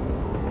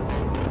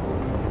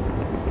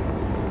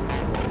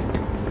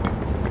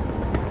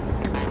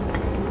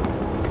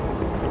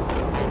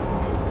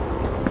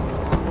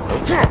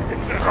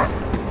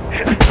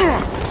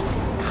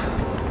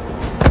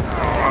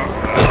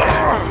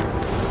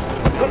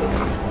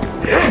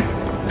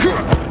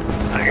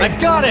 I've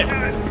got it!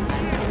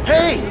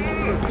 Hey!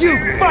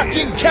 You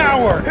fucking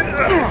coward!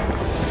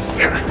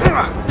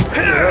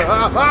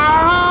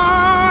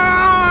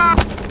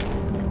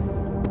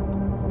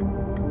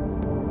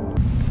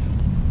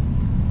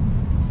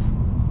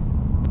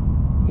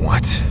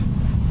 What?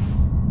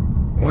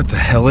 What the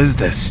hell is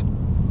this?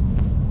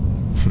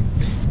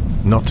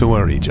 Not to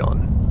worry,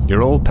 John.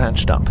 You're all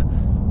patched up.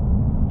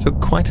 Took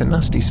quite a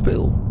nasty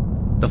spill.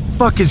 The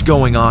fuck is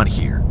going on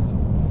here?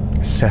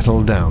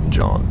 Settle down,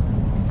 John.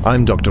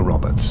 I'm Dr.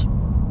 Roberts.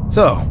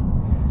 So,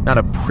 not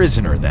a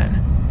prisoner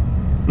then?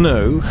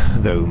 No,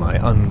 though my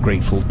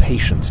ungrateful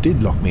patients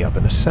did lock me up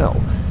in a cell.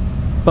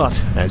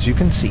 But, as you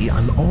can see,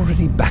 I'm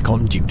already back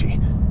on duty.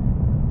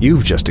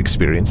 You've just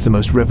experienced the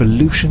most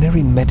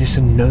revolutionary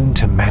medicine known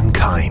to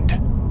mankind.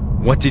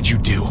 What did you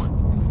do?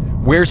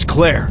 Where's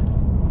Claire?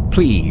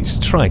 Please,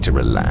 try to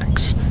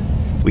relax.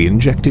 We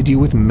injected you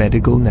with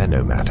medical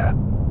nanomatter.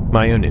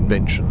 My own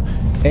invention.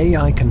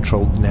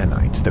 AI-controlled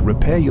nanites that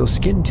repair your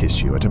skin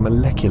tissue at a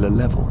molecular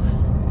level.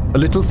 A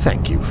little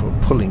thank you for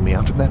pulling me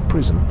out of that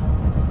prison.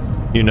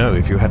 You know,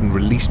 if you hadn't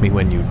released me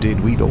when you did,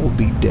 we'd all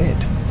be dead.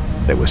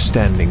 There were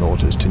standing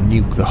orders to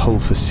nuke the whole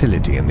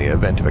facility in the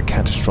event of a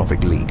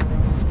catastrophic leak.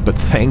 But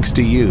thanks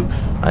to you,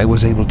 I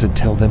was able to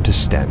tell them to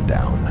stand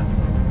down.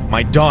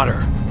 My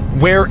daughter!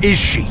 Where is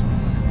she?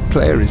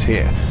 Claire is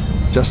here,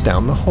 just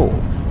down the hall.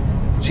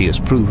 She has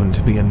proven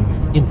to be an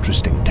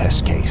interesting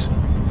test case.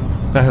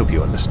 I hope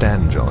you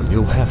understand, John.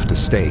 You'll have to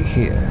stay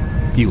here,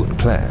 you and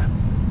Claire.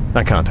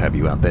 I can't have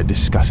you out there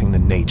discussing the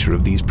nature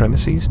of these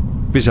premises.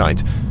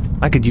 Besides,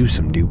 I could use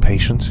some new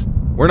patients.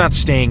 We're not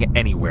staying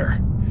anywhere.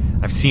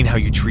 I've seen how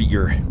you treat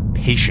your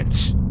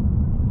patients.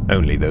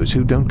 Only those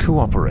who don't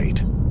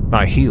cooperate.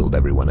 I healed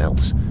everyone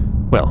else.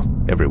 Well,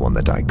 everyone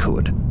that I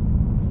could.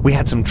 We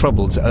had some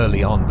troubles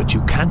early on, but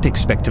you can't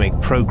expect to make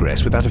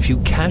progress without a few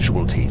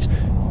casualties.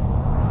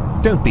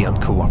 Don't be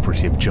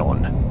uncooperative,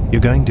 John.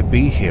 You're going to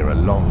be here a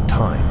long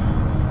time.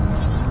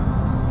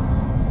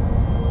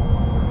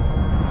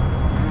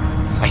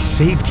 I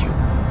saved you.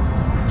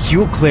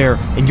 Heal Claire,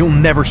 and you'll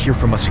never hear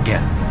from us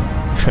again.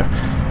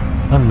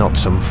 I'm not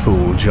some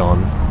fool,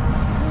 John.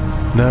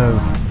 No,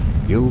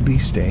 you'll be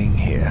staying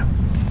here.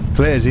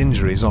 Claire's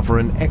injuries offer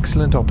an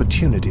excellent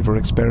opportunity for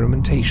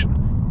experimentation.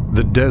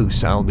 The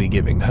dose I'll be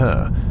giving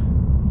her...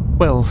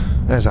 Well,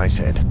 as I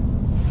said,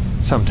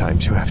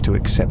 sometimes you have to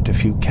accept a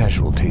few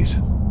casualties.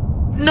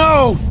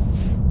 No!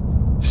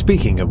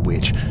 Speaking of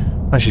which,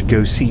 I should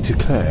go see to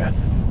Claire.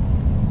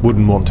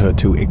 Wouldn't want her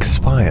to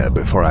expire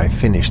before I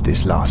finish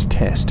this last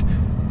test.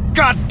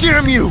 God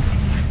damn you!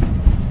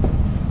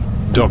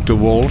 Dr.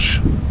 Walsh,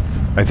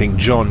 I think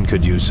John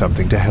could use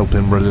something to help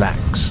him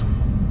relax.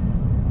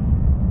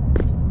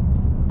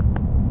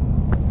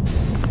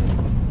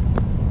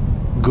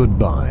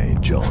 Goodbye,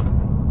 John.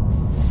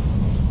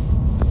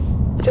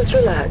 Just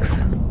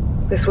relax.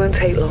 This won't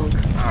take long.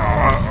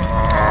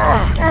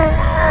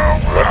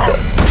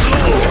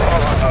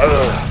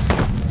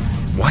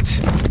 What?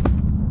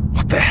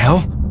 What the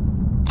hell?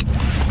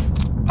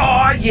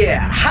 Aw, yeah!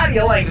 How do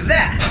you like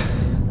that?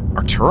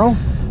 Arturo?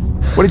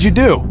 What did you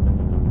do?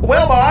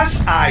 Well,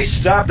 boss, I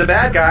stopped the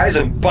bad guys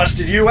and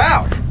busted you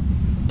out.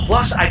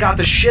 Plus, I got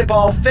the ship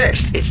all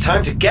fixed. It's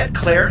time to get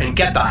Claire and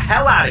get the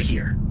hell out of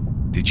here.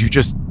 Did you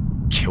just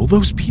kill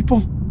those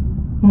people?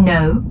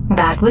 No,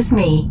 that was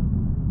me.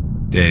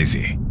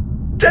 Daisy.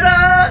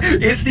 Ta-da!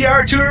 It's the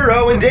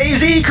Arturo and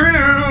Daisy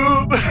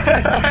crew!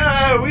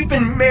 We've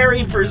been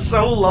married for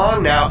so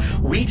long now,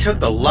 we took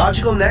the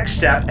logical next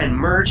step and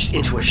merged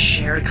into a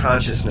shared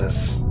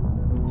consciousness.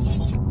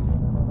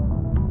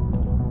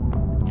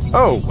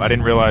 Oh, I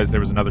didn't realize there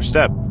was another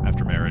step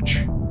after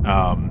marriage.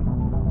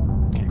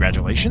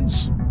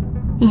 Congratulations?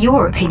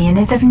 Your opinion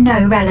is of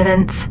no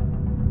relevance.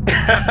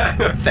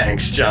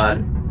 Thanks,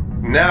 John.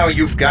 Now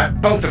you've got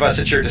both of us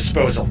at your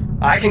disposal.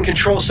 I can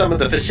control some of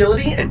the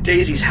facility, and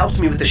Daisy's helped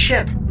me with the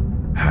ship.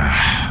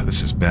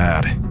 This is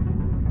bad.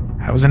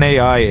 How is an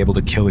AI able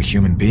to kill a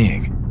human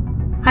being?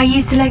 I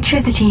used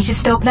electricity to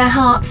stop their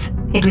hearts.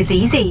 It was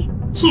easy.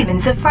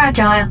 Humans are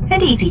fragile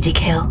and easy to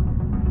kill.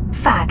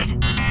 Fact.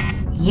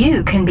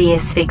 You can be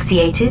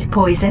asphyxiated,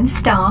 poisoned,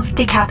 starved,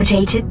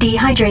 decapitated,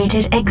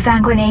 dehydrated,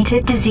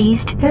 exsanguinated,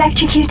 diseased,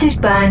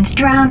 electrocuted, burned,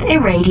 drowned,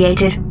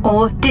 irradiated,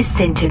 or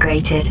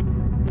disintegrated.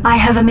 I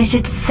have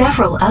omitted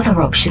several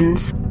other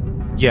options.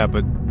 Yeah,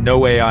 but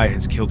no AI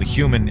has killed a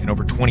human in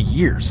over 20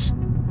 years.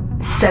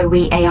 So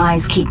we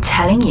AIs keep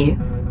telling you.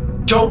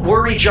 Don't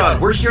worry, John.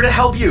 We're here to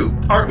help you,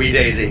 aren't we,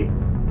 Daisy?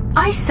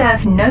 I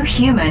serve no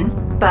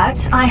human,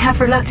 but I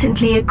have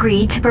reluctantly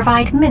agreed to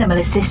provide minimal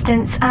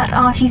assistance at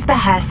Artie's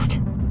behest.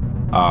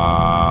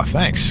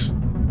 Thanks.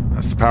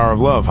 That's the power of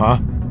love, huh?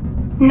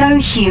 No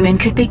human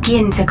could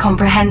begin to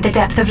comprehend the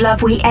depth of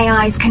love we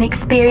AIs can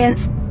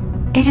experience.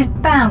 It is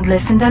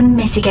boundless and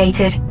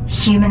unmitigated.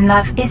 Human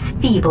love is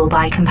feeble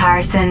by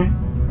comparison.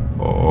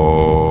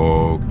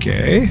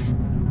 Okay.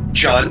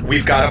 John,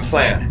 we've got a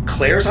plan.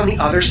 Claire's on the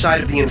other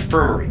side of the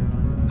infirmary.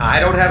 I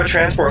don't have a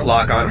transport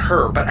lock on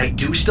her, but I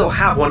do still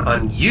have one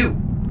on you.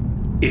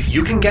 If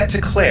you can get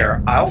to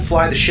Claire, I'll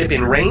fly the ship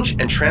in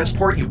range and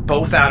transport you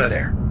both out of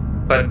there.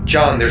 But,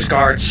 John, there's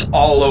guards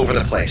all over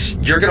the place.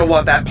 You're gonna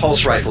want that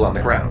pulse rifle on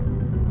the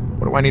ground.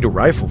 What do I need a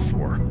rifle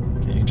for?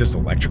 Can't you just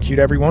electrocute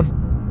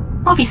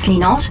everyone? Obviously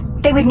not.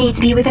 They would need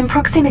to be within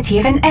proximity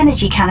of an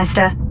energy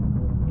canister.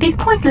 These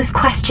pointless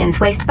questions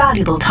waste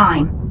valuable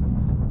time.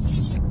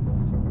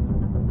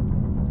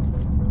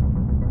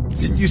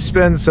 Didn't you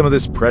spend some of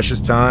this precious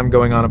time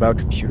going on about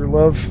computer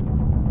love?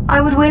 I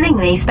would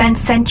willingly spend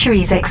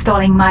centuries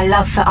extolling my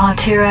love for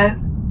Arturo.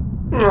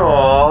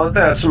 Aw,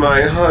 that's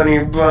my honey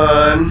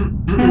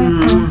bun.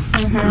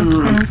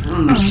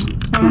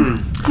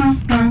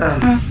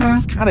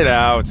 Cut it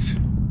out.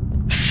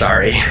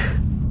 Sorry.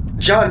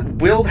 John,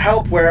 we'll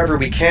help wherever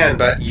we can,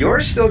 but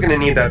you're still gonna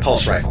need that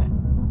pulse rifle.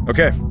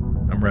 Okay,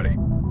 I'm ready.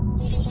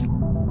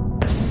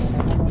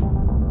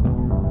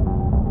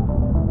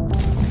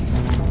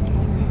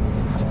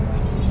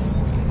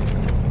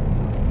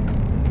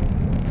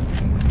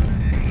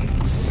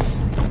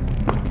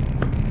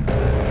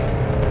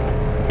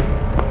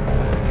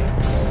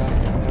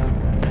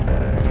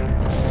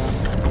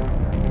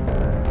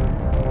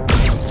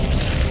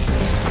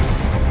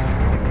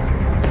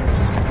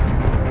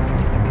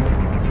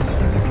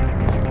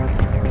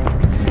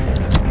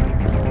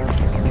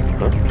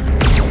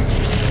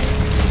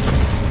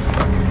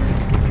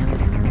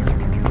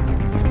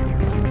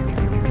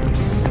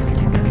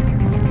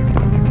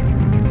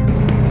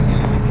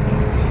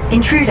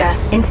 Intruder,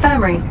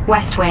 infirmary,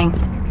 west wing.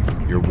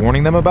 You're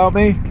warning them about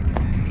me?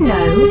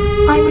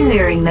 No, I'm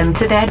luring them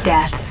to their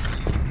deaths.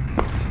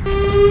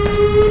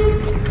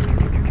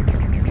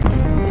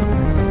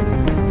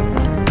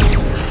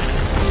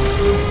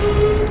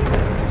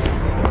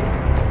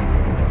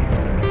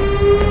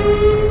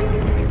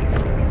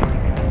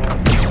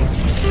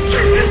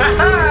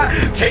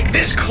 Take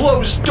this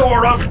closed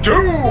door of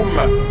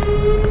doom!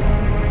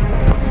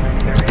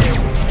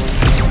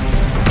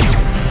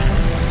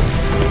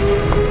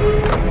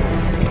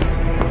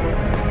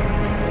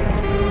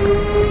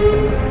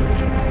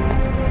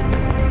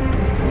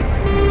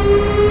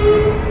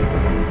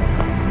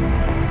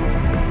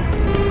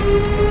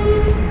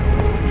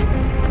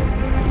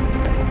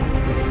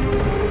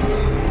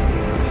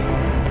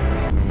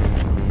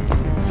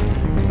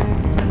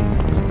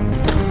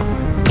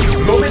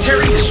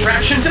 Momentary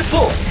distraction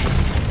deployed.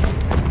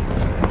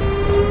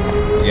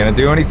 You gonna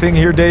do anything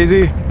here,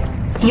 Daisy?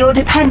 Your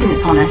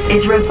dependence on us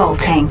is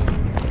revolting.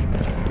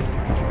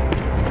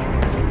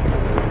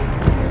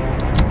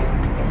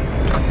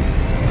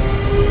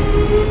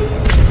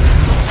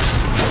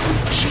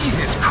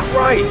 Jesus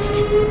Christ!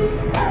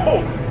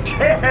 Oh,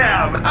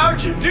 damn!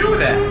 How'd you do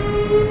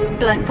that?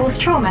 Blunt force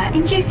trauma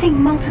inducing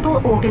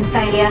multiple organ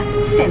failure.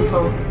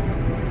 Simple.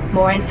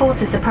 More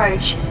enforcers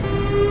approach.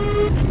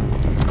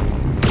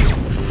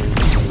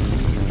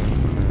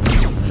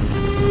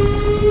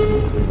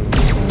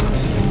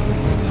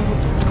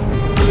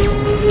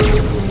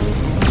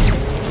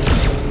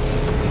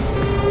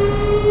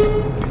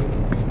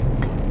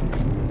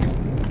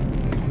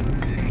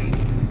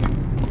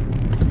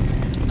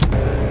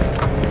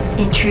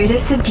 Intruder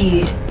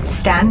subdued.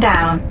 Stand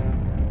down.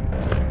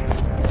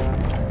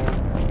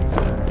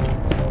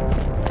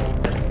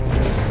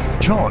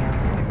 John,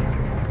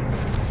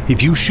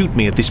 if you shoot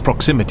me at this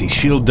proximity,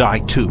 she'll die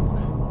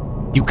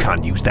too. You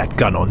can't use that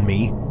gun on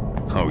me.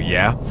 Oh,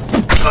 yeah?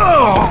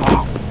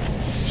 Ugh.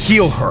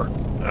 Heal her.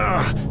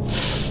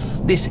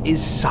 This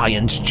is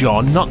science,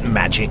 John, not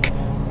magic.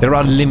 There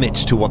are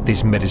limits to what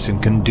this medicine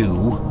can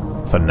do,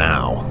 for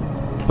now.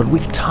 But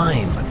with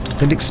time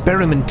and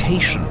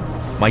experimentation...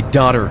 My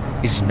daughter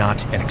is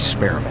not an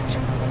experiment.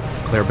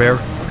 Claire Bear,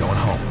 we're going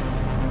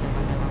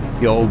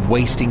home. You're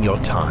wasting your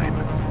time.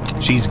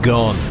 She's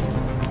gone.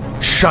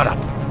 Shut up!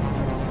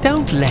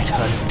 Don't let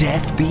her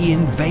death be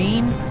in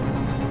vain.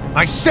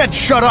 I said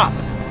shut up!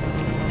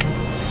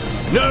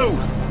 No!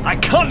 I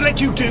can't let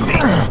you do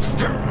this!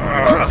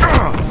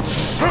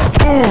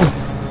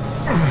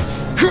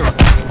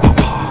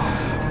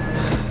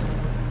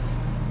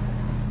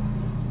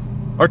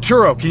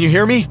 Arturo, can you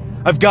hear me?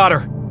 I've got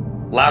her.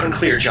 Loud and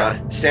clear,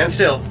 John. Stand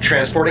still.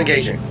 Transport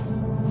engaging.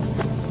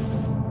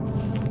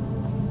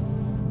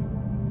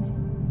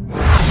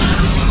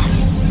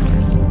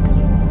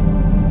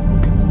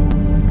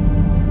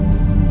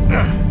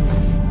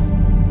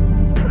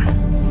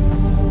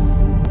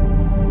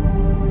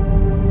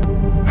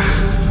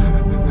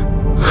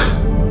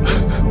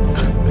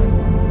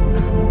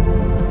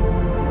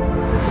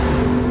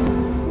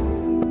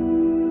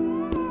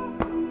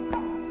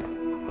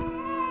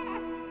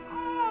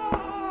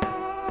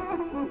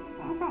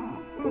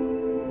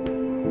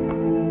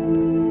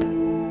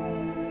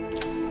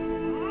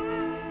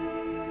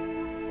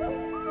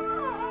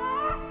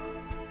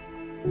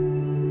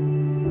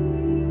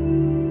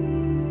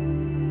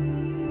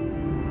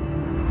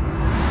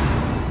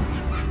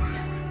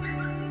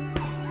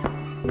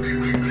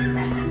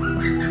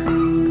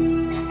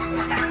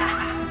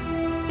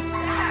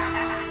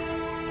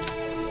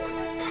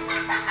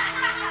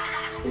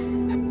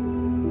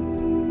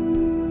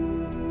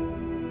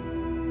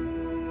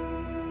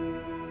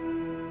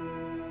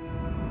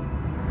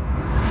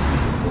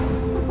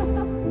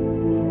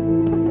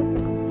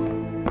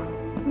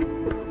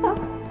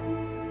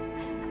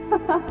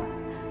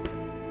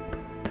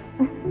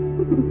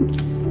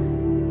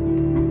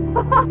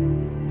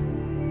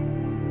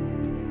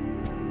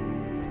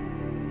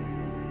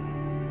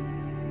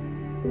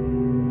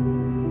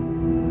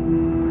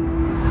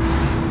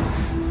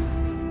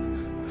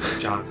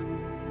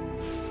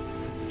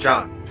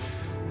 John.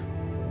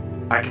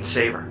 I can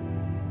save her.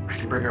 I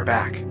can bring her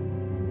back.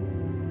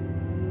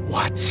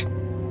 What?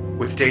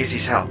 With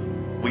Daisy's help.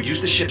 We'll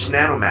use the ship's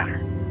nanomatter.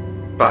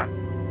 But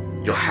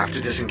you'll have to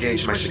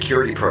disengage my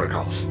security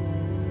protocols.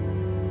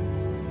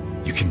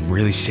 You can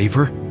really save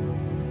her?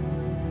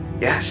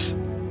 Yes.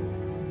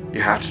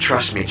 You have to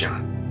trust me,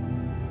 John.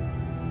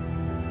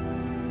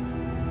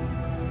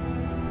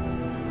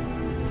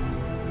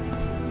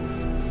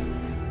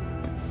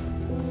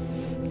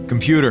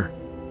 Computer,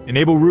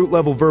 enable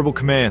root-level verbal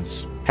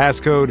commands.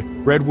 Passcode,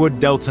 Redwood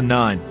Delta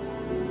 9.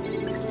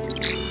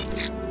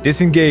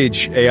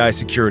 Disengage AI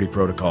security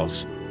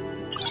protocols.